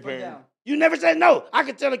being Yeah, a put great your foot parent. down. You never said no. I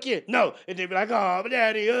could tell a kid no, and they'd be like, "Oh, but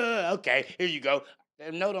daddy, okay, here you go."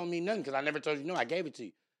 That no don't mean nothing because I never told you no. I gave it to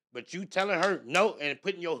you, but you telling her no and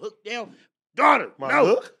putting your hook down, daughter. My no,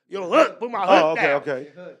 hook? your hook. Put my hook Oh, okay, down. okay.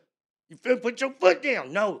 You feel? Put your foot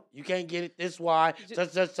down. No, you can't get it. This why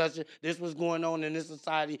such. This was going on in this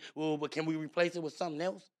society. Well, but can we replace it with something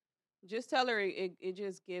else? Just tell her it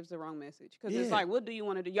just gives the wrong message because it's Yeah. like, what do you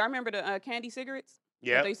want to do? Y'all remember the candy cigarettes?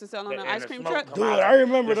 Yeah. That they used to sell on the ice cream truck. Dude, I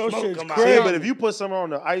remember those shits See, crazy. but if you put something on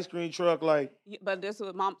the ice cream truck, like, Yeah, but this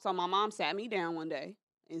was so my mom sat me down one day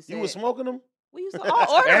and said, you was smoking them? we used to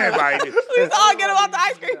all order them. Everybody did. We used to all get them off the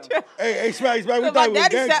ice cream truck. Hey, Smack, we So thought my we was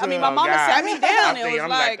daddy sat. I gangster. mean, my Oh, mama God. sat me down. I'm It thinking was I'm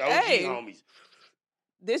like, the OG hey, homies.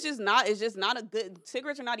 It's just not a good,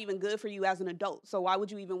 cigarettes are not even good for you as an adult. So why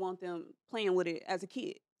would you even want them playing with it as a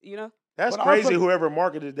kid, you know? That's But crazy. also- Whoever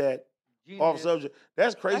marketed that off Genius. subject.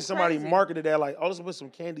 That's crazy. That's Somebody crazy. marketed that like, oh, let's put some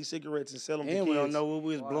candy cigarettes and sell them to And kids. we don't know what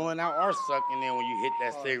we was Wow. blowing out or sucking in when you hit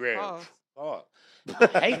that Pause. cigarette. Pause. Pause.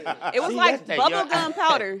 I hate It was See, like that's that young- bubblegum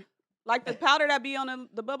powder. Like the powder that be on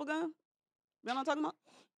the bubble gum. You know what I'm talking about?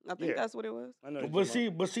 I think Yeah. that's what it was. I know what But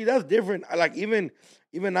you're see, that's different. Like even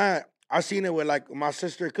I seen it with like my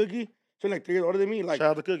sister Cookie. She's like 3 years older than me. Like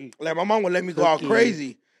Shout out to Cookie. Like my mom would let me go out Cookie.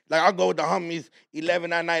 crazy. Like I'll go with the homies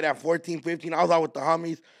 11 at night at 14, 15. I was out with the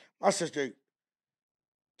homies. My sister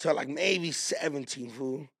till like maybe 17,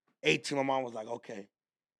 fool. 18, my mom was like, okay,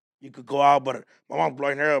 you could go out, but my mom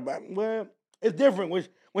blowing her up. Well, it's different. When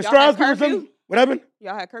Y'all Strauss had was curfew? something, what happened?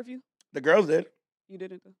 Y'all had curfew? The girls did. You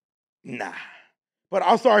didn't though. Nah. But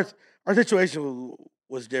also our situation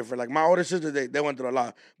was different. Like my older sister, they went through a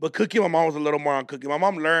lot. But Cookie, my mom was a little more on Cookie. My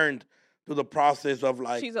mom learned through the process of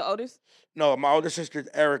like, She's the oldest? no, my older sister is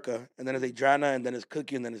Erica, and then it's Adriana, and then it's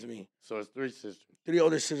Cookie, and then it's me. So it's 3 sisters. 3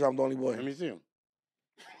 older sisters, I'm the only boy. Let me see them.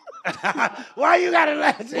 Why you gotta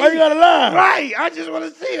laugh? Why you gotta laugh? Right, I just want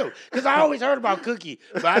to see them because I always heard about Cookie,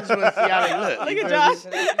 but I just want to see how they look. Look You at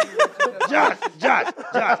feel me?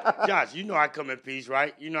 Josh, you know I come in peace,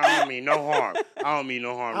 right? You know I don't mean no harm. I don't mean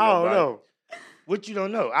no harm. to I don't nobody. know. What you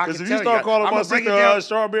don't know? I can Because if tell you start calling I'ma my break it sister down.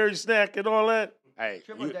 strawberry snack and all that, Hey,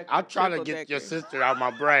 Triple decker. I'm trying to Triple get your decker. sister out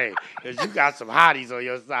my brain because you got some hotties on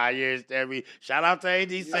your side. You understand me? Shout out to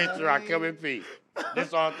AD Sister. I come in peace.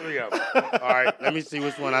 This all 3 of them. All right, let me see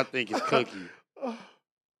which one I think is Cookie. Look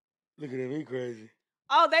at him, he crazy.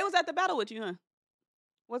 Oh, they was at the battle with you, huh?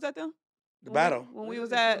 Was that them? The When we- battle? When we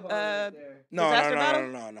was at No, disaster battle?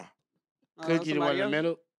 no. Oh, Cookie the one in the somebody else?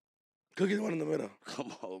 middle. Cookie's the one in the middle.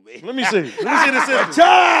 Come on, man. let me see. Let me see the sister.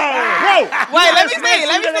 Child! Wait, let me see.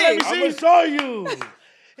 Let me see. I'm gonna show you.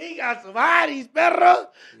 He got some hotties, perro.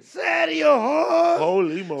 Serio, huh?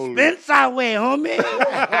 Holy moly. Spencer way, homie.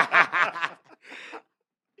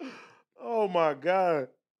 Oh my God.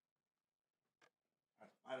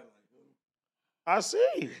 I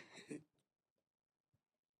see.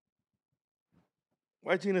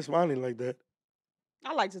 Why Gina smiling like that?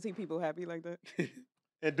 I like to see people happy like that.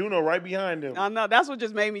 And Duno right behind him. I know. That's what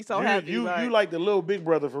just made me so happy. You like the little big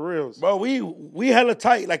brother for reals. Bro, we hella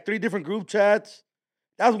tight, like 3 different group chats.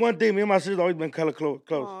 That's one thing. Me and my sister's always been hella close.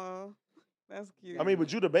 Aw, that's cute. I mean,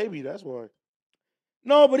 but you the baby, that's why.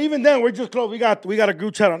 No, but even then, we're just close. We got a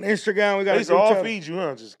group chat on Instagram. We got They a used to group all chat. feed you,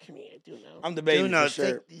 huh? Just come here, Duno. I'm the baby Duno, for sure.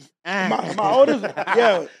 take these- Ah. My oldest,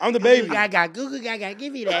 yeah, I'm the baby. Google Gaga,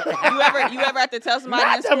 give me that. you ever have to tell somebody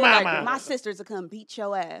Not in the school like mama. my sisters will come beat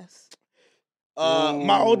your ass?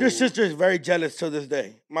 My older Ooh. sister is very jealous to this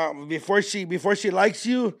day. Before she likes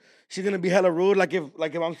you, she's gonna be hella rude. Like if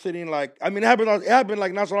I'm sitting like, I mean, it happened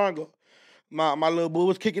like not so long ago. My little boo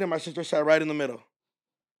was kicking and my sister sat right in the middle.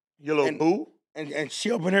 Your little And- boo? And she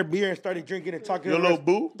opened her beer and started drinking and talking. Your to the little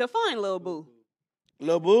boo? Define little boo.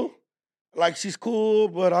 little boo, like she's cool,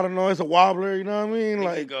 but I don't know, it's a wobbler. You know what I mean? It could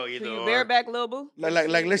Like, go Do either you or. bareback little boo? like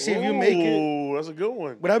let's see if you make it. Oh, that's a good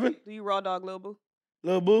one. What happened, Do you raw dog little boo?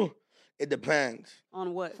 little boo? It depends.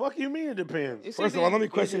 On what? Fuck you mean it depends? It's First of either- all, let me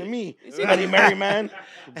question me, it's Bloody either- Mary man.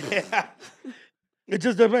 It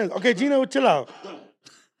just depends. Okay, Gino, chill out.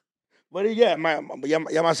 But yeah,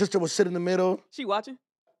 my sister was sitting in the middle. She watching?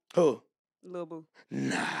 Who? Little boo.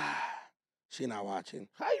 Nah, she not watching.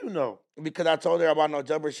 How you know? Because I told her about No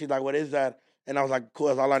Jumper. She's like, what is that? And I was like, cool,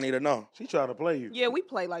 that's all I need to know. She trying to play you. Yeah, we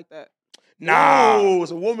play like that. Nah. Oh,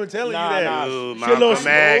 it's a woman telling Nah, you that. nah. Ooh, She a little Malcolm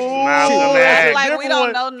X, small. Malcolm She- X. Hey, Like we different don't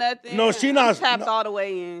one. know nothing. No, she I'm not- tapped no. all the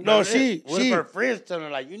way in. No, What she- if her friends telling her,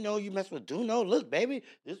 like, you know, you mess with Duno? Look, baby,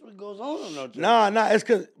 this is what goes on No Jumper. Nah, it's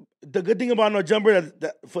because the good thing about No Jumper is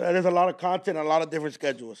that there's a lot of content and a lot of different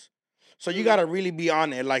schedules. So you gotta really be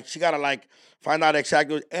on it. Like she gotta like find out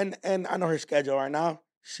exactly. And I know her schedule right now.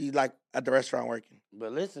 She's like at the restaurant working.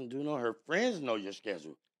 But listen, Duno, her friends know your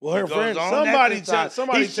schedule. Well, her He goes friends. on Somebody that side.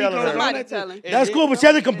 somebody She telling goes her. on Somebody that side. telling. And That's then- cool, but she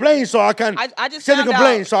hasn't complained, so I can. I just She hasn't found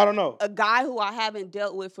complained, out so I don't know. a guy who I haven't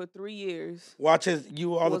dealt with for 3 years Watches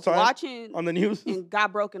you all the was time watching on the news. and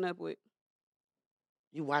got broken up with.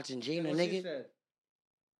 You watching Gina, What she nigga? said.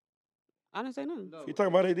 I didn't say nothing. No, You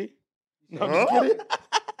talking about AD? No, I'm Huh? just kidding.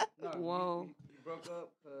 no, Whoa. you broke up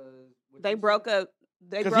because They broke up.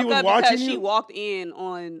 They 'Cause he broke was up watching because she you? walked in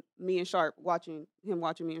on me and Sharp watching me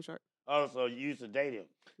and Sharp. Oh, so you used to date him?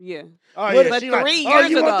 Yeah. Oh, But- yeah. but she 3 like, years oh,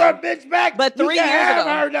 you ago. want that bitch back? But You 3 can years have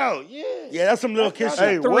ago. her, though. Yeah. Yeah, that's some little That's kiss not-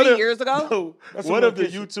 shit. Hey, 3 what if- years ago? No, That's what a if the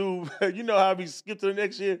little YouTube, you know how we skip to the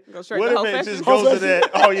next shit? Go straight What to if Hope it Festival? just goes to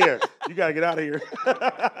Hope that? Oh yeah, you gotta get out of here.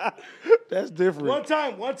 That's different. One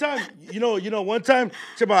time, one time,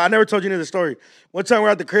 Chip, I never told you the story. One time we're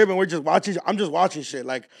at the crib and I'm just watching shit.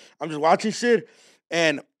 Like, I'm just watching shit.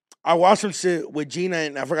 And I watched some shit with Gina,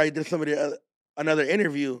 and I forgot you did another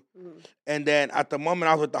interview. And then at the moment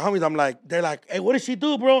I was with the homies, they're like, hey, what does she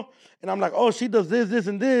do, bro? And I'm like, oh, she does this, this,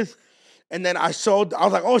 and this. And then I was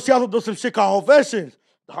like, oh, she also does some shit called Whole Fashions.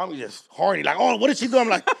 The homie just horny, like, oh, what does she do? I'm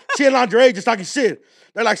like, she in lingerie, just talking shit.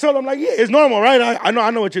 They're like, so I'm like, yeah, it's normal, right? I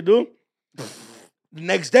know what you do. The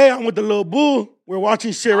next day, I'm with the little boo. We're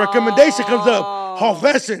watching shit. Recommendation comes up. Whole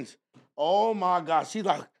Fashions. Oh my God. She's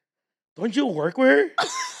like, don't you work with her?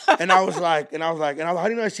 and I was like, how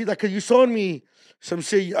do you know? She's like, cause you showed me some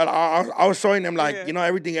shit. I was showing them like,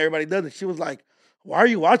 everything everybody does. And she was like, why are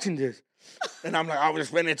you watching this? And I'm like, I was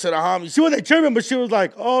explaining it to the homie. She wasn't tripping, but she was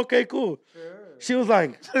like, oh, okay, cool. She was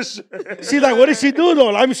like, she's like, what did she do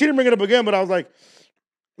though? I mean, she didn't bring it up again, but I was like,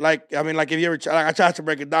 if you ever, I tried to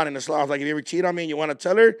break it down in the slow. I was like, if you ever cheat on me and you want to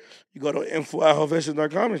tell her, you go to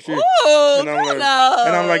info@wholefashions.com and shit. Ooh, And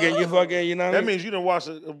I'm like, and you fucking, you know what I That mean? means you done watched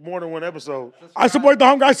more than one episode. I support the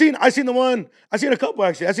hunger. I seen a couple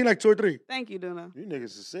actually. I seen like 2 or 3. Thank you, Duna. You niggas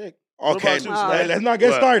is sick. Okay, about you, Smack? let's not get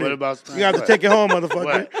What? started. What about You got to Smack? take it home,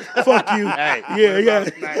 motherfucker. Fuck you. Hey, Yeah. what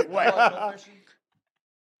about Smack? What?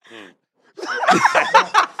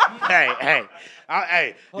 Hey.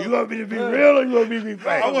 Hey, you want me to be real or you want me to be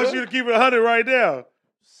fake? I want you to keep it 100 right now.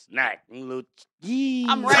 Snack. Little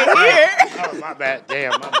I'm right here. Oh, my bad.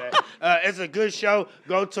 Damn, my bad. It's a good show.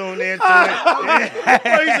 Go tune in to it.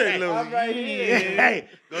 What you say, little? I'm right here. Hey,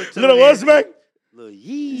 go tune Little in. what, Smack? Little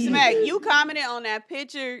yee. Smack, you commented on that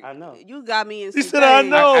picture. I know. You got me in some He said, I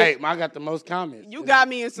things. know. Hey, I got the most comments. You got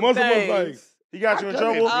me in some Most of us things. like- He got you in I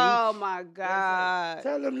come trouble? in, Oh my God.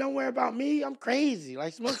 Tell them don't worry about me. I'm crazy.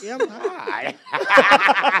 Like Smokey, I'm high.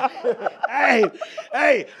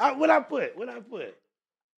 hey, what I put?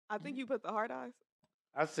 I think you put the hard eyes.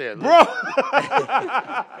 I said, Bro. This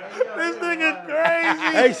nigga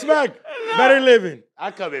crazy. Hey, Smack, better living.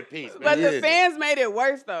 I come in peace. But Man. the fans made it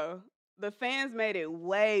worse though. The fans made it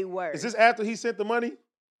way worse. Is this after he sent the money?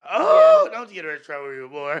 Oh, don't get her in trouble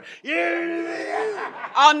anymore. Yeah.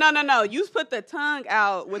 Oh no. You put the tongue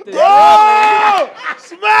out with the Oh!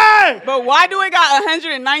 Smack! But why do it got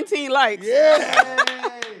 119 likes?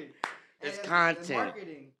 It's content.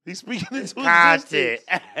 Marketing. He's speaking into Content.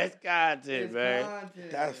 existence. It's content, It's man.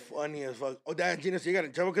 content. That's funny as fuck. Oh, damn, Gina, so you got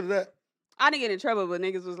in trouble because of that? I didn't get in trouble, but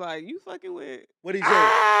niggas was like, "You fucking with What'd he say?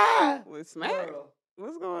 Ah! Smack? Girl.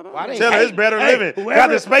 What's going on?" Why they Tell her it's hate? better Hey, living. whoever- Got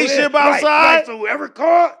the spaceship right, outside. right, so whoever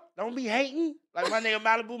called, don't be hating. Like my nigga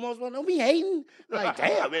Malibu Most Wanted, don't be hating. Like,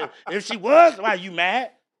 damn, if she was, why you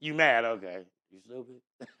mad? You mad, okay. You stupid.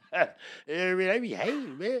 They be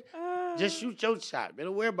hating, man. Just shoot your shot, man.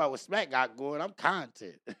 Don't worry about what Smack got going. I'm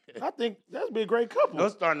content. I think that'd be a great couple. Don't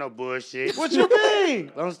start no bullshit. What you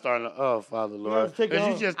mean? Don't start no, oh, Father Lord. take it Because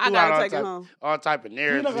you home. just I threw out gotta take it home. all type of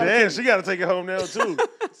narratives. Damn, she got to take it home now, too.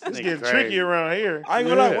 It's Nigga getting crazy. tricky around here. I ain't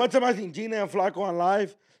gonna lie. Yeah. One time I seen Gina and Flacco on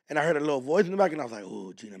live, and I heard a little voice in the back, and I was like,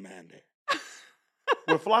 "Ooh, Gina, man, there."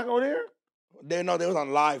 With Flacco there? They was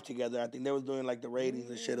on live together. I think they was doing like the ratings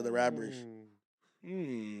and shit of the rappers.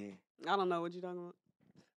 I don't know what you're talking about.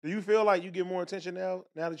 Do you feel like you get more attention now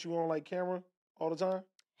that you on like camera all the time?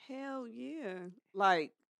 Hell yeah.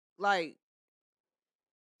 Like,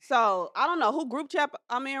 so I don't know who group chat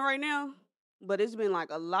I'm in right now, but it's been like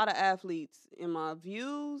a lot of athletes in my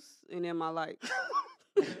views and in my likes.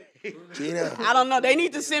 Gina, I don't know. They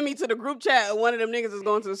need to send me to the group chat. One of them niggas is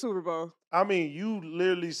going to the Super Bowl. I mean, you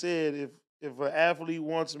literally said if an athlete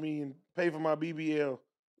wants me and pay for my BBL,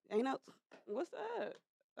 Ain't no. What's that?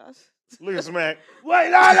 That's look at Smack.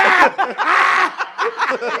 Wait, no.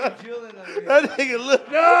 Drilling over here. That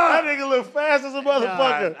nigga look fast as a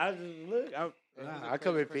motherfucker. I just look. I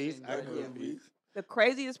come in peace. I come in peace. the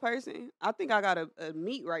craziest person. I think I got a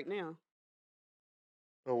meat right now.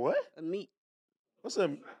 A what? A meat. What's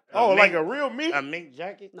a? Oh, like mink. a real meat? A mink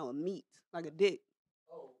jacket? No, a meat. Like a dick.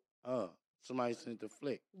 Oh, somebody sent the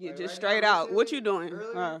flick. Yeah, Like just right straight now, out. What you recently? doing?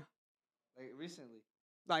 Earlier? Like recently.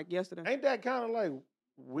 Like yesterday. Ain't that kind of like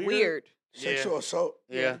weird? Weird. sexual assault.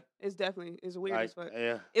 Yeah. It's definitely weird Like, as fuck.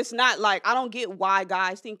 yeah. It's not like I don't get why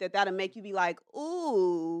guys think that'll make you be like,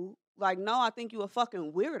 ooh, like no, I think you a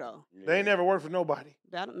fucking weirdo. They ain't never worked for nobody.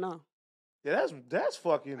 I don't know. Yeah, that's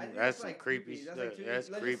fucking. I think That's it's, some like, creepy That's, stuff. like, That's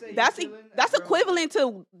let's creepy. just say you're That's chilling, that's a girl- equivalent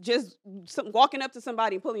to just walking up to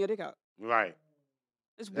somebody and pulling your dick out. Right.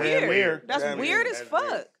 It's Damn weird. near. That's Damn weird near. as That's fuck.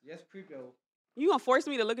 weird. Yes, creepy. You gonna force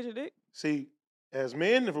me to look at your dick? See, as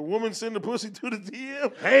men, if a woman send a pussy to the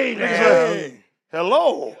DM, Hey, niggas now. like,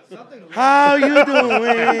 hello. How you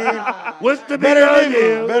doing? What's the Better big living.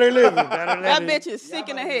 deal? Better living. That bitch is sick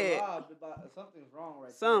in the head. Something's wrong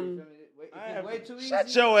right Something. there. If it's way too easy,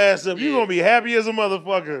 Shut your ass up. You Yeah. gonna be happy as a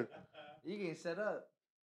motherfucker. you getting set up.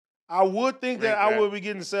 I would think that I Right. would be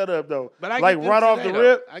getting set up though. But I Like get them right off today, the though.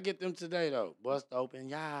 rip, I get them today though. Bust open,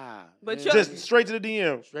 yeah. But Yeah. you're- just straight to the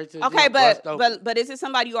DM. straight to the Okay, deal, bust open. but is it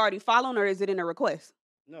somebody you already following or is it in a request?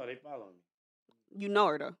 No, they follow me. You know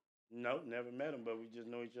her though. No, never met them, but we just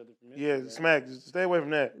know each other from Yeah, Instagram. smack. Just stay away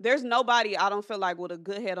from that. There's nobody I don't feel like with a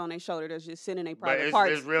good head on their shoulder that's just sitting in their But private it's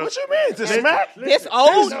parts. real. What you mean? To Listen, smack? This listen,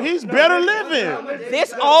 old? listen, He's better listen, living. listen,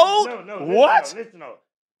 This listen, old? No, What? Listen, though.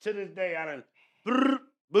 To this day, I done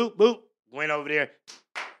boop, boop, went over there.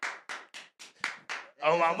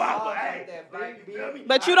 Oh, my mama. Hey, you feel me?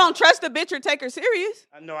 But you don't trust the bitch or take her serious.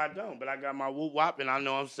 I know I don't, but I got my whoop wop and I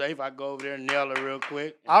know I'm safe. I go over there and nail her real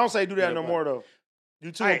quick. I don't say do that Yeah, no but- more though.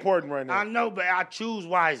 You too Hey, important right I now. know, but I choose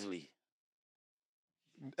wisely.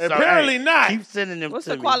 So, Apparently hey, not. Keep sending them What's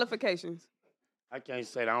to the me. qualifications? I can't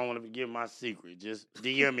say that. I don't want to give my secret. Just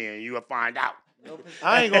DM me and you'll find out.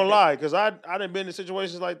 I ain't gonna lie, cause I done been in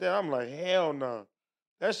situations like that. I'm like, hell no.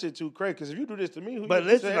 That shit too crazy. Cause if you do this to me, who But you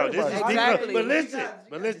listen, to though, this is everybody? Exactly. but listen, You guys-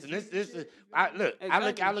 but listen, this is I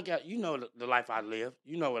Exactly. look at you know the life I live.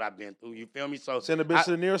 You know what I've been through. You feel me? So Send a bitch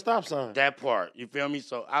to the nearest stop sign. that part, you feel me?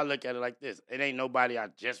 So I look at it like this. It ain't nobody I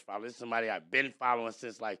just follow. It's somebody I've been following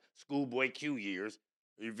since like schoolboy Q years.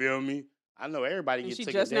 You feel me? I know everybody And gets she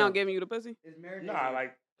taken just now down. giving you the pussy? It's marinated. Nah,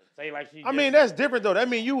 like say like she I mean, that's different though. That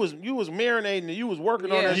mean you was marinating and you was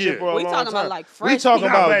working on that Yeah. shit for a We long talking time. about like we fresh talking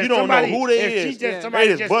people. about but you don't somebody- know who they if is. She just, Yeah. somebody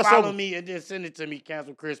They just just bust follow over. me and then send it to me,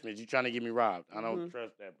 cancel Christmas. You trying to get me robbed. I don't Mhm.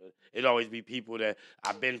 trust that. But it always be people that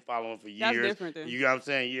I've been following for That's years. different then. You know what I'm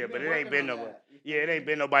saying? Yeah, You've but been it ain't working been on nobody. that. Yeah, it ain't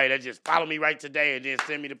been nobody that just follow me right today and then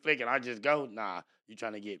send me the flick and I just go. Nah, you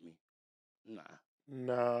trying to get me? Nah.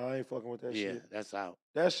 Nah, I ain't fucking with that Yeah, shit. that's out.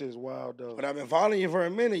 That shit's wild though. But I've been following you for a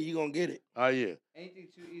minute. You gonna get it. Oh yeah. Anything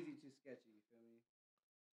too easy, too sketchy.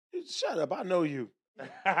 You feel me? Shut up, I know you.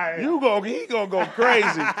 you He gonna go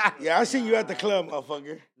crazy. Yeah, I seen you at the club,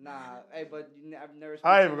 motherfucker. Nah, hey, but I've never. I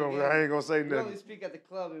spoke ain't to him gonna. I again. ain't gonna say We only nothing. speak at the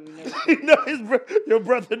club, and we never. You know your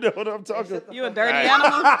brother know what I'm talking. shut the You a fuck dirty Hey.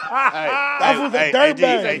 animal? That was a dirt D,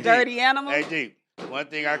 bag. hey, A D, dirty animal? Hey D, one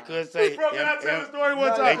thing I could say. Bro, can I tell the story one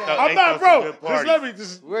No, time? they I'm throw not, some bro. good Just parties. let me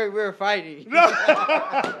just. We're fighting. No.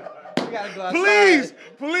 We gotta go outside.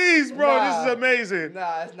 Please, bro. This Nah. is amazing.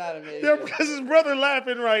 Nah, it's not amazing. Yeah, because his brother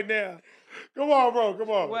laughing right now. Come on, bro. Come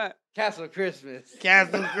on. What? Cancel Christmas.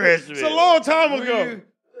 Cancel Christmas. It's a long time ago.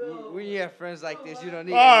 When you have friends like this, you don't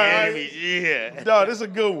need All right. Enemies, yeah. No, this is a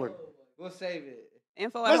good one. We'll save it.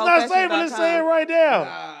 Info Let's not say it, but let's say it right now.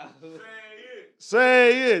 Nah.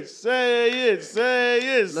 Say it. Say it. Say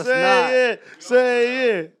it. Let's Say not. it. Say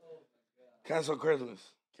it. Cancel Christmas.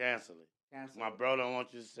 Cancel it. Cancel. My bro don't want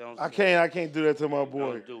you to say I can't do that to my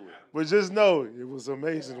boy. Don't do it. But just know it was an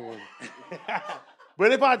amazing one.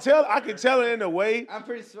 But if I can tell it in a way. I'm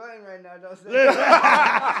pretty sweating right now. Don't say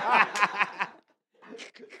that.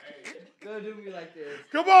 Don't do me like this.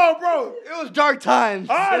 Come on, bro. It was dark times.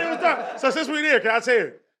 All right, it was dark. So since we're there, can I tell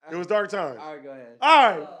you? It was dark times. All right, go ahead. All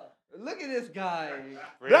right. Look at this guy.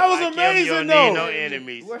 That was Like him, amazing, you don't though. need no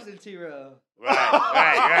enemies. Worse than T-Rail.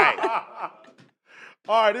 Right.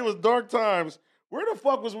 All right, it was dark times. Where the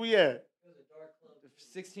fuck was we at?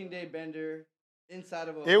 16-day bender inside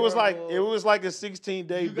of a. It was like horrible- a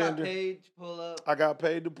 16-day You got bender. paid to pull up. I got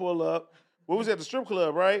paid to pull up. What was at the strip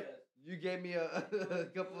club, right? You gave me a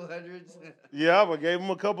couple of hundreds. Yeah, I gave him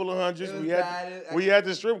a couple of hundreds. It was We bad. at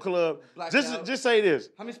the strip club. Blacked Just out. say this,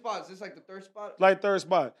 How many spots? This like the third spot? like third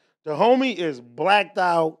spot. The homie is blacked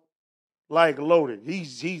out, like loaded.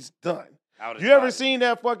 He's done. You ever seen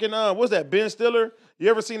that fucking what's that, Ben Stiller? You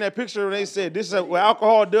ever seen that picture where they said this is what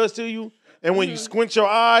alcohol does to you? And when you squint your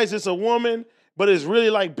eyes, it's a woman, but it's really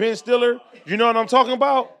like Ben Stiller. You know what I'm talking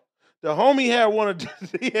about? The homie had one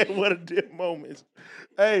of them moments.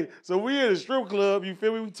 Hey, so we in a strip club, you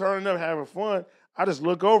feel me? We turning up, having fun. I just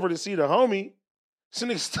look over to see the homie. This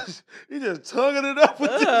nigga, he just tonguing it up with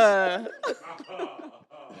this.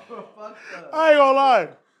 I ain't gonna lie.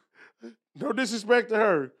 No disrespect to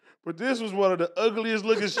her, but this was one of the ugliest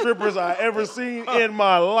looking strippers I ever seen in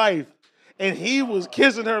my life. And he was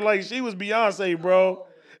kissing her like she was Beyonce, bro.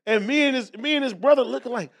 And me and his brother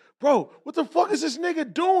looking like, bro, what the fuck is this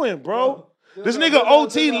nigga doing, bro? This nigga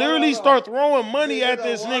OT literally start throwing money at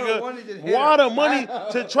this nigga, water money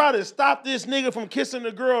to try to stop this nigga from kissing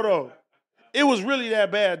the girl though. It was really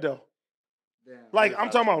that bad though. Damn. Like It's I'm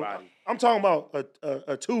out talking your about. body. I'm talking about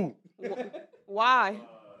a 2. Why?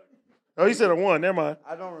 Oh, he said a 1. Never mind.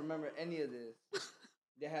 I don't remember any of this.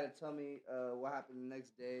 They had to tell me what happened the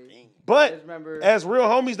next day. I But just remember as real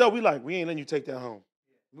homies though, we like we ain't letting you take that home.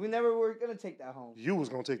 we never were gonna take that home. You was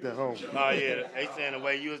gonna take that home. Oh yeah, they saying the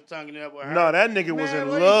way you was tonguing it up with her. No, that nigga was Man, in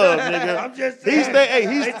what you love, talking- nigga. I'm just He saying. stayed. Hey,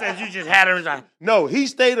 They said you just had her. Like, no, he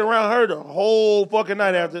stayed around her the whole fucking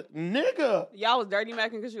night after. Nigga. Y'all was dirty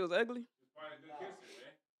macking because she was ugly.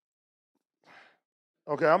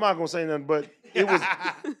 Okay, I'm not gonna say nothing, but it was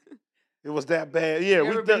it was that bad. Yeah, You we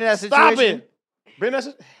ever been in that stop situation? it. Been in that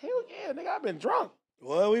si- hell yeah, nigga. I've been drunk.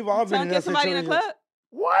 Well, we've all been Tongue in kiss that somebody in the situation. club?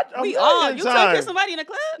 What? A We million all. You tongue times. kiss somebody in the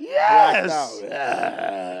club? Yes.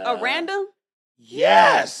 A random?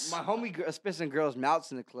 Yes. My homie spits in girls'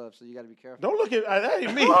 mouths in the club, so you gotta be careful. Don't look at that.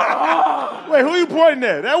 Ain't me. Wait, who you pointing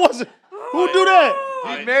at? That wasn't. Who do that?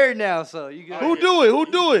 He's married now, so you can. Who do it? Who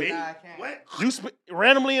do it? Nah, I can't. what? You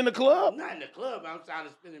randomly in the club? I'm not in the club. I'm trying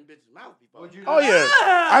to spin in bitches' mouth before. Would you Oh yeah,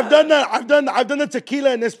 I've done that. I've done the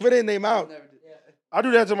tequila and they spit it in their mouth. Never did that. I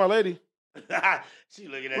do that to my lady. She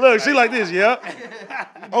looking at Look, you she like this. Yeah.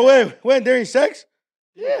 Oh wait, during sex?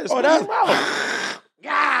 Yeah. Oh, Oh, that's- mouth.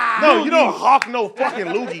 God. No, you don't hawk no fucking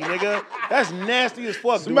loogie, nigga. That's nasty as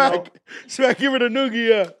fuck, dude. Smack, give it a noogie,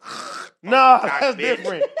 yeah. Nah, Cock that's bitch.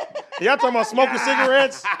 different. Y'all talking about smoking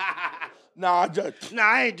cigarettes? Nah, I just Nah,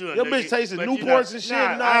 I ain't doing Your noogie, bitch tasting but Newports and shit?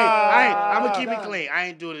 I'm gonna Nah. keep it clean. I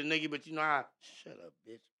ain't doing it, nigga, but you know how. Shut up,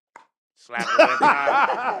 bitch. Slap her one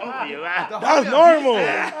time. Open your eye. that's normal. The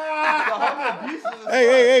homie abuses.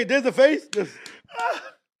 Hey, there's the face.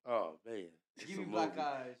 Oh man, it's Give a me black movie.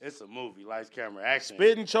 eyes. It's a movie. Lights, camera, action.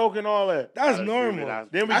 Spitting, choking, all that. That's Gotta shoot it normal.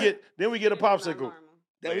 out. Then we get a popsicle.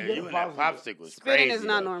 Yeah, you and that popsicle was Spitting crazy. is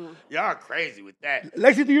not though. normal. Y'all crazy with that.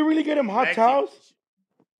 Lexi, do you really get him hot Lexi, towels?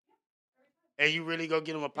 And you really go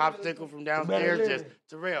get him a popsicle from downstairs? Just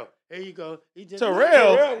Terrell, here you go. He just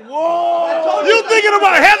Terrell. Whoa! You thinking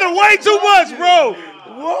about Heather way too much, bro.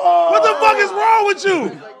 What the fuck is wrong with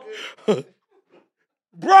you?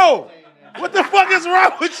 Bro, what the fuck is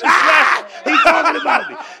wrong with you? He's talking about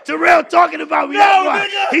me. Terrell talking about me. No, That's why.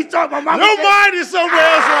 nigga. He's talking about my Your mind is somewhere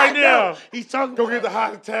else right now. He's talking Go get the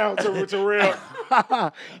hot towel to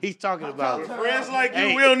Terrell. He's talking about Friends like you,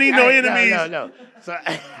 Hey, we don't need no hey, enemies. No. So,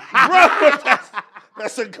 Bro,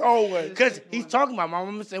 that's a cold one. because he's talking about my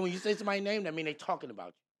mama said when you say somebody's name, that mean they talking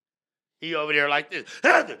about you. He over there like this.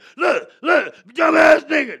 Heather, look, dumbass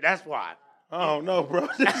nigga. That's why. I don't know, bro.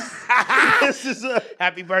 This is a.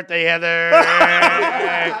 Happy birthday, Heather.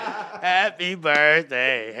 Happy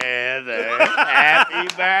birthday, Heather. Happy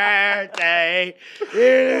birthday.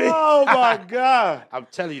 Oh my God. I'm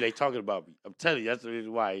telling you, they talking about me. I'm telling you, that's the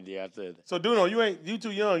reason why I said that. So Duno, you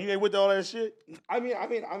too young. You ain't with all that shit. I mean,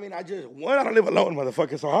 I just I don't live alone,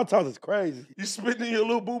 motherfucker. So hot towels is crazy. You spitting in your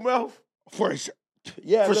little boo mouth? For sure.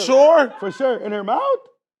 Yeah, For look, sure? For sure. In her mouth?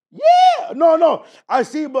 Yeah. No. I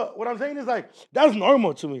see, but what I'm saying is like that's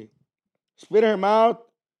normal to me. Spit in her mouth.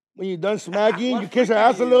 When you're done smacking, you kiss her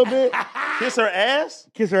ass a little bit. Kiss her ass?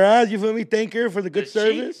 Kiss her ass, you feel me? Thank her for the good The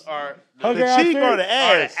service. cheek or Hug The her cheek after? or the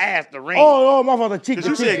ass? the ass, the ring. Oh, my fault. The cheek. 'Cause The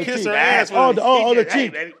you cheek, said the kiss cheek. her ass. Oh, the He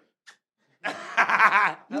cheek. said,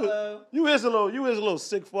 "Hey, Hello. You is a little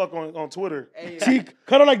sick fuck on Twitter. Hey, Cheek.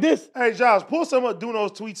 Cut her like this. Hey Josh, pull some of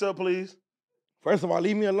Duno's tweets up, please. First of all,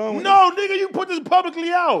 leave me alone. No, nigga, you put this publicly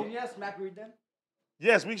out. Can you ask Smack read them?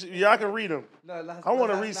 Yes, I can read them. No, I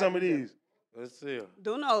want to read some of these. Let's see.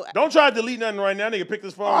 Duno, Don't try to delete nothing right now. Nigga, pick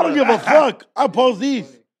this phone I don't up. give a fuck. I post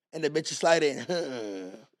these. And the bitch slide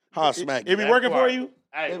in. Hot smack. It be working for you?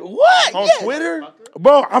 Hey, What? On Yeah. Twitter?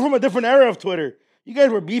 Bro, I'm from a different era of Twitter. You guys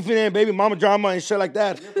were beefing and baby mama drama and shit like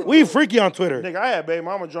that. We freaky on Twitter. Nigga, I had baby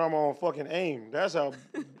mama drama on fucking AIM. That's how.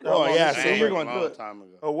 Oh, long yeah, this so shit you're work. gonna do it. Time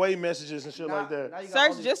ago. Away messages and shit like Now that. you got all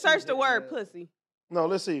search these just search tweets the in word there. pussy. No,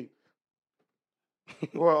 let's see.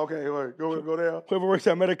 Well, okay, wait, go there. Whoever works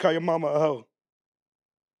at Medic, call your mama a hoe.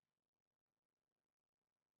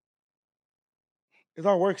 It's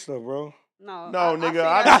our work stuff, bro. No, No, nigga,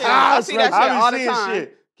 I see that shit I all be the seeing time.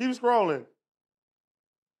 shit. Keep scrolling.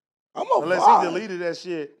 I'm a Unless vibe. he deleted that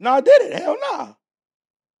shit. No, I did it. Hell nah.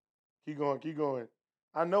 Keep going.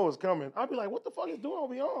 I know it's coming. I'll be like, what the fuck is doing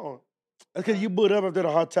be on? That's because you boot up after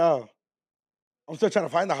the hot towel. I'm still trying to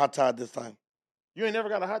find the hot towel this time. You ain't never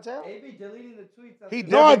got a hot towel? They be deleting the tweets. He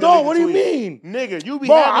No, I definitely don't. What do you deleted mean? tweets. Nigga, you be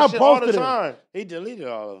Bro, having I shit all the posted it. time. He deleted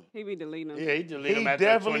all of them. He be deleting them. Yeah, he deleted He them after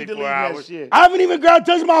definitely 24 deleted hours. that shit. I haven't even grabbed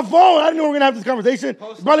touched my phone. I didn't know we were gonna have this conversation.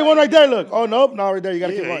 Post Probably one it. right there. Look. Oh nope, no, right there. You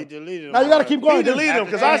gotta keep Yeah, he going. deleted them. Now you gotta all. keep going. He deleted them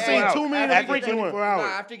because I After seen 24 too many after freaking 24 ones. Nah,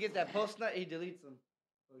 hours. after he gets that post nut, he deletes them.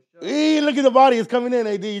 For sure. Hey, look at the body. It's coming in.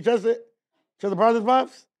 AD, you trust it? Trust the process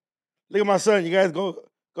vibes? Look at my son. You guys go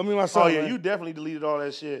meet my son. Oh yeah, man. you definitely deleted all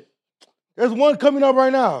that shit. There's one coming up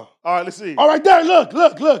right now. All right, let's see. All right, there.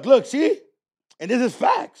 Look. See? And this is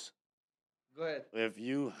facts. Go ahead. If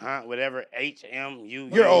you hunt whatever HM you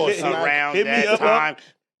You're old, use son. around Hit me that up. time,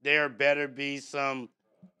 there better be some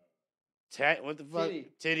what the fuck?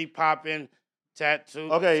 Titty. Titty popping tattoo.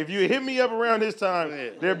 Okay, if you hit me up around this time, Yeah.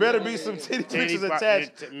 there better be some titty Titty pictures pop-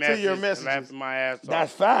 attached t- to your messages. Laughing my ass off.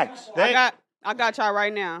 That's facts. I got y'all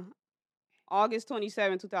right now. August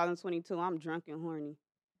 27, 2022. I'm drunk and horny.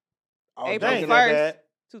 Oh, April dang, 1st, that bad.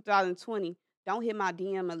 2020. Don't hit my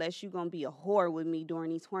DM unless you gonna be a whore with me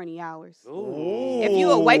during these horny hours. Ooh. If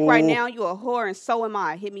you awake right now, you a whore, and so am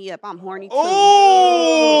I. Hit me up. I'm horny too.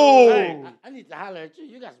 Oh! Hey, I need to holler at you.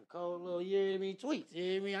 You got some cold little, you hear me, tweets. You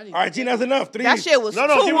hear me? I need All right, Gina, that's enough. 3. That shit was No,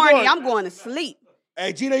 too keep horny. going. I'm going to sleep.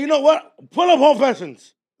 Hey, Gina, you know what? Pull up Home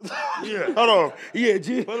Fashions. Yeah. Hold on. Yeah,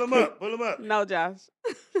 Gina. Pull him up. Pull him up. No, Josh.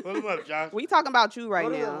 Pull him up, Josh. We talking about you right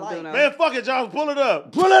Go to the now. light. Duno. Man, fuck it, Josh. Pull it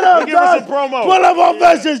up. Pull it up, Give us Josh. some promo. Pull up Home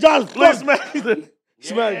Fashions, Josh. Let's Fuck. smack it.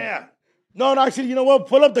 Smack. Yeah. No, actually, you know what?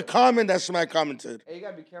 Pull up the comment that Smack commented. Hey, you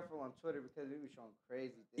gotta be careful on Twitter because we be showing crazy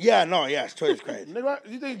things. Yeah, no, yes, Twitter's crazy. Nigga,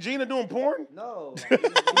 you think Gina doing porn? No.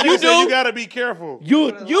 You said you gotta be careful.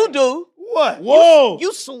 You, You do. What? whoa.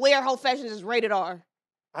 You swear Whole Fashions is rated R.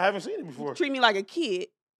 I haven't seen it before. Treat me like a kid.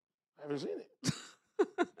 I haven't seen it.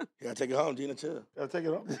 You gotta take it home, Gina, too. Gotta take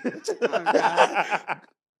it off.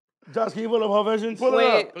 Josh, can you pull up Home Fashions? Pull it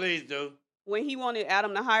When- up. Please do. When he wanted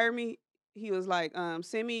Adam to hire me, he was like,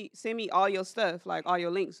 send me all your stuff, like all your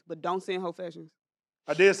links, but don't send Whole Fashions.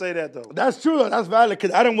 I did say that though. That's true, though. That's valid,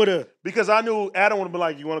 because Adam would have. Because I knew Adam would be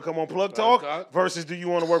like, you want to come on Plug Talk? Talk? Versus do you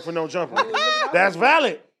want to work for No Jumper? That's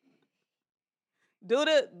valid.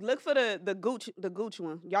 Look for the Gooch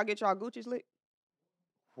one. Y'all get y'all Gucci's licked?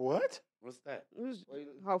 What? What's that? It was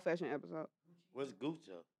Whole Fashion episode. What's Gucci?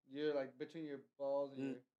 You're like between your balls and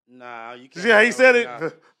your. Nah, you You can't. see how he go said it?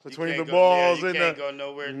 nowhere. Between You the can't go- balls yeah, and you can't the... go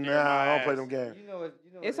nowhere near Nah, my I don't play ass. them games. You know what?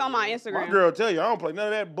 You know It's what on it my is. Instagram. My girl tell you, I don't play none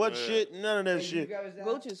of that butt Yeah. shit, none of that Hey, you shit. guys out?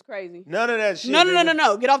 Gucci is crazy. None of that shit. No.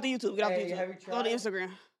 nigga. Get off the YouTube. Get off Hey, the have you YouTube. Go to tried? Instagram.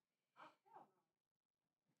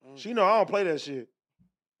 She know I don't play that shit.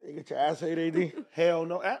 You get your ass ate, AD. Hell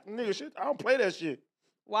no. Nigga, shit, I don't play that shit.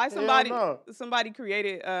 Why Hell somebody no.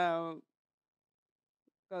 created go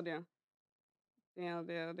down. Down. Look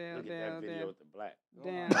at that video with the black.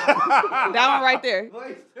 Down. That one right there.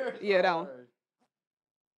 Voice there. Yeah, that one.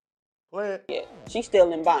 Play it. Yeah, she's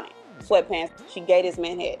still in bonnet, sweatpants. She gave this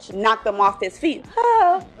man head. She knocked him off his feet.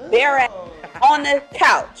 Bare ass on the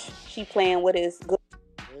couch. She playing with his good.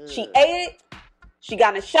 She ate it. She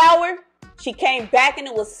got in the shower. She came back and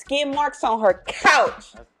it was skin marks on her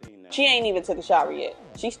couch. I seen that. She ain't even took a shower yet.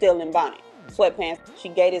 She's still in bonnet, sweatpants. She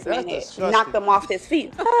gave this man That's head. She disgusting. knocked him off his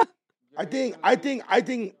feet. I think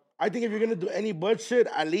if you're gonna do any butt shit,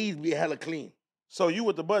 at least be hella clean. So you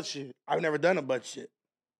with the butt shit. I've never done a butt shit.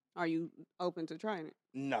 Are you open to trying it?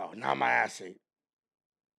 No, not my ass ate.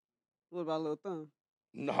 What about little thumb?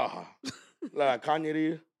 Nah. Like Kanye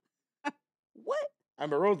did. What?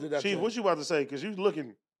 Amber Rose did that. Chief, too. what you about to say? Because you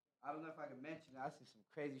looking. I don't know if I can mention. I see some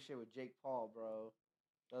crazy shit with Jake Paul, bro.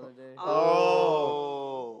 The other day.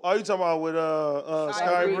 Oh. Oh, you talking about with Sky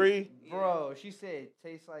Sky Bree? Bree? Bro, she said it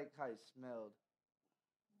tastes like how it smelled.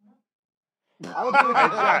 I don't think Hey,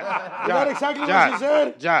 Josh, Is that exactly what Josh, she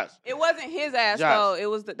said? Josh, It wasn't his ass Josh. though. It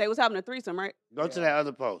was they was having a threesome, right? go to that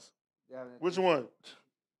other post. They having a Which thing. one?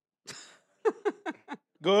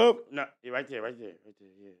 Go up. No, yeah, right there.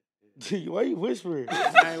 Yeah. Why you whispering?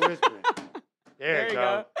 I ain't whispering. There you you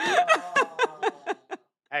go. go.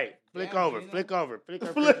 Hey, flick Damn, over. Gina. Flick her Flick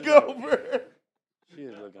pictures over. over. She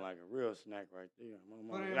is looking like a real snack right there.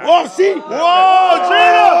 Put it in Oh, see? Whoa,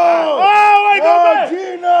 Gina! Oh, wait, Whoa,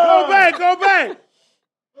 go Gina! back. Go back.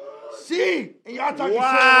 See? And y'all talking shit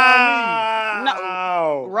about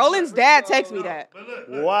Wow. Roland's dad texted me that. But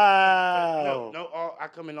look, Wow. I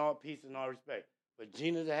come in all peace and all respect. But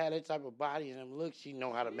Gina to have that type of body and them looks, she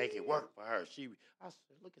know how to make it work for her. I said,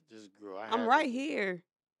 look at this girl. I'm right here.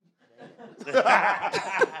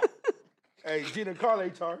 Hey, Gina, call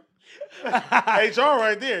HR. HR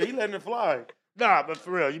right there. He letting it fly. Nah, but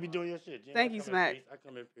for real, you be doing your shit. Gina. Thank I you, come in Smack. peace. I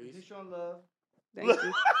come in He's peace. showing love. Thank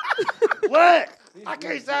you. What? He's I can't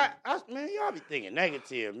good, say, man, y'all be thinking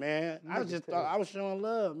negative, man. I just thought I was showing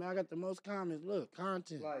love, man. I got the most comments. Look,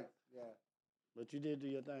 content. Like, yeah. But you did do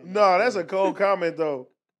your thing. No, that's a cold comment, though.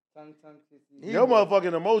 Tongue, kissy. Your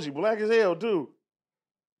motherfucking emoji black as hell, too.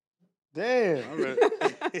 Damn. I'm ready.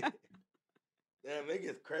 Damn, it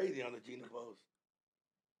gets crazy on the Gina post.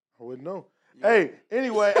 I wouldn't know. Hey,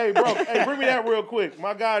 anyway, hey, bro, hey, bring me that real quick.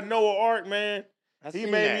 My guy Noah Art, man, I He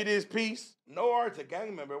seen made that. me this piece. No Art's a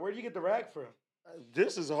gang member. Where'd you get the rag from?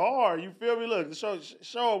 This is hard. You feel me? Look,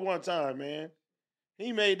 show it one time, man.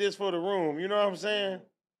 He made this for the room. You know what I'm saying?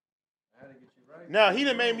 Now, he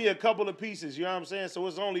done made me a couple of pieces. You know what I'm saying? So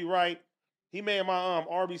it's only right. He made my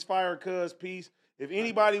Arby's Fire Cuz piece. If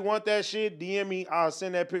anybody want that shit, DM me. I'll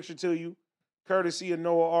send that picture to you. Courtesy of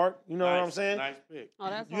Noah Art. You know what I'm saying? Nice pick. Oh,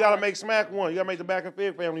 that's You gotta hard. make Smack one. You gotta make the Back and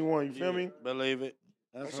Fig family one. You feel Yeah, me? Believe it.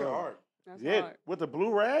 That's That shit hard. That's Yeah, hard. with the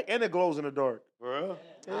blue rag and it glows in the dark. For real?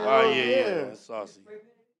 Hell Oh, yeah. yeah. That's saucy.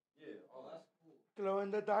 Glow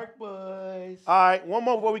in the dark, boys. All right, one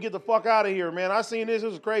more before we get the fuck out of here, man. I seen this. It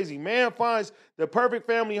was crazy. Man finds the perfect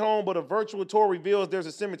family home, but a virtual tour reveals there's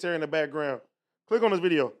a cemetery in the background. Click on this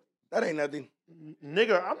video. That ain't nothing.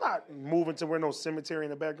 Nigga, I'm not moving to where no cemetery in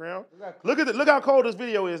the background. Look how cold this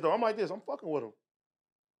video is, though. I'm like this. I'm fucking with him.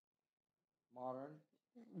 Modern.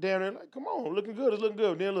 Damn it. Like, come on. Looking good. It's looking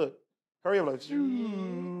good. Then look. Hurry up. Like,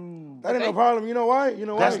 That ain't no problem. You know why? You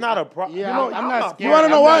know why? that's not a problem. Yeah, you know, I'm not scared. You want to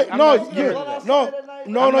know I'm why? not- I'm No, not scared of that. no.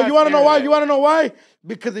 I'm No, not you want to know scared why? of You want to know why?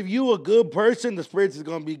 Because if you a good person, the spirits is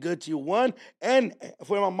gonna be good to you. One, and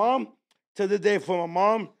for my mom, to this day, for my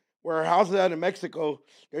mom, where her house is out in Mexico,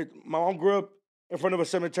 my mom grew up in front of a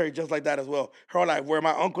cemetery just like that as well. Her whole life, where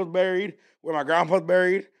my uncle's buried, where my grandpa's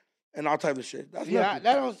buried, and all types of shit. That's Yeah, nothing.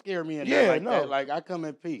 that don't scare me. Yeah, Like no. that. Like I come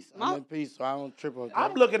in peace. I'm Mom- in peace, so I don't trip on.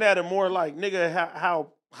 I'm looking at it more like, nigga,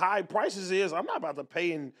 how high prices is. I'm not about to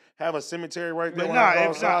pay and have a cemetery right there. But when I go no,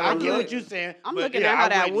 it's not. outside I and get look. what you're saying. I'm but looking yeah, at how I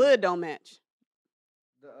that wouldn't- wood don't match.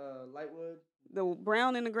 The light wood. The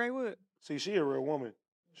brown and the gray wood. See, she a real woman.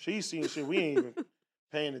 She's seeing shit we ain't even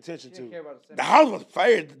paying attention She didn't to. care about the The house was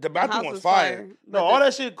fire. The bathroom House was fire. No, but all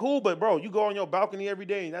that shit cool, but bro, you go on your balcony every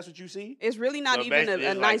day and that's what you see. It's really not So even basically,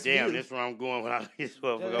 a it's nice like, damn, view. this is where I'm going when I this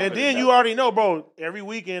motherfucker. And then you already know, bro, every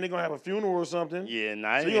weekend they're gonna have a funeral or something. Yeah,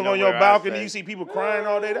 nah, So you go on your balcony, you see people crying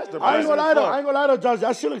all day. That's the I ain't gonna lie though. I ain't gonna lie though, Josh.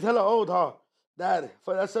 That shit looks hella old, huh? That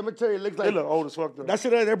for that cemetery, it looks They like look old as fuck though. that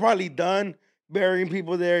shit. They're probably done burying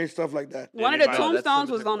people there and stuff like that. One of the Anybody- No, that's tombstones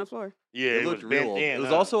was cemetery. on the floor. Yeah, It it looked was real bent old. in. It was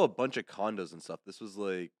huh? also a bunch of condos and stuff. This was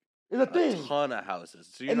like It's a a thing. ton of houses.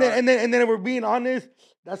 So you're And not, then if we're being honest,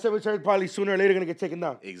 that cemetery is probably sooner or later gonna get taken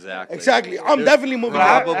down. exactly. Exactly. I'm There's definitely moving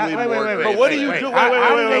probably out. more But what do you Wait, do? how-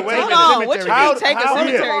 how do they Wait. take Hold a on, what you cemetery mean down? take a How-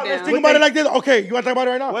 cemetery Let's down? think about it like this. Okay, you want to talk about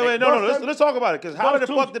it right now? Wait, no. Let's talk about it. Because how Those the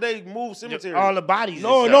fuck tombs- did they move cemeteries? All the bodies.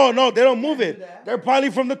 No, and stuff. no, they don't move it. They're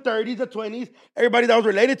probably from the 30s, the 20s. Everybody that was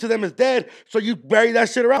related to them is dead, so you bury that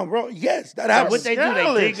shit around, bro. Yes, that So happens. what they do? They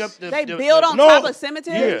Scandalous. dig up the. They the- build the- on No. top of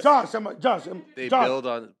cemeteries? Yeah, Josh, They Josh. build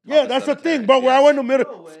on. Yeah, the that's the cemetery, thing, bro. Where I yes. went in the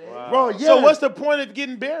middle, bro. Yeah. So what's the point of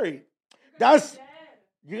getting buried? That's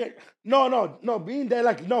no. Being there,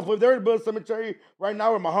 like, no. If they're to build a cemetery right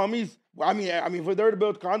now where my homies, I mean, if they're to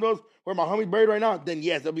build condos where my homies buried right now, then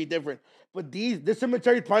yes, it'll be different. But this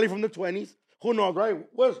cemetery is probably from the 20s. Who knows, right?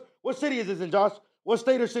 What city is this in, Josh? What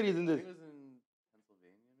state or city is in this?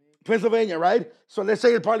 Pennsylvania, right? So let's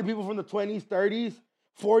say it's probably people from the 20s, 30s,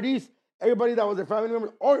 40s. Everybody that was their family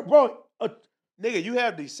member, or bro, Nigga, you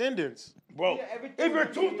have descendants. bro. Yeah, everything If your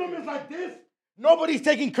was- tombstone is like this, nobody's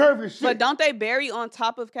taking care of your shit. But don't they bury on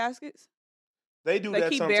top of caskets? They do They that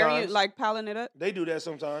keep sometimes. burying, like piling it up? They do that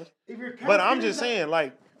sometimes. If your But I'm casket just is like- saying,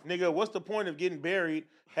 like, nigga, what's the point of getting buried,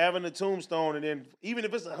 having a tombstone, and then even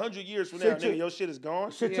if it's 100 years from now, Situ- nigga, your shit is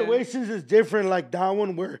gone? situations is different like that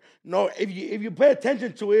one where if you pay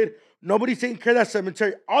attention to it, nobody's taking care of that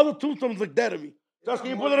cemetery. All the tombstones look dead to me. Josh, can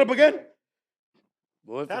you pull it up again?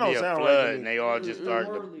 Boy, if That it don't be a sound right flood to me. and they all just start,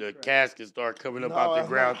 Morally the correct. caskets start coming up No, out the that's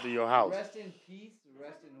ground not- through your house. Rest in peace.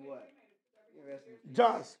 Rest in what? Rest in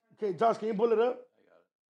peace. Josh, can you pull it up?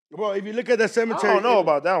 Bro, if you look at that I cemetery, don't know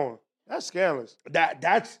about that one. That's scandalous.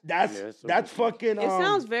 that's Yeah, it's super that's fucking. It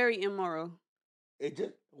sounds very immoral. It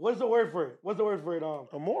just what's the word for it?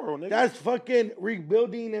 Immoral, nigga. That's fucking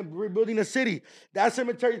rebuilding a city. That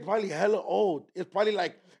cemetery is probably hella old. It's probably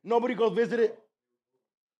like nobody goes visit it.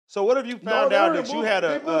 So what if you found No, out they that you built- had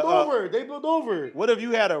they built over. what if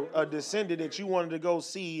you had a descendant that you wanted to go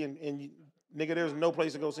see and nigga, there's no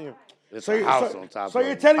place to go see him? It's So a you- house so- on top so of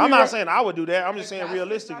you're it. telling me I'm not right- saying I would do that. I'm just The saying casket's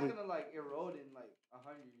realistically. not gonna like erode in like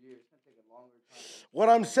 100 years. It's gonna take a longer time. What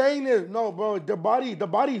I'm saying is, no, bro, the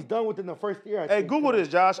body's done within the first year. I Hey, think. Google this,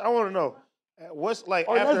 Josh. I want to know. What's like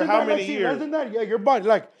Or less after than how that, many Lexi, years? Less than that, yeah, your body,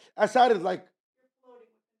 like, outside is like,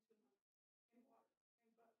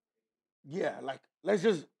 yeah, like, let's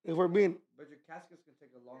just, if we're being, But your casket's gonna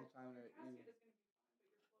take a long time to.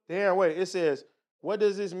 Damn, wait. It says, what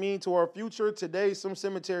does this mean to our future? Today, some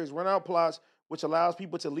cemeteries run out plots, which allows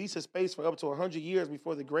people to lease a space for up to 100 years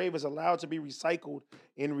before the grave is allowed to be recycled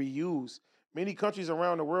and reused. Many countries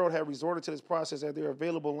around the world have resorted to this process as their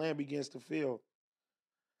available land begins to fill.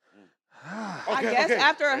 I guess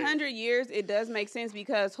after 100 years, it does make sense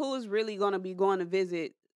because who is really going to be going to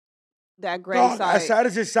visit that grave Dog, site? as sad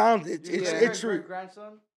as it sounds, it's Yeah. true.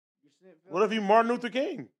 Grandson. What if you Martin Luther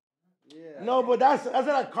King? Yeah. No, but that's an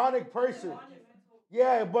iconic person.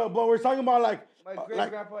 Yeah, but we're talking about like, My great like,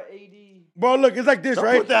 grandpa AD. bro, look, it's like this, Don't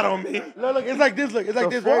right? put that on me. Look, it's like this. Look, it's like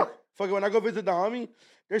The this, right? fuck? Fucking when I go visit the homie,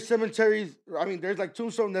 there's cemeteries. I mean, there's like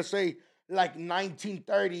tombstones that say like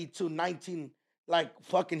 1930 to 19 like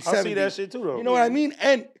fucking 70. I see that shit too, though. You know what I mean?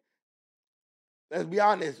 And let's be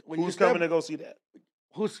honest, when Who's you step, coming to go see that?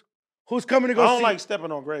 who's coming to go I don't see? like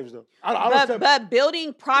stepping on graves though. I don't step. But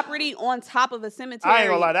building property on top of a cemetery. I ain't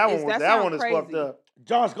gonna lie, that one sound is crazy. fucked up.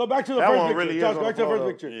 Josh, go back to the That first one picture. really is Josh, go on back to the first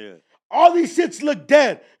photo. picture. Yeah. All these shits look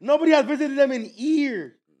dead. Nobody has visited them in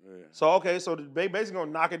years. So okay, so they basically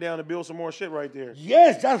gonna knock it down and build some more shit right there.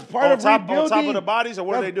 Yes, that's part On of top rebuilding. of the bodies, or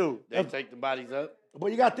what do they do? They take the bodies up.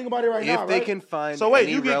 But you gotta think about it right now, If they right? can find So wait,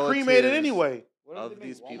 any you get cremated relatives anyway. of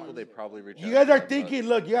these people, they probably reject You guys are them, thinking,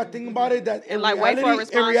 look, you gotta think about it that in And, like, wait for a reality,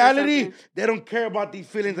 response or something. they don't care about these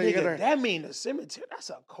feelings that you guys Nigga, are. that mean the cemetery? That's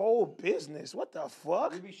a cold business. What the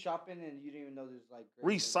fuck? You be shopping and you didn't even know there's like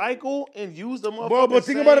graves there. Recycle and use the motherfucker. Bro, but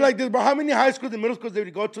think about it like this, bro. How many high schools and middle schools did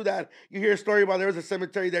you go to that you hear a story about there was a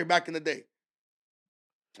cemetery there back in the day?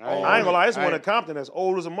 I ain't gonna lie, it's one I- in Compton that's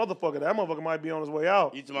old as a motherfucker. That motherfucker might be on his way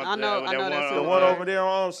out. You talking I know that that one, cemetery. The one over there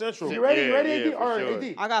on Central. You ready? Yeah, You ready, yeah, AD? for All right, sure.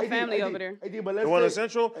 AD. I got AD, family AD, over there. AD, but let's The one in say-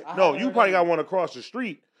 Central? I No, haven't you heard probably of got it. one across the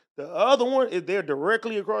street. The other one is they're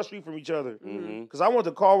directly across the street from each other. Mhm. Because I went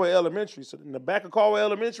to Caldwell Elementary. So in the back of Caldwell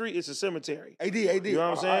Elementary, it's a cemetery. AD. You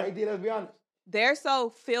know what I'm saying? AD, let's be honest. They're so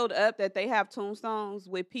filled up that they have tombstones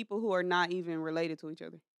with people who are not even related to each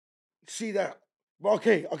other. See that? But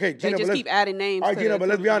okay, They Gina, just but keep adding names. all right, to Gina, the but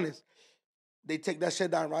let's be tombstone. honest. They take that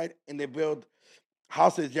shit down, right? And they build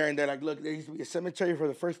houses there, and they're like, look, there used to be a cemetery for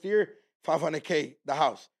the first year, $500K, the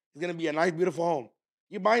house. It's gonna be a nice, beautiful home.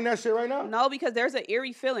 You buying that shit right now? No, because there's an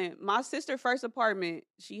eerie feeling. My sister's first apartment,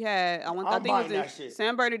 she had, I I'm think it buying was that in shit.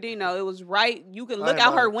 San Bernardino. It was right, you can I look ain't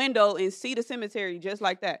out her buying it. window and see the cemetery just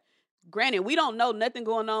like that. Granted, we don't know nothing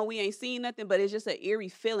going on. We ain't seen nothing, but it's just an eerie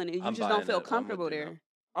feeling. And you I'm just buying don't feel it. I'm with comfortable you now. there.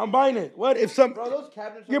 I'm buying it. What if some? Bro, those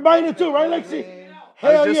cabinets. You're are buying it broken, too, right, they're Lexi? broken.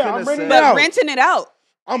 Hell just yeah, gonna I'm renting say- it But out. renting it out.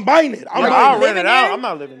 I'm buying it. I'm Like, buying I'll it. rent it living out. there? I'm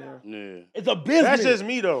not living there. Yeah. It's a business. That's just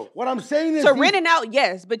me though. What I'm saying is So these- renting out,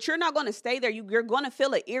 yes, but you're not going to stay there. You're going to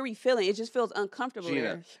feel an eerie feeling. It just feels uncomfortable Gina,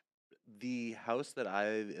 there. the house that I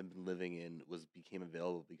am living in became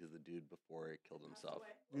available because the dude before it killed himself.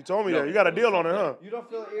 You told me No, that. You got a deal on it, huh? You don't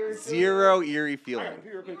feel eerie? Zero eerie feeling.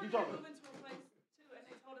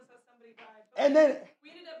 And then We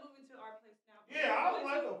ended up moving to our place now. Yeah, I was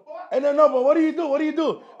like, the fuck? and then no, but what do you do? What do you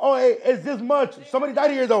do? Oh, hey, it's this much. Somebody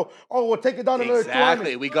died here though. Oh, we'll take it down another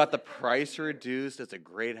Exactly. 200. We got the price reduced. It's a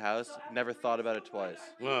great house. Never thought about it twice.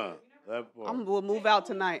 That part. We'll move out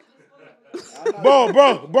tonight. Bro,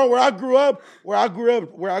 where I grew up,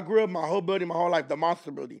 my whole building, my whole life, the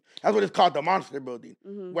Monster Building. That's what it's called, the Monster Building.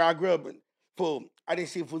 Where I grew up in. Fool, I didn't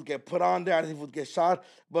see fools get put on there. I didn't see fools get shot.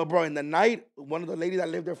 But bro, in the night, one of the ladies that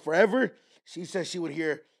lived there forever, she said she would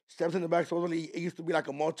hear steps in the back. Supposedly, it used to be like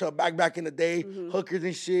a motel back in the day, hookers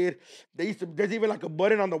and shit. There's even like a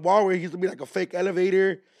button on the wall where it used to be like a fake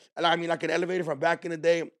elevator. And I mean, like an elevator from back in the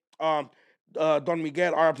day. Don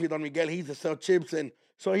Miguel, RIP Don Miguel, he used to sell chips, and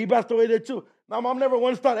so he passed away there too. My mom never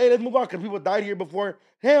once thought, hey, let's move on because people died here before.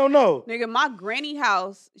 Hell no. Nigga, my granny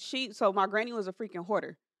house, my granny was a freaking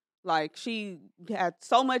hoarder. Like, she had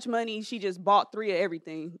so much money, she just bought 3 of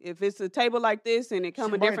everything. If it's a table like this and it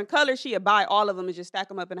come She in buy- different colors, she'd buy all of them and just stack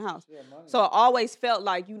them up in the house. Yeah, money. So it always felt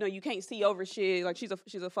like, you can't see over shit. Like, she's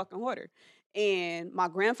a fucking hoarder. And my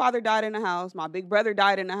grandfather died in the house. My big brother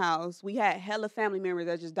died in the house. We had hella family members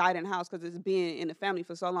that just died in the house because it's been in the family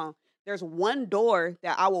for so long. There's one door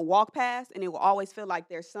that I will walk past, and it will always feel like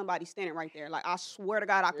there's somebody standing right there. Like, I swear to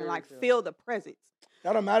God, I can, like, feel the presence.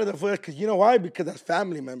 That don't matter for us because you know why? Because that's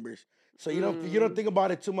family members. So you don't think about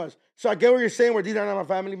it too much. So I get what you're saying where these are not my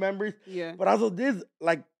family members. Yeah. But also this,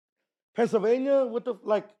 like, Pennsylvania, with the,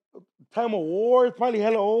 like, time of war, it's probably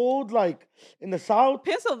hella old, like, in the South.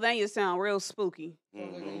 Pennsylvania sound real spooky.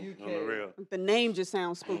 Sounds like a On UK. the real. The name just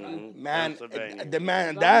sounds spooky. Man, Pennsylvania.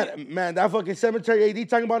 that fucking cemetery AD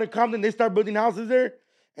talking about in Compton, they start building houses there,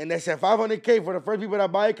 and they said $500K for the first people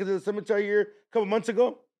that buy it because of the cemetery here a couple months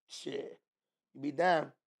ago. Shit, you be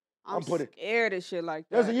damn. I'm putting- scared of shit like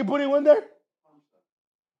Listen, that. you putting one there?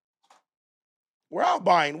 We're out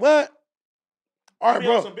buying what? All right,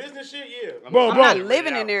 bro. Some business shit, yeah. Bro, I'm bro. not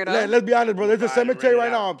living in there, though. Let's be honest, bro. There's a Buying it, cemetery rent it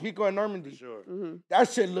right now out. on Pico and Normandy. Sure. That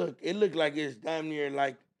shit looked like it's damn near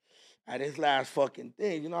like at its last fucking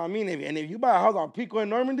thing. You know what I mean? And if you buy a house on Pico and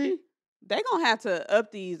Normandy, They gonna have to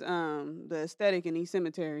up these the aesthetic in these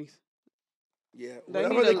cemeteries. Yeah, They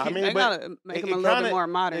whatever need they to, I keep- mean, they but gotta make them a little bit more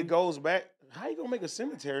modern. It goes back. How you gonna make a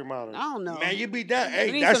cemetery modern? I don't know. Man, you be that. Hey,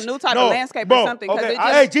 We need that's some new type no, of landscape bro, or something. Cause okay, it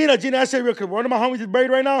Hey, just, Gina, I say real quick. One of my homies is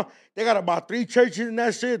buried right now. They got about 3 churches in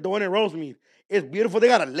that shit. The one in Rosemead. It's beautiful. They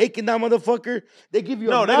got a lake in that motherfucker. They give you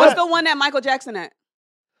No, a they map. what's the one that Michael Jackson at?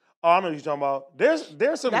 Oh, I know what you're talking about. There's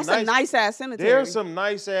some That's nice, a nice ass cemetery. There's some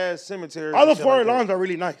nice ass cemeteries. All the and shit forest like that. lawns are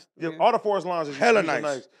really nice. Yeah, Yeah. all the forest lawns is Hella usually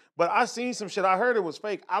nice. But I seen some shit. I heard it was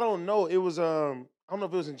fake. I don't know. It was I don't know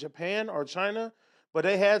if it was in Japan or China, but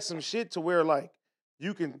they had some shit to where like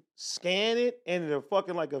you can scan it and the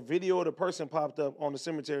fucking like a video of the person popped up on the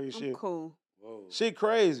cemetery and I'm shit. cool. Whoa. Shit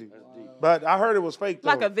crazy. That's deep. But I heard it was fake though.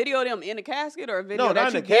 Like a video of them in the casket or a video no, that not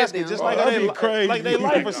in you the give casket, them? just Oh, like that'd they be crazy. like they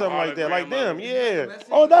life or Like something a like that, like them. hologram Yeah.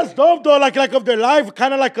 Oh, that's dope though. Like of their life,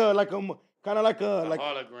 kind of like a A like hologram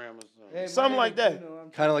or something. Hey, my Something name like is that. Juno,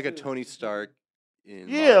 I'm Kind of like a 22. Tony Stark. In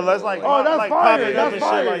Yeah, Marvel, let's like Oh, that's like fire, pop it up that's and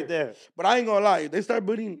fire. shit like that. But I ain't gonna lie, they start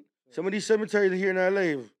building some of these cemeteries here in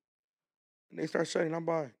LA. And they start shutting. I'm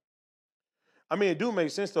buying. I mean, it do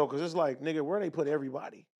make sense though, because it's like, nigga, where they put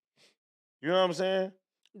everybody? You know what I'm saying?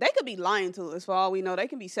 They could be lying to us for all we know. They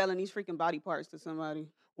can be selling these freaking body parts to somebody.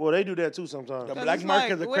 Well, they do that too sometimes. The 'Cause black it's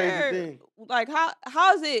market is like, a crazy where- thing. Like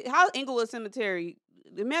how is it? How Inglewood Cemetery?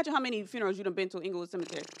 Imagine how many funerals you done been to Inglewood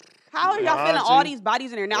Cemetery. How are y'all Yeah, fitting all auntie. these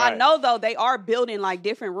bodies in there? Now I Right. know though they are building like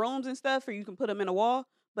different rooms and stuff, where you can put them in a wall.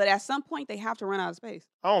 But at some point they have to run out of space.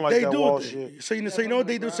 I don't like They that do. wall They- shit. So you know, Yeah, so you know what on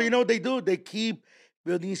they the do. So you know what they do. They keep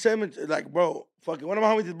building cemeteries. Like, bro, fucking one of my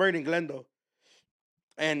homies is buried in Glendale,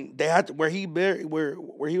 and they had to, where he buried where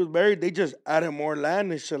he was buried. They just added more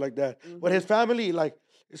land and shit like that. But his family, like,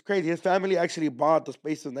 it's crazy. His family actually bought the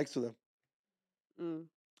spaces next to them. Mm.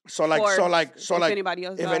 So like, Or so like, so if like, anybody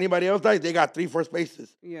else if dies. anybody else dies, they got 3-4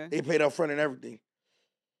 spaces. Yeah. They paid up front and everything.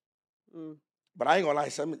 Mm. But I ain't gonna lie,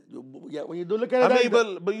 yeah, when you do look at it, I mean,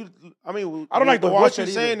 that- but you, I mean, I don't like the but wall what shit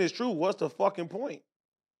you're either. saying is true. What's the fucking point?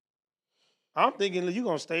 I'm thinking that you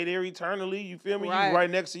gonna stay there eternally. You feel me? Right. You right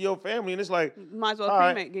next to your family, and it's like Might as well all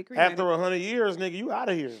right, get cremated. after 100 years, nigga, you out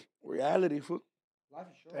of here. reality, fool. Life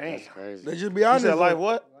is short. Damn. That's crazy. Let's just be You honest. said like though.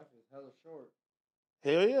 what? Life is hella short.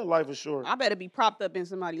 Hell yeah, life is short. I better be propped up in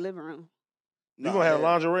somebody's living room. You gonna have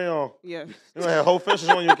lingerie on. Yeah. You gonna have whole fishes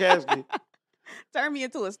on your casket. Turn me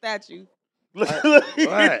into a statue. Look,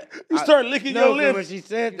 What? you start licking your No, 'cause when lips. she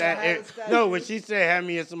said You that, gotta have it, a statue. no, when she said have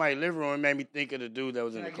me in somebody's living room, it made me think of the dude that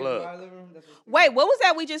was in Can I the get in my club. living room? That's what's Wait, what was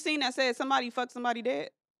that we just seen that said somebody fucked somebody dead?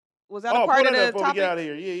 Was that Oh, a part pull of that the up before we get out topic? of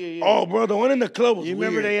here. Yeah, yeah, yeah. Oh, bro, the one in the club was You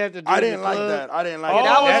remember weird. they had to do I in the didn't like club? that. I didn't like Oh, that.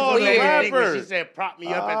 that was That's what made me weird. think when she rapper. said prop me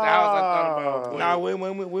up at the house. I thought about Nah,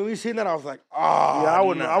 when we seen that, I was like, oh, yeah, I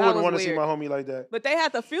wouldn't. nah. I wouldn't was want to see weird. my homie like that. But they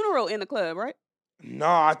had the funeral in the club, right? No,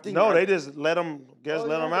 I think No, they just let him. Oh, Let yeah,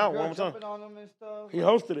 him the out girl one more time. jumping on him and stuff, He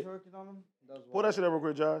like, hosted it. twerking on him. That was Pull that wild. shit up real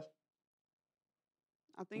quick, Josh.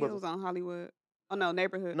 I think But- it was on Hollywood. Oh no,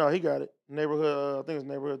 Neighborhood. No, he got it. Neighborhood. I think it's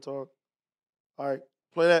neighborhood talk. All right,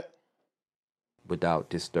 play that. Without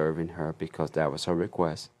disturbing her because that was her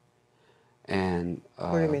request. And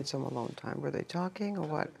What do you mean some alone time? Were they talking or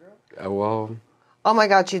what? well, Oh my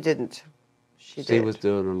God, she didn't. She she did. was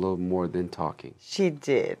doing a little more than talking. She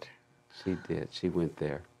did. She did. She went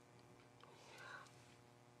there.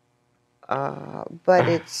 But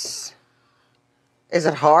it's. Is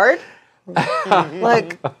it hard?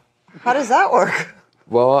 Like, how does that work?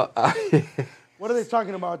 Well, What are they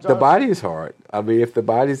talking about, Josh? the body is hard. I mean, if the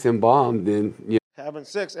body's embalmed, then Having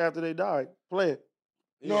sex after they died. Play it.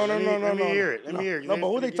 No, no, no, no, Let me no. hear it. Let me hear it. No, but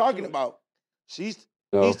who they talking about? She's.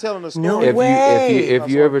 No. He's telling the story. No if way. you if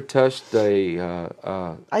you ever touched a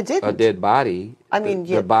I didn't. a dead body, I mean,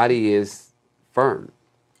 the body is firm.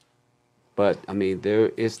 But I mean,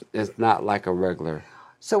 it's not like a regular.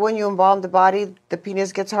 So when you embalm the body, the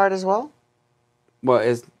penis gets hard as well? Well,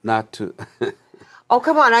 it's not to. Oh,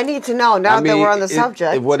 come on. I need to know now that we're on the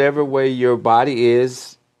subject. Whatever way your body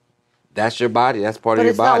is, that's your body. That's part But of your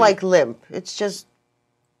it's body. not like limp. It's just,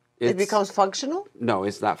 it It's- becomes functional? No,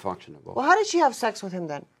 it's not functionable. Well, how did she have sex with him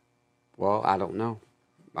then? Well, I don't know.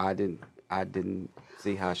 I didn't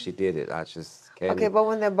see how she did it. I just can't. Okay, but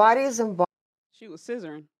when the body is embalmed, She was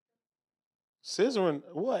scissoring. Scissoring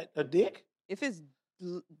what? A dick? If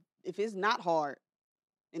it's not hard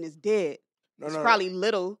and it's dead, No, it's no, no. probably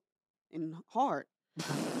little and hard.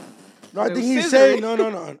 No, I It think was he's saying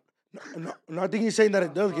scissoring. no. I think he's saying that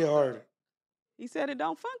it does get hard. He said it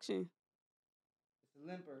don't function. It's a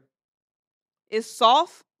limper. It's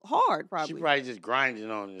soft, hard, She probably. probably just grinding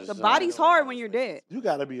on it. or The something. body's hard when you're dead. You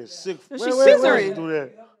gotta be a sick. So Wait, she's wait, wait, scissoring. do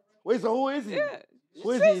that. Wait, so who is he? Yeah.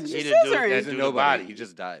 Who is She's he? He scissoring. the dude that He's a do the nobody. body. He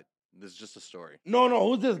just died. This is just a story. No,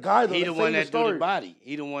 who's this guy though? He the Let's one say that do story. the body.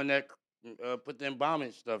 He the one that put them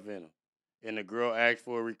bombing stuff in him. And the girl asked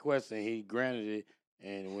for a request, and he granted it.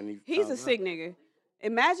 And when he's a sick nigga.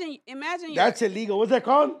 Imagine. That's illegal. What's that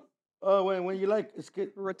called? When you like it's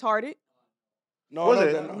retarded. No, What's no,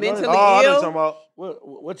 it? no, Mentally no, I know ill. what you're talking about.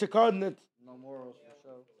 what's it called? No morals for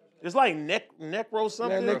sure. It's like necro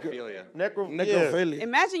something. Necrophilia. Necrophilia.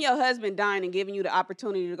 Imagine your husband dying and giving you the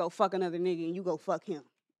opportunity to go fuck another nigga, and you go fuck him.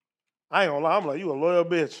 I ain't gonna lie. I'm like, you a loyal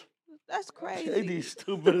bitch. That's crazy. KD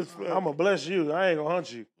stupid as fuck. I'm gonna bless you. I ain't gonna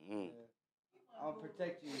hunt you. I'll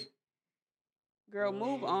protect you. Girl,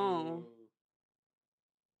 move on.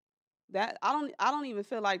 That I don't even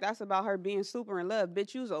feel like that's about her being super in love.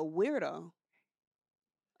 Bitch, you's a weirdo.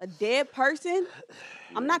 A dead person?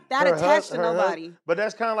 I'm not that Her attached to her nobody. But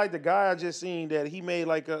that's kind of like the guy I just seen that he made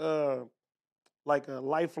like a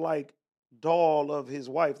lifelike doll of his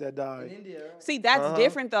wife that In died. India, right? See, that's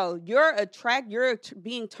different though. You're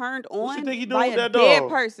being turned What you on think he doing by with a that dead doll?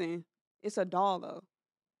 person. It's a doll though.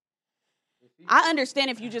 I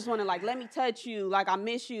understand if you just want to like, let me touch you, like I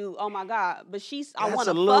miss you, oh my God. But I want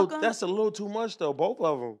to fuck him. That's a little too much though. Both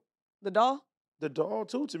of them. The doll? The doll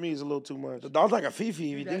too to me is a little too much. The dog's like a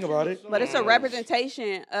Fifi if you think about it. But it's a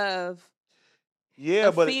representation of Yeah,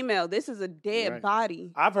 a but female. This is a dead Right.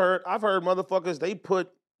 body. I've heard motherfuckers they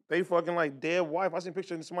put they fucking like dead wife. I seen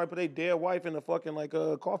pictures of somebody put their dead wife in a fucking like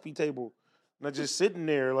a coffee table. And they're just sitting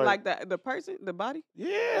there Like the person, the body?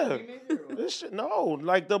 yeah. This shit no,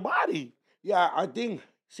 like the body. Yeah, I think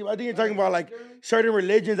you're talking about like certain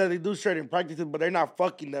religions that they do certain practices, but they're not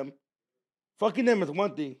fucking them. Fucking them is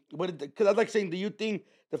one thing, but because I was like saying, do you think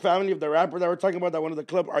the family of the rapper that we're talking about that one of the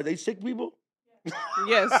club are they sick people?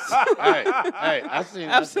 Yes. Hey, I seen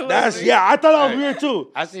Absolutely. I thought that was weird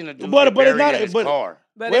too. I seen a dude But get it's not- buried in his but- car.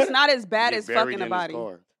 But What? it's not as bad Get as buried fucking in a his body.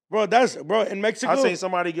 car. Bro, in Mexico. I seen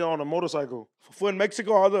somebody get on a motorcycle. In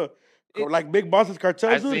Mexico, all the like big bosses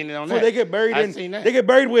cartels, I dude, seen it on fool, that. they get buried I in. seen that. They get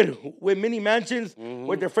buried with mini mansions Mhm.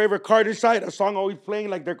 with their favorite card inside. A song always playing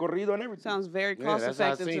like their corrido and everything. Sounds very Yeah, cost that's how I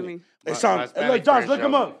effective to seen me. it. It My sounds. Hispanic Look, Josh, friend look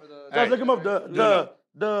him showed up. me. Josh, Hey, look him up. no.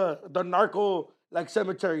 The narco like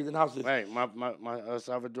cemeteries and houses. Hey, my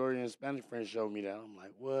Salvadorian Spanish friend showed me that. I'm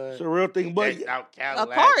like, what? It's a real thing, but Decked out A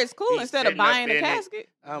Cadillac. car is cool He's instead of sitting up buying a in it. casket.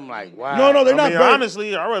 I'm like, wow. No, they're I not mean, buried.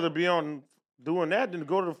 honestly, I'd rather be on doing that than to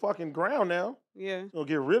go to the fucking ground now. Yeah. Gonna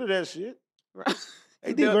get rid of that shit. Right.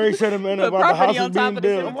 They think very sentimental the about the property houses on top being of the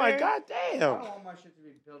built. I'm like, God I damn. don't want my shit to be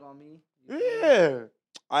built on me. Yeah.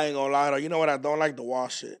 I ain't gonna lie though. You know what? I don't like the wall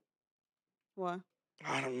shit. What?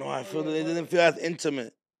 I don't know. I feel that it didn't feel as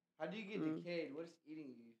intimate. How do you get decayed? What is eating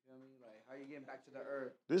you? You feel me? Like, how are you getting back to the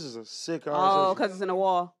earth? This is a sick Oh, conversation. because it's in a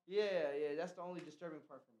wall. Yeah, that's the only disturbing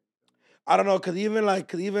part for me. I don't know, cause even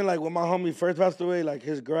like when my homie first passed away, like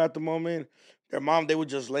his girl at the moment, their mom, they would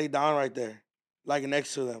just lay down right there, like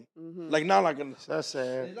next to them, like not like in. That's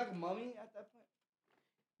sad. It's like a mummy at that point.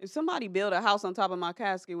 If somebody build a house on top of my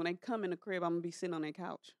casket, when they come in the crib, I'm gonna be sitting on their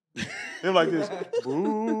couch. They're like this.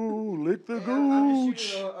 Boo, lick the I'm gooch. just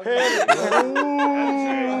shooting a Hey, episode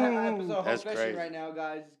boo. of That's Whole crazy. Fashion right now,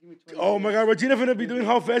 guys. Just give me 20 Oh my God, Regina finna be doing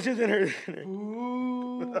whole fashions in her.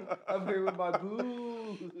 Boo! I'm here with my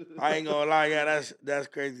boo. I ain't gonna lie, yeah, that's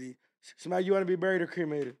crazy. Smack, you wanna be buried or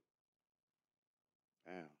cremated?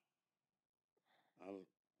 Damn.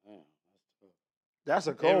 That's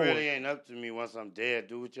a It cold really one. ain't up to me once I'm dead.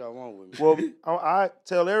 Do what y'all want with me. Well, I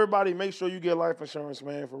tell everybody, make sure you get life insurance,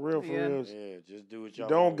 man. For real, for Yeah. real. Yeah, just do what You y'all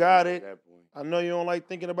don't want got with me it. at that point. I know you don't like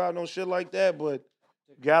thinking about no shit like that, but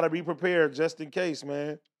gotta be prepared just in case,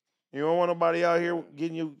 man. You don't want nobody out here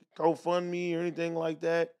getting you GoFundMe or anything like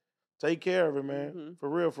that. Take care of it, man. Mhm. For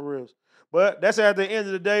real, for real. But that's at the end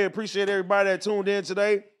of the day. Appreciate everybody that tuned in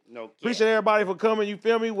today. No cap. Appreciate everybody for coming. You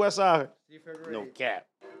feel me? West Side. See you February No 8th. cap.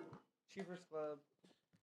 Cheapers Club.